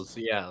these, rules.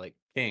 Yeah, like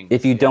King.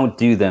 if you don't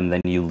do them,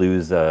 then you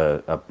lose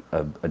a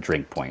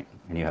drink point,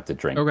 and you have to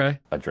drink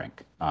a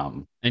drink.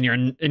 And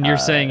you're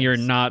saying you're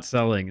not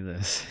selling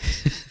this.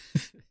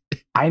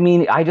 I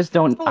mean, I just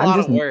don't.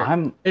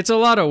 It's a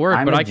lot of work,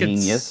 I'm but a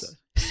genius.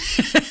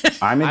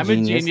 I'm a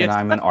genius, and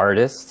I'm an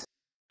artist.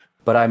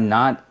 But I'm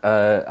not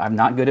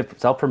good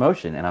at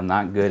self-promotion, and I'm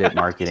not good at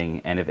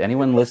marketing. And if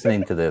anyone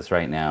listening to this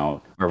right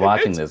now or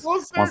watching this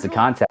wants to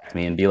contact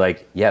me and be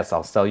like, yes,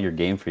 I'll sell your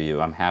game for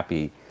you, I'm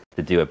happy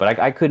to do it. But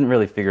I couldn't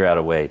really figure out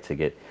a way to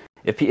get...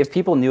 If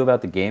people knew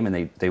about the game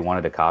and they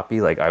wanted a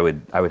copy, like I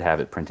would have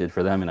it printed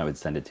for them and I would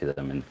send it to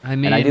them.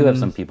 And I do have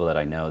some people that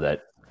I know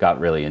that got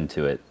really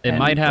into it. It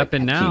might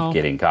happen now. Keep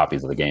getting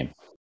copies of the game.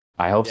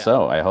 I hope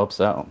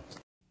so.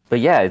 But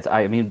yeah,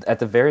 at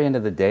the very end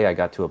of the day, I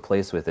got to a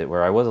place with it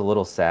where I was a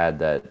little sad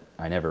that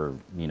I never,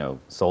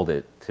 sold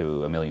it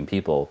to a million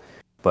people.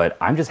 But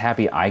I'm just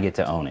happy I get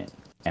to own it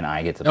and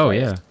I get to play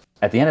it.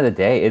 At the end of the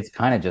day, it's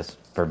kind of just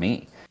for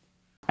me.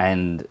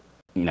 And,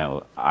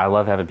 I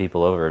love having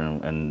people over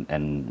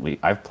and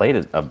I've played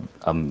it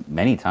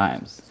many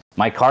times.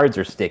 My cards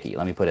are sticky,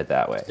 let me put it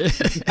that way.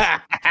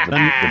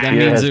 that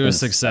means it was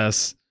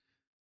success.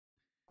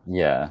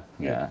 Yeah.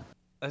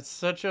 That's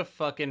such a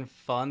fucking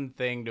fun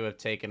thing to have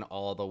taken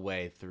all the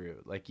way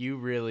through. Like, you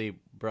really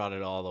brought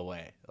it all the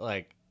way.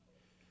 Like,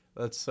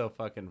 that's so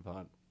fucking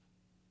fun.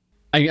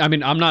 I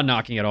mean, I'm not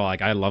knocking at all.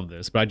 Like, I love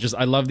this, but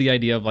I love the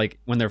idea of like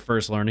when they're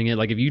first learning it.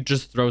 Like, if you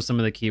just throw some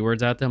of the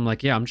keywords at them,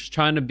 like, yeah, I'm just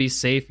trying to be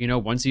safe.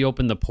 Once you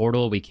open the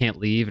portal, we can't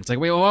leave. It's like,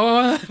 wait,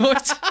 what?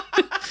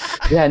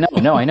 Yeah,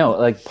 no, I know.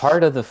 Like,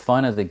 part of the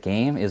fun of the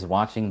game is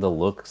watching the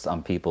looks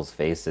on people's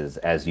faces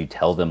as you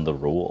tell them the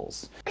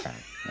rules. Yeah.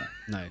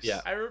 Nice. Yeah,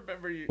 I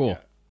remember you. Cool. Yeah.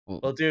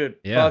 Well, dude,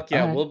 yeah. fuck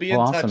yeah. Right. We'll be in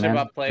touch awesome,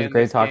 about playing. It was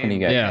great this talking game.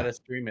 to you guys. Yeah. Gotta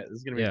stream it. This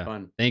is gonna be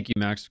fun. Thank you,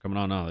 Max, for coming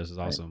on. Oh, this is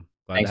awesome.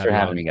 Glad Thanks to have for you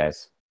having on. me,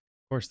 guys.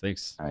 Of course,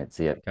 thanks. All right,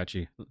 see ya. Catch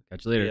you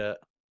later. Yeah.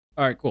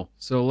 All right, cool.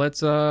 So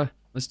let's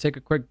take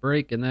a quick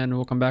break and then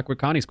we'll come back with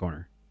Connie's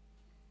corner.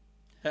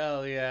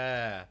 Hell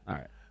yeah. All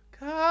right.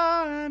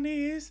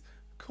 Connie's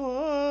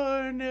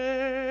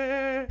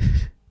corner.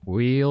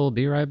 We'll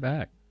be right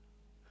back.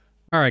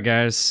 All right,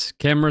 guys.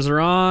 Cameras are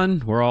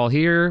on. We're all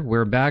here.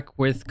 We're back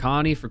with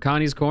Connie for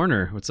Connie's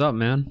corner. What's up,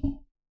 man?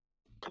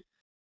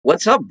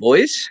 What's up,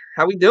 boys?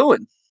 How we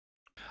doing?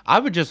 I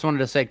would just wanted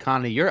to say,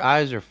 Connie, your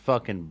eyes are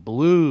fucking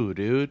blue,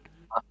 dude.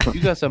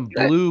 You got some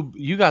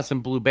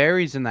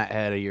blueberries in that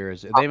head of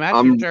yours. They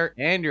match your shirt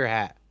and your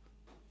hat.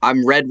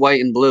 I'm red,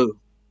 white, and blue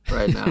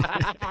right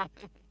now.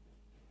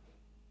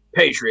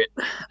 Patriot.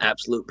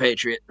 Absolute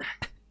patriot.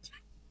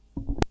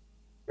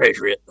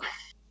 Patriot.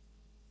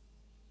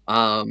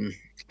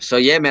 So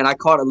yeah, man, I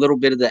caught a little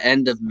bit of the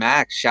end of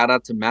Max. Shout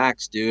out to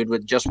Max, dude,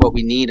 with just what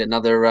we need.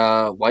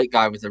 Another white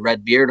guy with a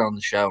red beard on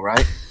the show,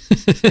 right?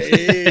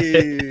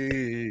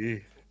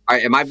 Hey. All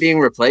right, am I being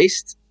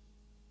replaced?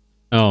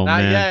 Oh,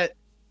 Not man. yet.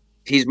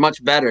 He's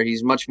much better.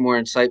 He's much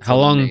more insightful How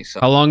long than me. So.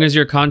 How long is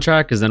your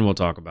contract? Because then we'll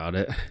talk about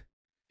it.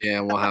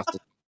 Yeah, we'll have to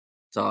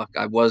talk.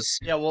 I do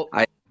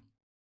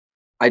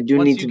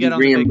once need you to be get on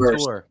the big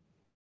reimbursed. tour.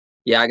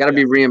 Yeah, I got to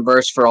be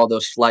reimbursed for all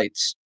those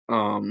flights.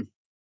 For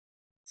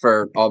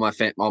all my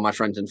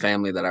friends and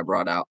family that I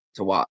brought out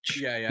to watch.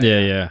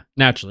 Yeah.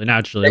 Naturally.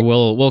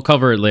 We'll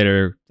cover it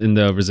later in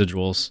the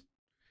residuals.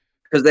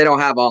 Because they don't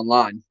have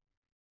online.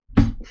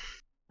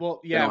 Well,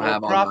 yeah,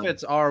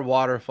 profits are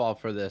waterfall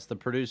for this. The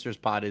producer's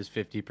pot is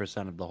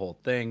 50% of the whole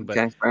thing, but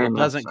it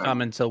doesn't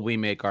come until we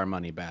make our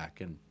money back.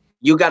 And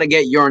you got to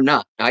get your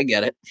nut. I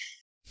get it.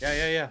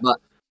 Yeah. But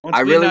once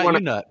I really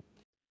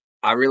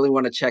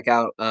want to check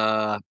out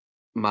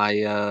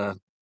my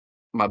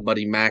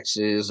buddy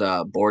Max's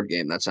board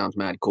game. That sounds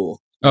mad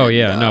cool. Oh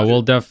yeah, no,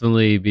 we'll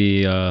definitely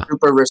be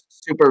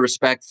super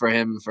respect for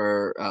him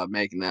for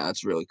making that.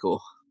 That's really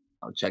cool.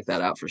 I'll check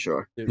that out for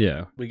sure.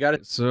 Yeah, we got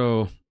it.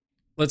 So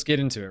let's get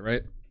into it,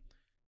 right?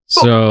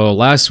 So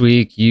last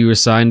week you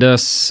assigned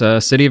us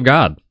City of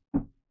God.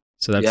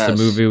 So that's the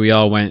movie we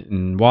all went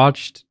and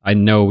watched. I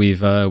know we've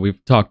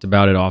talked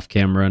about it off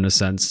camera in a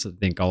sense. I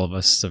think all of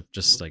us have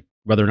just like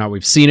whether or not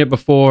we've seen it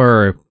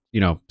before or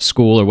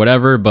school or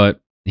whatever, but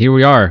here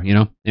we are, in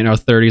our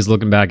 30s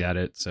looking back at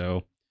it.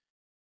 So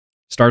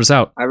start us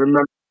out. I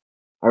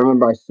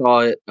remember I saw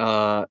it,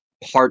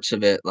 parts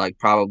of it, like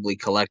probably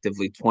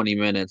collectively 20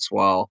 minutes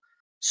while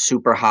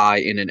super high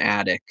in an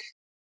attic,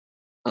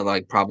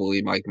 like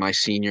probably like my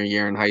senior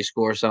year in high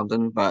school or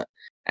something.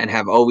 And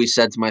have always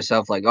said to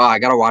myself, like, oh, I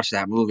gotta watch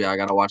that movie. I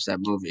gotta watch that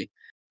movie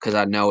because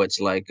I know it's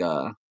like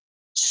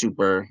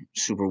super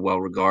super well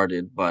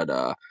regarded. But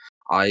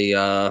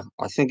I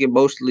think it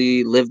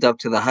mostly lived up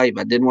to the hype.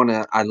 I didn't want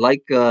to. I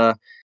like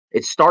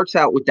it starts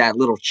out with that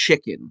little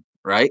chicken,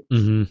 right?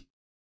 Mm-hmm.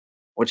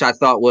 Which I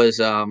thought was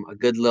a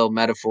good little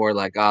metaphor.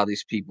 Like, oh,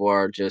 these people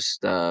are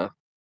just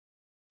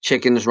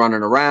chickens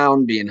running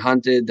around, being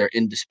hunted. They're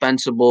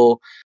indispensable.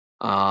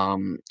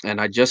 And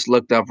I just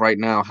looked up right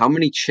now. How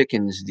many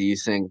chickens do you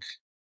think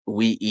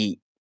we eat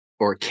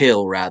or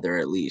kill, rather,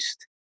 at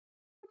least,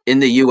 in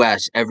the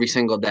U.S. every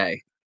single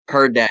day?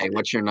 Per day,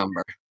 what's your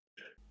number?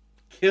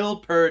 Kill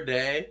per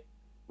day?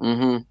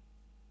 Mm-hmm.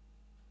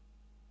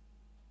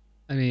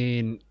 I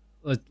mean,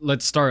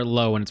 let's start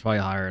low, and it's probably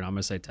higher, and I'm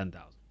going to say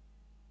 10,000.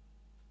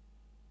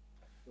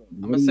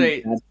 I'm going to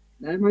say...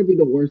 That might be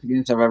the worst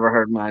guess I've ever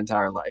heard in my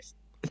entire life.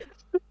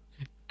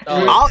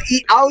 Oh.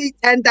 I'll eat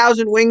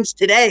 10,000 wings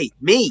today.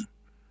 Me.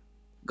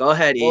 Go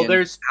ahead, Ian. Well,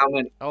 there's... How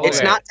many? Okay.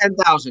 It's not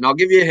 10,000. I'll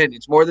give you a hint.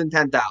 It's more than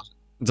 10,000.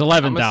 It's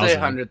 11,000.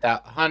 I'm going to say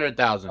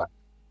 100,000.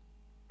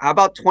 How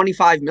about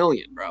 25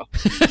 million, bro?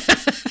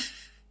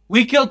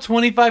 We kill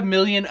 25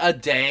 million a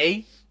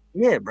day?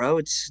 Yeah, bro.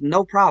 It's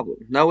no problem.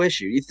 No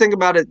issue. You think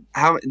about it,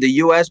 how the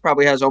U.S.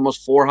 probably has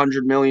almost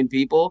 400 million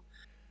people.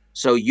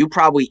 So you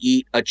probably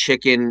eat a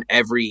chicken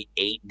every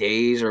 8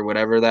 days or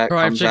whatever that Bro,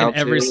 comes I have out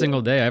chicken every to.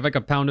 single day. I have like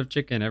a pound of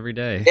chicken every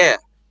day. Yeah.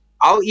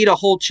 I'll eat a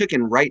whole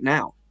chicken right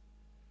now.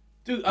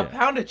 Dude, a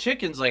pound of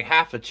chicken's like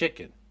half a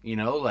chicken.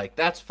 Like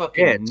that's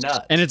fucking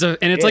nuts. And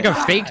it's like a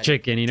fake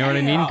chicken, you know what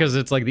I mean? Because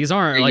it's like these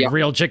aren't like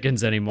real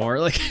chickens anymore.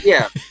 Like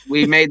yeah,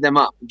 we made them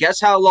up. Guess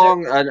how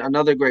long?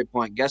 Another great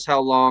point. Guess how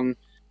long?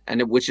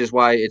 Which is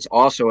why it's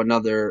also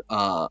another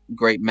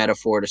great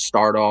metaphor to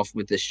start off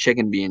with this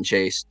chicken being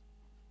chased,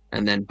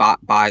 and then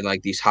by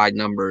like these high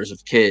numbers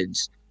of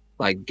kids.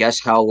 Like,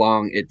 guess how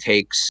long it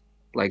takes?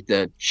 Like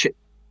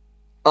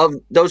of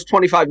those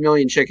 25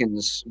 million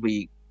chickens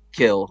we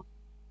kill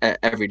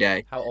every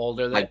day. How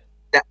old are they? Like,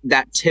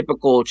 that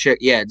typical chick,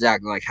 yeah,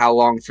 exactly. Like, how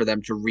long for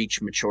them to reach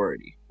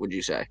maturity, would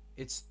you say?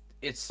 It's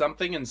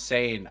something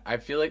insane. I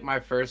feel like my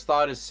first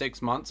thought is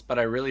 6 months, but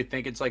I really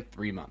think it's like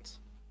 3 months.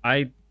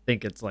 I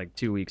think it's like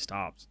 2 weeks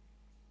tops.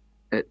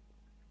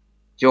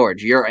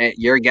 George,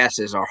 your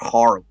guesses are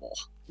horrible.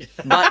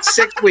 But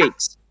 6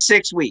 weeks.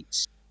 6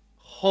 weeks.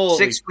 Holy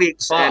 6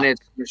 weeks, fuck. and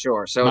it's for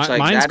sure. So it's like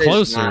mine's that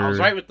closer. I was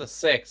right with the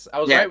 6. I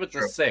was right with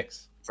the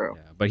 6. True.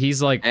 Yeah, but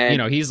he's like,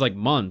 he's like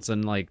months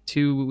and like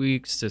 2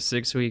 weeks to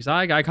 6 weeks.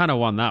 I kind of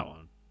won that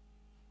one.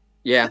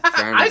 Yeah,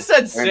 I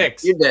said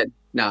 6. You did.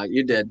 No,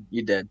 you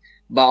did.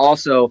 But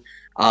also,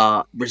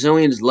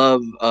 Brazilians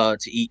love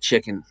to eat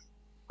chicken.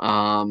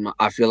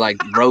 I feel like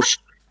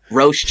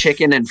roast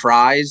chicken and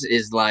fries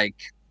is like,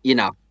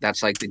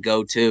 that's like the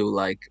go-to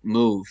like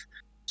move.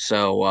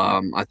 So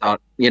I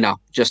thought,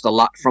 just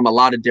from a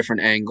lot of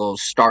different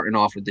angles, starting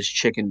off with this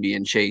chicken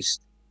being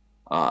chased,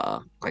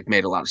 like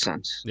made a lot of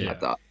sense. Yeah. I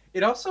thought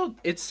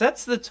It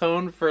sets the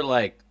tone for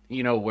like,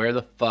 where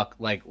the fuck,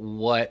 like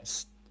what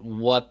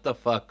the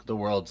fuck the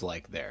world's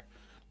like there.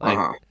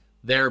 Like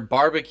they're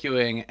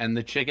barbecuing and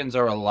the chickens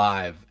are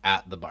alive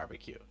at the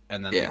barbecue,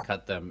 and then they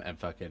cut them and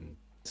fucking.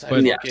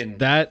 But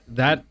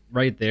that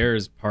right there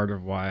is part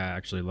of why I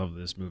actually love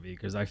this movie,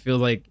 because I feel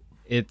like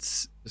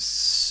it's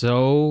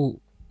so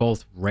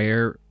both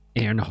rare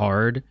and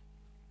hard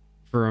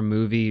for a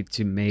movie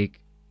to make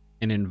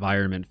an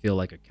environment feel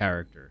like a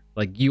character.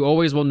 Like, you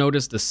always will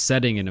notice the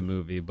setting in a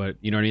movie, but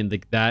you know what I mean?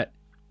 Like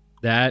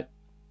that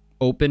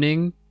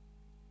opening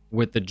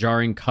with the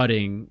jarring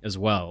cutting as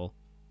well,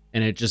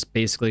 and it just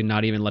basically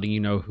not even letting you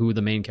know who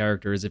the main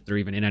character is if they're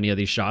even in any of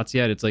these shots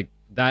yet. It's like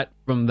that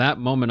from that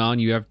moment on,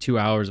 you have 2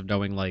 hours of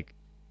knowing, like,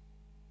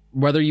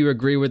 whether you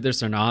agree with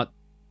this or not,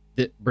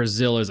 that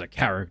Brazil is a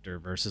character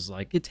versus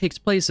like it takes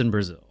place in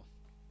Brazil.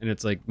 And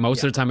it's like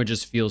most of the time it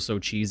just feels so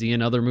cheesy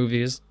in other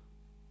movies.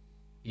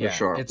 Yeah, for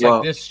sure. It's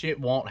like this shit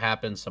won't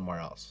happen somewhere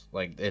else.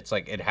 Like, it's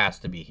like it has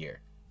to be here.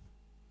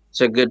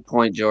 it's a good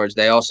point, George.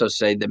 They also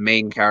say the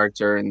main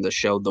character in the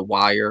show The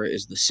Wire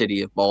is the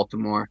city of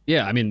Baltimore.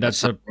 Yeah, I mean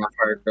that's a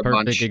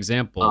perfect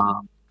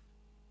example.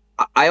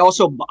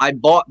 I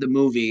bought the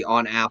movie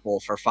on Apple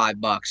for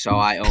 $5, so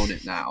I own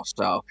it now.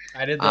 So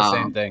I did the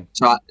same thing.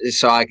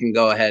 So I can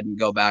go ahead and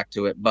go back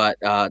to it. But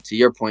to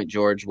your point,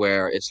 George,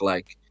 where it's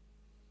like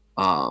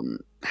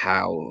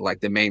how like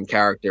the main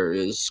character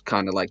is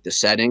kind of like the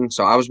setting.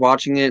 So I was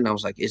watching it and I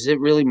was like, is it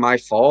really my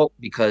fault?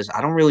 Because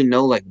I don't really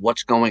know like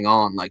what's going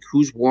on, like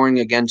who's warring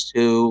against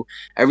who.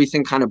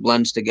 Everything kind of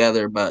blends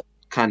together, but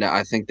kind of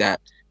I think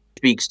that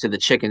speaks to the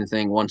chicken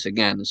thing once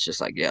again. It's just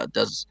like, yeah, it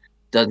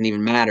doesn't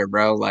even matter,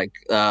 bro. Like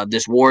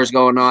this war is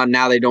going on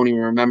now. They don't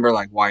even remember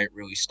like why it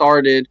really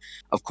started.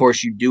 Of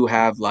course, you do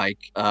have like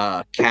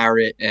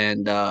Carrot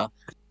and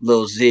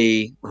Lil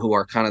Z, who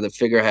are kind of the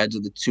figureheads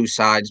of the two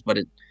sides. But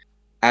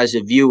as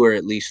a viewer,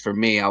 at least for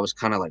me, I was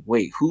kind of like,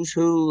 wait, who's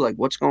who? Like,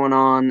 what's going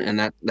on? And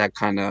that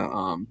kind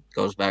of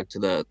goes back to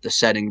the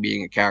setting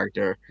being a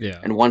character. Yeah.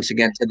 And once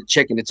again, to the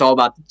chicken, it's all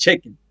about the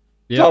chicken.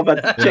 It's Yeah. all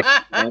about the chicken,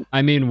 man.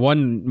 I mean,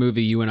 one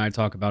movie you and I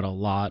talk about a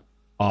lot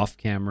off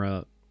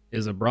camera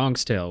is A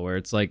Bronx Tale, where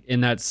it's like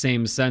in that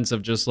same sense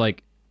of just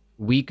like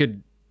we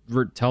could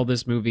tell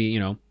this movie, you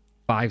know,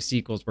 5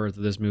 sequels worth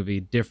of this movie,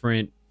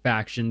 different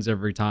factions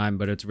every time,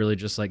 but it's really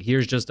just like,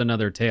 here's just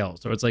another tale.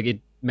 So it's like it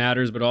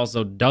matters, but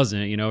also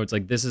doesn't, you know, it's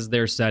like this is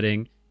their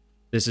setting.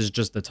 This is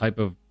just the type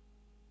of,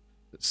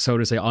 so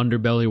to say,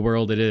 underbelly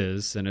world it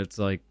is. And it's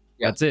like,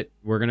 that's it.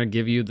 We're going to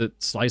give you the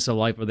slice of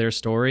life of their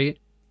story,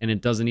 and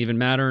it doesn't even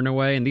matter in a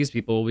way. And these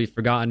people will be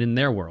forgotten in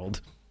their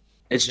world.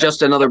 It's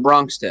just another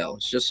Bronx tale.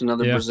 It's just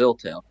another Brazil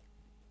tale.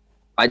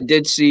 I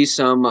did see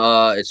some,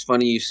 it's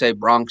funny you say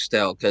Bronx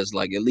tale, because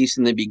like at least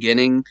in the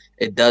beginning,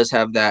 it does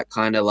have that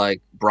kind of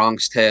like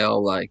Bronx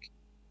tale, like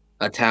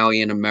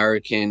Italian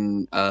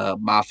American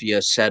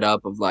mafia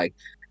setup of like,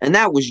 and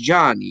that was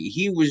Johnny.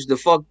 He was the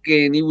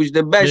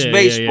best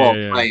baseball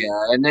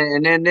player. And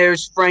then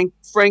there's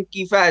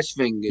Frankie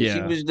Fastfingers. Yeah.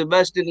 He was the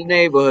best in the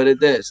neighborhood at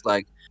this.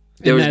 Like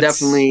there was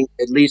definitely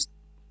at least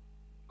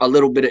a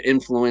little bit of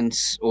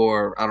influence,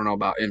 or I don't know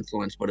about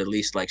influence, but at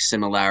least like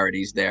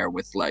similarities there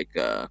with like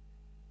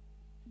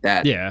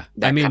that. Yeah,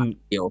 that I mean, kind of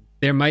feel.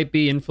 There might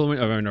be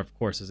influence. I mean, of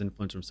course, there's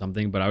influence from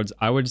something, but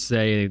I would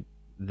say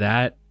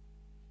that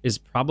is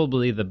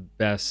probably the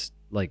best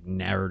like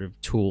narrative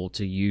tool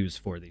to use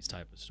for these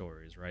type of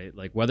stories, right?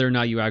 Like whether or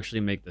not you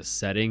actually make the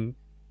setting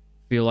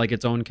feel like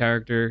its own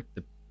character,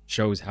 that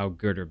shows how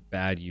good or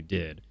bad you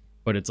did.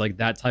 But it's like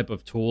that type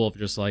of tool of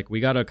just like,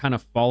 we got to kind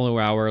of follow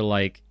our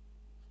like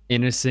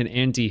innocent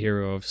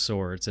anti-hero of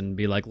sorts and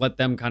be like, let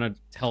them kind of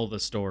tell the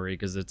story,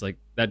 because it's like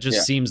that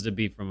just seems to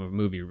be, from a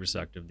movie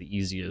perspective, the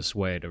easiest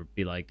way to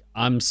be like,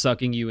 I'm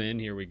sucking you in,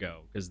 here we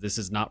go, because this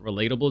is not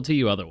relatable to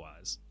you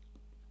otherwise.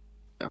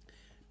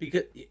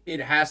 Because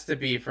it has to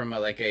be from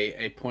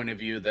a point of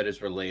view that is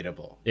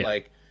relatable. Yeah.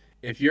 Like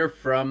if you're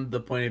from the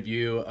point of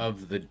view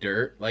of the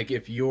dirt, like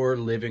if you're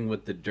living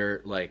with the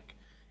dirt, like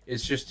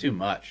it's just too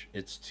much.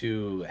 It's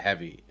too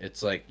heavy.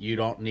 It's like you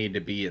don't need to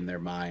be in their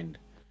mind.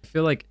 I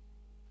feel like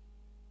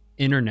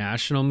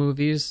international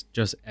movies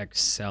just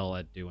excel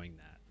at doing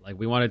that. Like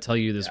we want to tell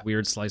you this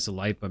weird slice of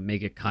life, but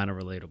make it kind of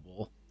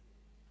relatable.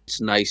 It's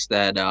nice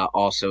that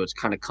also it's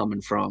kind of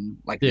coming from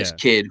like this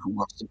kid who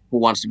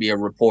wants to be a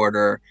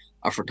reporter,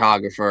 a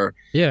photographer,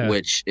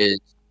 which is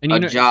a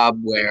job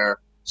where,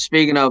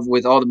 speaking of,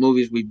 with all the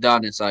movies we've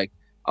done, it's like,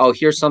 oh,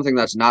 here's something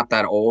that's not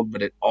that old,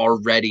 but it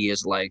already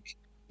is like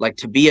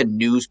to be a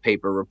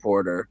newspaper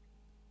reporter.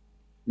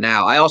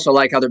 Now, I also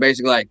like how they're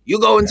basically like, you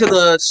go into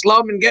the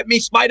slum and get me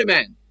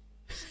Spider-Man.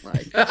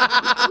 Like,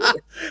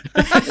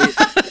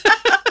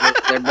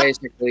 they're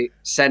basically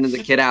sending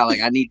the kid out like,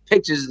 I need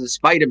pictures of the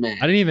Spider-Man.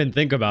 I didn't even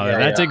think about it.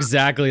 That's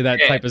exactly that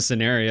type of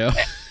scenario.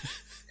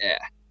 Yeah.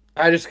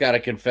 I just gotta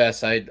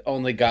confess, I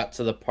only got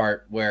to the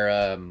part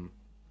where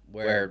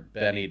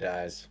Benny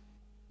dies.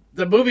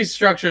 The movie's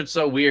structured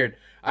so weird.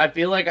 I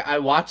feel like I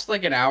watched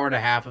like an hour and a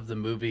half of the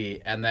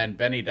movie, and then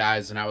Benny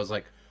dies, and I was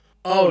like,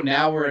 oh,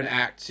 now we're in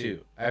Act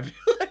 2. I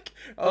feel like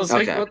I was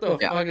like, what the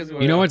fuck is going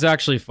on? You know what's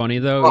actually funny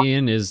though,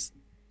 Ian, is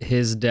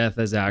his death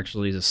is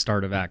actually the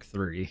start of Act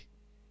 3.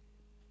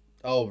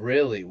 Oh,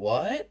 really?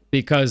 What?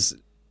 Because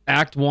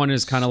Act 1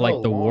 is kind of So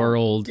like the long.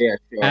 world. Yeah,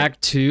 sure.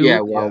 Act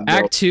 2,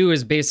 Act 2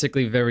 is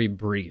basically very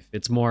brief.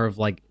 It's more of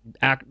like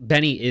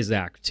Benny is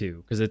Act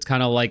 2, because it's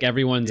kind of like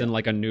everyone's in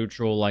like a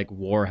neutral, like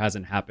war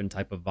hasn't happened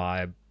type of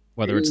vibe,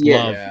 whether it's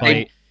love,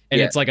 fight, and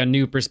it's like a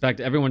new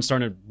perspective. Everyone's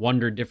starting to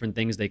wonder different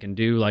things they can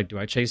do. Like, do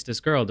I chase this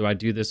girl? Do I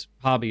do this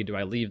hobby? Do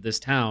I leave this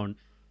town?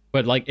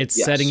 But like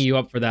it's setting you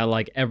up for that.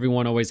 Like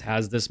everyone always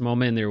has this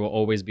moment, and there will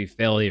always be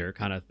failure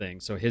kind of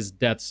thing. So his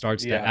death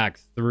starts to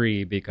Act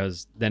 3,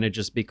 because then it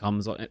just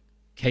becomes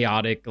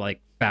chaotic, like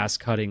fast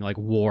cutting, like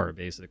war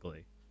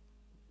basically.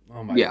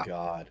 Oh my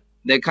god.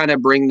 They kind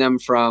of bring them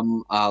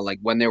from like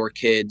when they were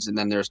kids, and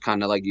then there's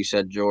kind of, like you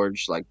said,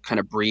 George, like kind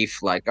of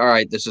brief, like, all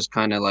right, this is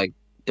kind of like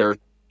they're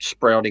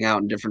sprouting out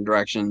in different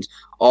directions.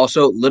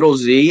 Also, Little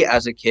Z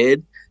as a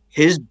kid,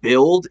 his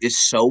build is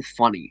so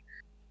funny.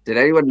 Did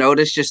anyone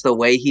notice just the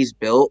way he's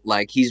built?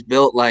 Like he's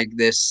built like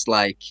this,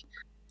 like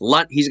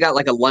he's got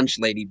like a lunch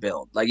lady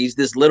build. Like he's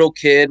this little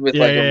kid with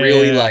like a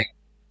really like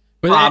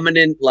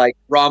prominent like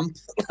rump.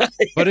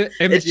 But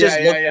it's just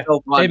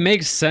so funny. It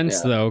makes sense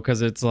though,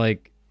 because it's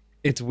like,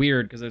 it's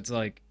weird because it's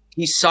like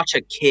he's such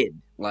a kid.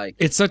 Like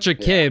it's such a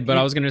kid, but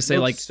I was gonna say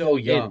like so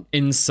young.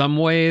 In some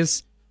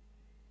ways,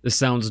 this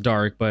sounds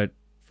dark, but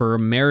for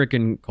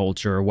American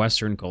culture or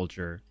Western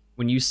culture,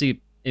 when you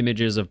see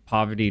images of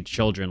poverty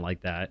children like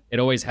that, they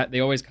always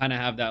kind of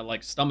have that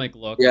like stomach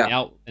look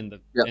out in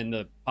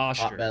the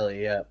posture. Hot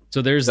belly,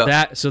 So there's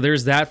that. So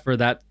there's that for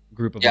that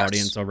group of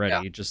audience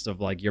already, just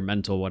of like your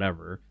mental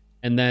whatever.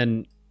 And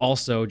then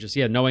also just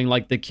knowing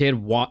like the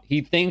kid he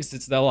thinks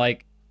it's the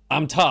like,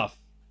 I'm tough,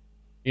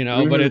 you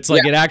know, but it's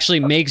like it actually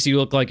makes you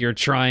look like you're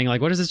trying.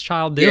 Like, what is this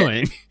child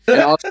doing?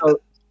 And also,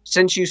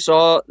 since you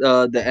saw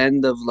the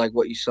end of like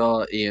what you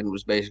saw, Ian,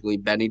 was basically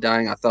Benny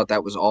dying. I thought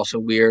that was also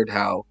weird.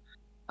 How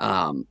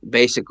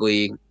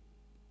basically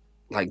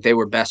like they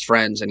were best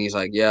friends, and he's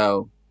like,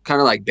 "Yo,"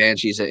 kind of like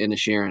Banshees at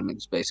Inisherin.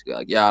 It's basically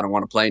like, "Yeah, I don't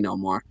want to play no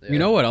more." You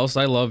know what else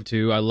I love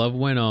too? I love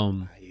when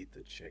I eat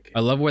the chicken. I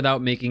love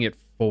without making it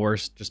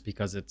forced, just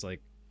because it's like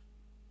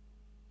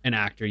an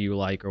actor you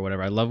like or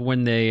whatever. I love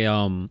when they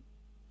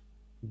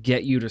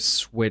get you to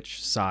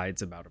switch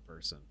sides about a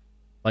person.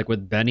 Like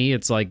with Benny,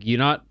 it's like you're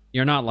not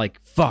like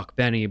fuck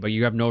Benny, but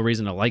you have no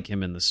reason to like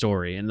him in the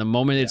story. And the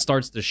moment it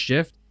starts to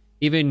shift,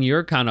 even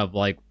you're kind of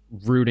like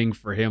rooting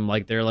for him,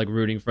 like they're like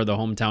rooting for the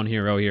hometown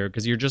hero here,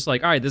 because you're just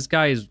like, all right, this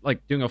guy is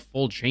like doing a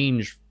full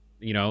change,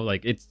 you know.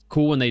 Like it's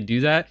cool when they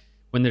do that,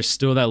 when there's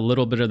still that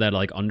little bit of that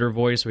like under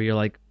voice where you're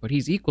like, but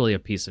he's equally a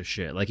piece of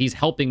shit. Like he's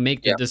helping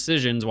make the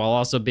decisions while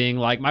also being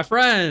like my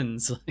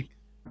friends.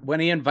 When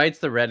he invites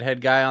the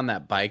redhead guy on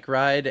that bike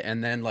ride,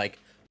 and then like,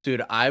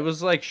 dude, I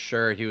was like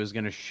sure he was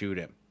gonna shoot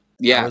him.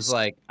 Yeah, I was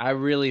like, I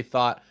really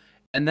thought,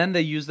 and then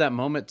they use that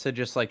moment to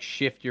just like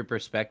shift your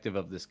perspective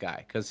of this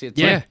guy, because it's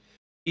like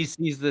he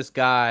sees this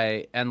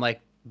guy, and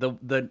like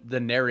the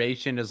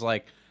narration is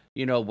like,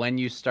 you know, when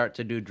you start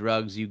to do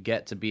drugs, you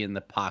get to be in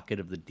the pocket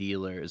of the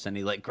dealers, and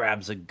he like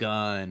grabs a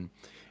gun,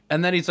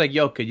 and then he's like,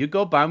 "Yo, could you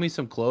go buy me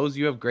some clothes?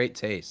 You have great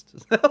taste."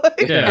 And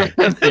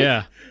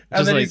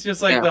then he's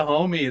just like the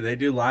homie. They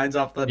do lines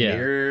off the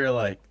mirror,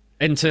 like,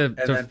 and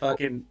then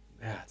fucking.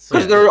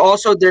 Because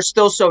they're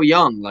still so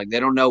young, like they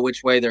don't know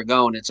which way they're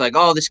going. It's like,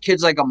 oh, this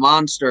kid's like a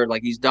monster,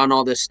 like he's done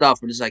all this stuff,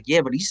 but it's like,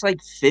 yeah, but he's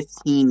like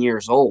 15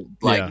 years old,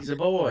 like he's a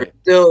boy.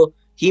 Still,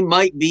 he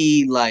might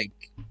be like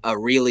a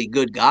really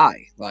good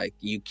guy. Like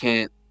you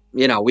can't,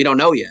 you know, we don't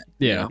know yet.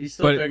 Yeah, you know? He's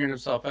still figuring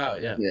himself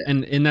out. Yeah.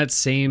 And in that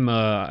same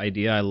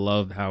idea, I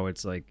love how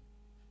it's like,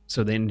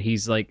 so then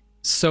he's like,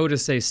 so to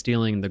say,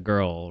 stealing the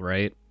girl,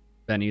 right?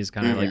 Benny's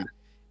kind of like,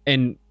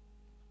 and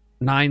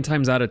 9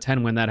 times out of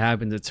 10 when that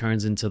happens, it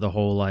turns into the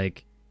whole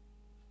like,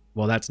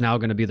 well, that's now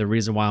going to be the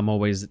reason why I'm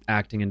always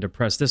acting and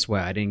depressed this way.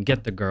 I didn't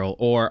get the girl,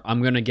 or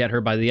I'm going to get her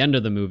by the end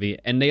of the movie.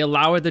 And they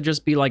allow it to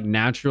just be like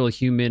natural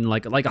human,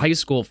 like high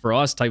school for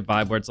us type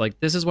vibe, where it's like,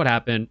 this is what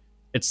happened.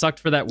 It sucked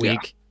for that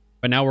week,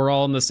 but now we're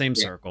all in the same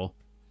circle.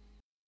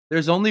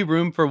 There's only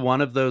room for one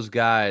of those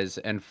guys,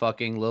 and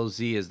fucking Lil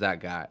Z is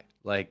that guy.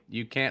 Like,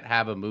 you can't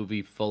have a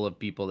movie full of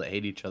people that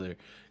hate each other,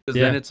 because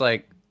then it's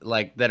like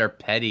that are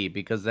petty,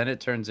 because then it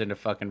turns into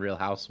fucking Real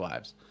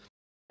Housewives,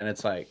 and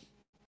it's like,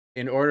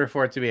 in order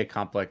for it to be a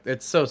complex,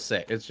 it's so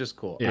sick. It's just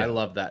cool. I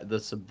love that, the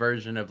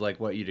subversion of like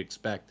what you'd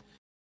expect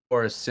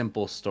for a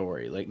simple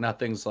story. Like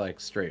nothing's like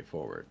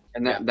straightforward,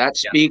 and that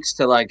speaks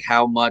to like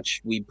how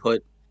much we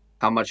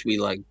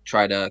like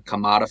try to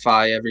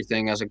commodify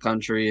everything as a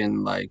country,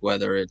 and like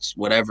whether it's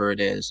whatever it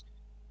is,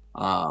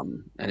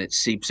 and it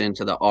seeps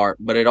into the art.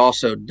 But it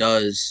also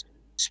does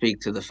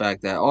speak to the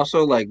fact that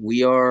also like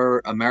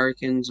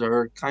Americans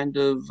are kind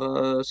of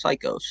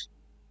psychos.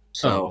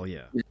 So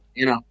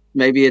you know,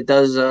 maybe it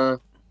does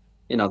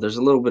you know, there's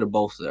a little bit of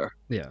both there.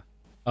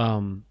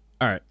 All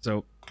right,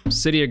 so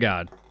City of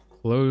God,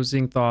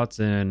 closing thoughts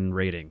and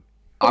rating.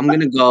 I'm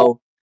gonna go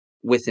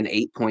with an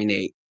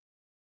 8.8.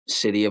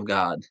 City of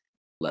God.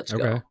 Let's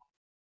go.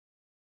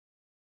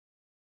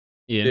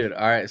 Yeah. Dude,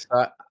 all right,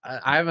 so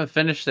I haven't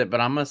finished it, but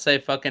I'm gonna say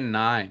fucking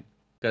 9,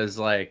 because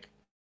like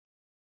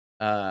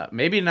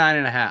maybe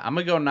 9.5. I'm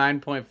gonna go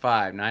 9.5,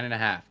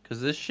 9.5,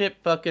 because this shit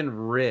fucking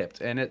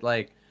ripped, and it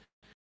like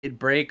it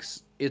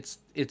breaks. It's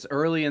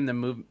early in the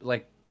movie.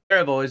 Like there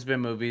have always been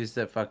movies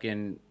that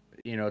fucking,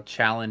 you know,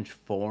 challenge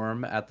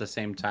form at the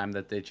same time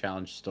that they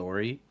challenge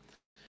story,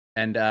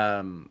 and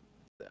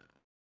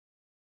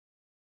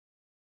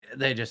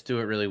they just do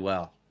it really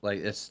well.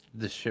 Like this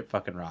shit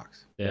fucking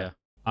rocks. Yeah,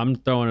 I'm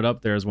throwing it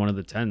up there as one of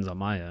the 10s on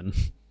my end.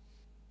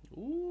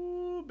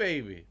 Ooh,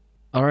 baby.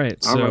 All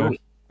right, so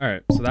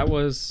that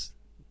was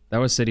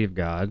City of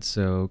God.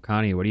 So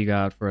Connie, what do you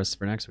got for us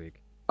for next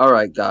week? All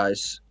right,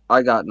 guys,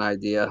 I got an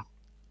idea.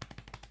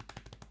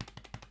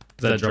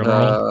 Is that a drum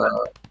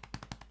roll?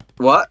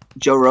 What?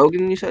 Joe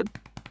Rogan, you said?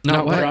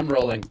 No, what? Drum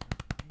rolling.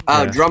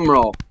 Drum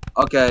roll.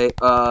 Okay,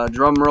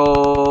 drum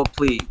roll,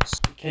 please.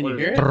 Can you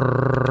hear it?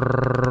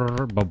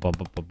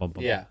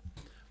 Yeah.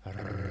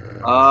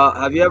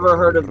 Have you ever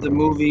heard of the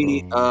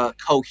movie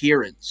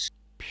Coherence?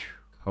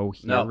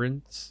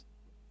 Coherence?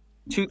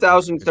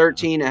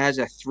 2013, it has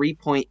a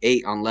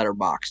 3.8 on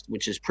Letterboxd,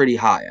 which is pretty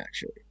high,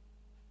 actually.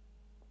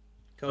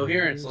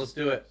 Coherence, let's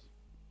do it.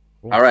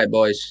 Cool. All right,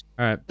 boys.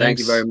 All right, thank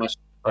you very much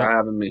for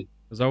having me.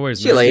 As always,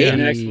 see you later.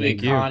 Next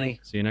week, Connie.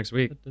 See you next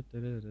week.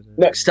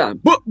 Next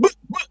time.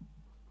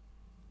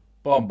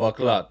 Bomb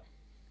buckle.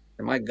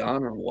 Am I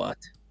gone or what?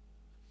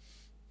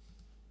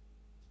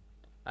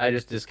 I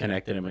just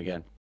disconnected him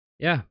again.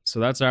 Yeah, so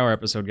that's our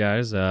episode,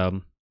 guys.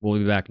 We'll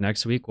be back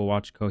next week. We'll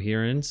watch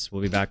Coherence.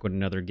 We'll be back with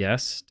another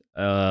guest.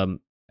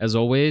 As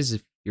always,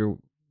 if you're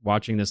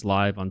watching this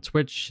live on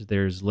Twitch,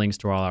 there's links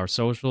to all our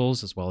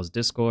socials as well as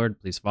Discord.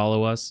 Please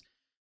follow us.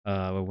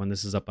 when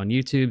this is up on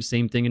YouTube.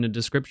 Same thing in the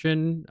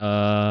description.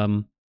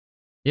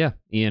 Yeah,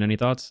 Ian, any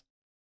thoughts?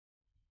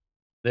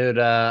 Dude,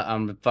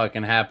 I'm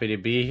fucking happy to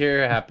be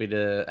here.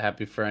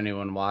 Happy for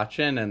anyone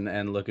watching,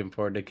 and looking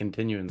forward to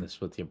continuing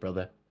this with you,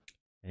 brother.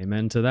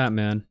 Amen to that,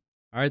 man.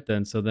 All right,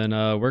 then. So then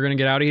we're going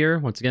to get out of here.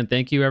 Once again,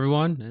 thank you,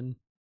 everyone. And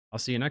I'll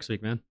see you next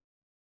week, man.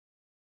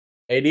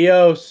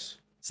 Adios.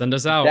 Send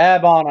us out.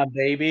 Dab on him,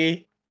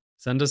 baby.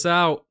 Send us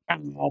out.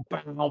 Bow,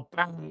 bow,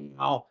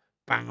 bow,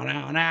 bow,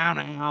 now, now,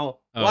 now.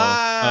 Oh,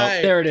 Why?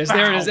 there it is.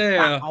 There it is. Bow,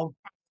 Yeah. bow,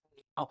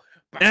 bow,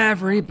 bow.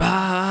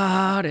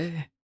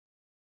 Everybody.